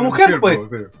barba, una mujer, pues. po,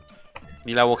 sí.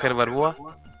 ¿Y la mujer barbúa?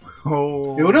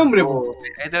 Oh, Es un hombre, pues.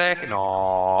 Ahí te la dejé.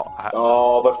 No,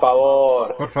 No, por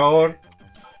favor. por favor.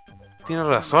 tienes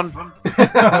razón.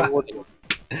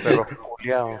 Perro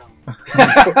culiao.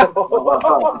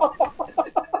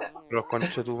 Los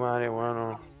conchos de tu madre,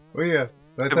 bueno. Oiga, ¿Se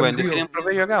 ¿dónde está pueden el decir vivo? en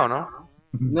promedio acá o no?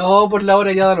 No, por la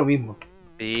hora ya da lo mismo.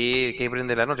 Sí, que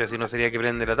prende la noche, si no sería que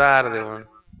prende la tarde, weón.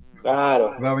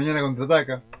 Claro. La mañana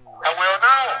contraataca.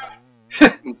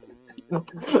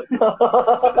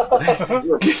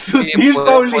 Qué Sí, sutil, ¿puedo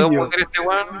Paulinho. poner este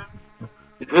weón?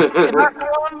 ¿Qué pasa,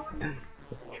 weón?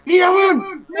 ¡Mira,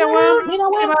 weón! Mira, weón. Mira,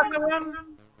 ¿Qué weón. pasa,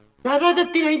 weón? ¡Nada de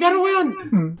tirar,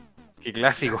 weón! Qué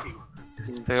clásico.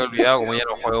 Se había olvidado como ya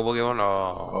no juego Pokémon,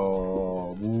 no.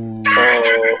 Oh,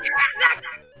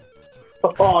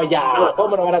 Oh, ya.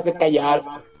 ¿Cómo nos van a hacer callar?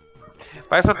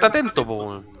 Para eso está atento, po,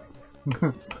 weón.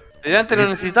 Desde antes lo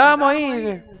necesitábamos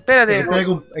ahí. Espérate.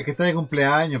 es que está de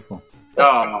cumpleaños, po.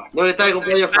 No, ¿dónde está el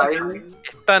cumpleaños, Javi?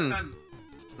 Están.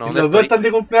 No, ¿dónde Los dos estoy? están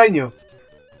de cumpleaños.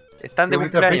 Están de Qué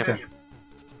bonita cumpleaños. fecha.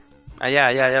 Allá,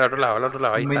 al otro lado,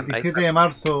 ahí El están. Ahí 27 están. de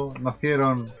marzo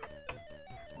nacieron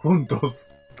juntos.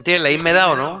 Tienen la misma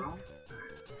edad, ¿o no?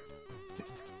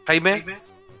 Jaime,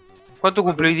 ¿cuánto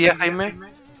cumplió hoy día, Jaime?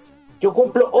 Yo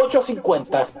cumplo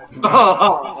 8.50.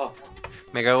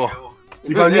 Me cagó.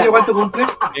 ¿Y Paulinho cuánto cumple?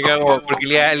 Me cagó, porque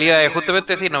le iba a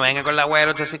justamente decir, no me venga con la weá del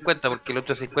 850, porque el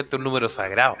 850 es un número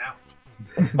sagrado.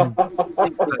 Las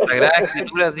sagradas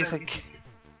escrituras dicen que...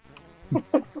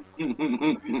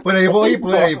 Por ahí,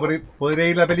 podría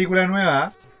ir la película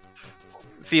nueva.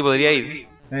 Sí, podría ir.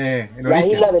 El La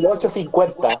origen. isla del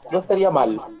 8.50. No estaría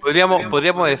mal.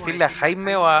 Podríamos decirle a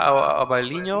Jaime o a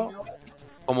Paulinho,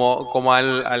 como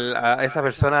a esa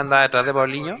persona andaba detrás de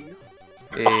Paulinho,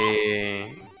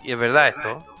 y es verdad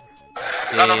esto,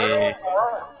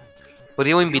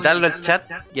 podríamos invitarlo al chat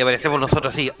y aparecemos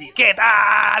nosotros así, ¿qué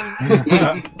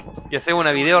tal? Y hacemos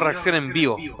una video reacción en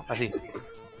vivo, así.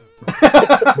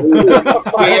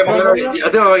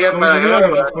 Hacemos que para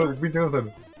acá. Pinche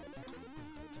Gonzalo.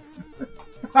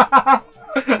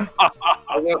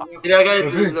 Mira acá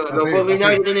los pocos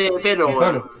que tiene pelo,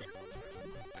 weón.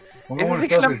 Ese sí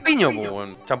que es lampiño,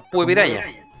 weón. Champú de piraña.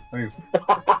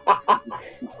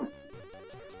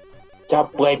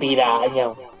 Champú de piraña.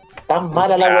 Tan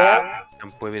mala la weá.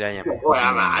 Champú de piraña.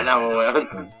 Weá mala, weón.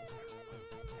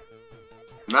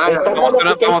 Vamos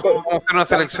a hacer una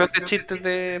selección de chistes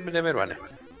de peruanos.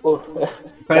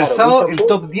 Para el sábado, el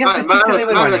top 10 de chistes de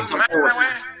peruanos.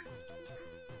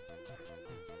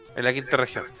 En la quinta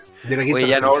región. De la quinta Oye,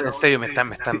 ya región. no, en serio, me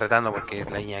están retando porque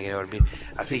la niña quiere dormir.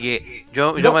 Así que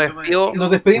yo me despido.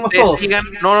 Nos despedimos Ustedes todos. sigan.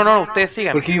 No, ustedes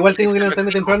sigan. Porque igual tengo que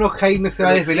levantarme temprano, Jaime se va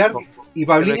a desvelar y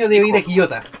Pabliño debe ir a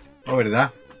Quillota. Oh,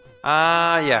 ¿verdad?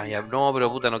 Ah, ya. No, pero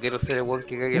puta, no quiero ser el weón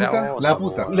que cague La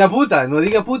puta. La puta, no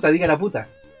diga puta, diga la puta.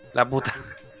 La puta.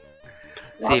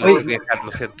 Sí, Oye, lo tengo que dejar,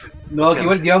 lo siento. No, que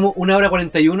igual llevamos 1 hora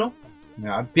 41,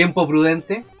 Ya, tiempo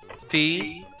prudente.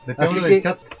 Sí. despedimos Así del que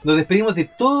chat. nos despedimos de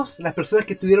todas las personas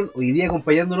que estuvieron hoy día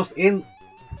acompañándonos en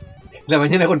la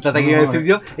mañana contraataque, iba a decir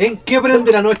yo, en ¿Qué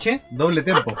aprende la noche? Doble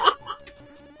tempo.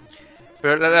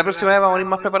 Pero la próxima vez vamos a ir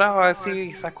más preparados, a ver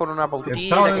si quizás con una El pautita.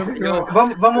 sábado, qué sé yo.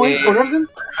 Vamos a ir por orden.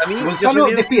 A mí, Gonzalo, yo soy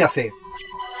bien- despídase.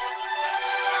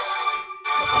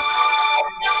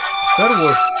 Star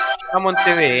Wars. Estamos en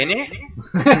TVN.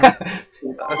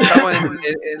 Estamos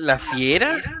en La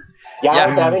Fiera. Ya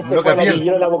otra vez se Loca fue la piel.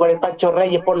 guillona con el Pancho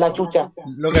Reyes por la chucha.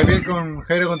 Lo que había con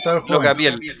Jairo Contador Joven. Loca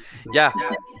piel. Ya.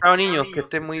 Chao niños, que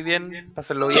estén muy bien.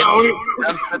 Pásenlo bien. Chao.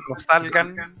 No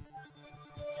salgan.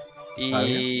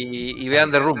 Y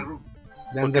vean The Room.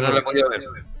 Porque no la he podido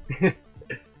ver.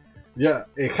 Ya,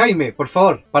 Jaime, por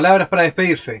favor, palabras para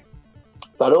despedirse.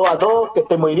 Saludos a todos, que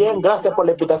estén muy bien, gracias por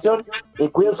la invitación y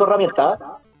cuiden su herramienta.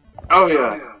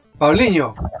 Obvio.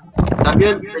 Pabliño,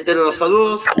 También reitero los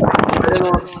saludos.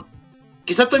 Esperemos.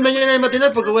 Quizás estoy mañana en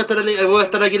matinal porque voy a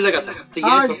estar aquí en la casa. Así que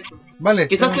Ah, eso. vale.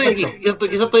 Quizás estoy aquí.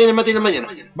 Quizás estoy en el matinal mañana.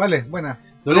 Vale, buena.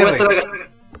 Don Voy a R, estar acá.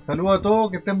 Saludos a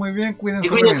todos, que estén muy bien, cuídense. Y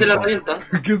cuídense la herramienta.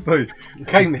 ¿Quién soy?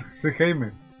 Jaime. Soy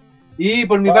Jaime. Y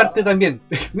por mi parte también.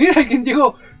 Mira quién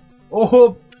llegó.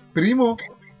 ¡Ojo, primo!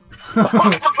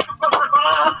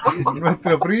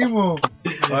 Nuestro primo.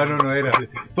 Ah, no era.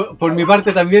 Por mi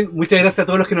parte también, muchas gracias a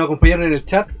todos los que nos acompañaron en el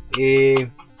chat.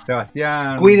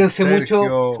 Sebastián. Cuídense Sergio,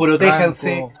 mucho,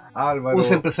 protéjanse, Franco, Álvaro,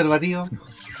 usen preservativo.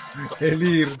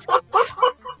 Elir.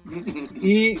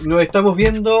 Y nos estamos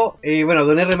viendo. Bueno,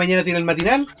 Don R mañana tiene el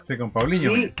matinal. Sí, con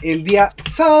Paulinho. Y el día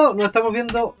sábado nos estamos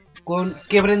viendo con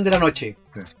 ¿Qué prende la noche?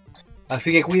 Sí.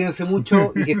 Así que cuídense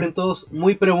mucho y que estén todos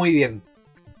muy pero muy bien.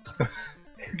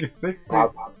 Qué sexy.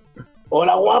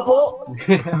 Hola guapo.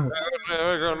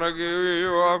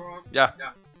 Ya.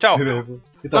 Chao.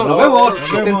 Nos vemos, que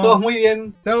estén vemos. todos muy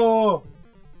bien. Chao.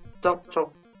 Chao,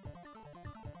 chao.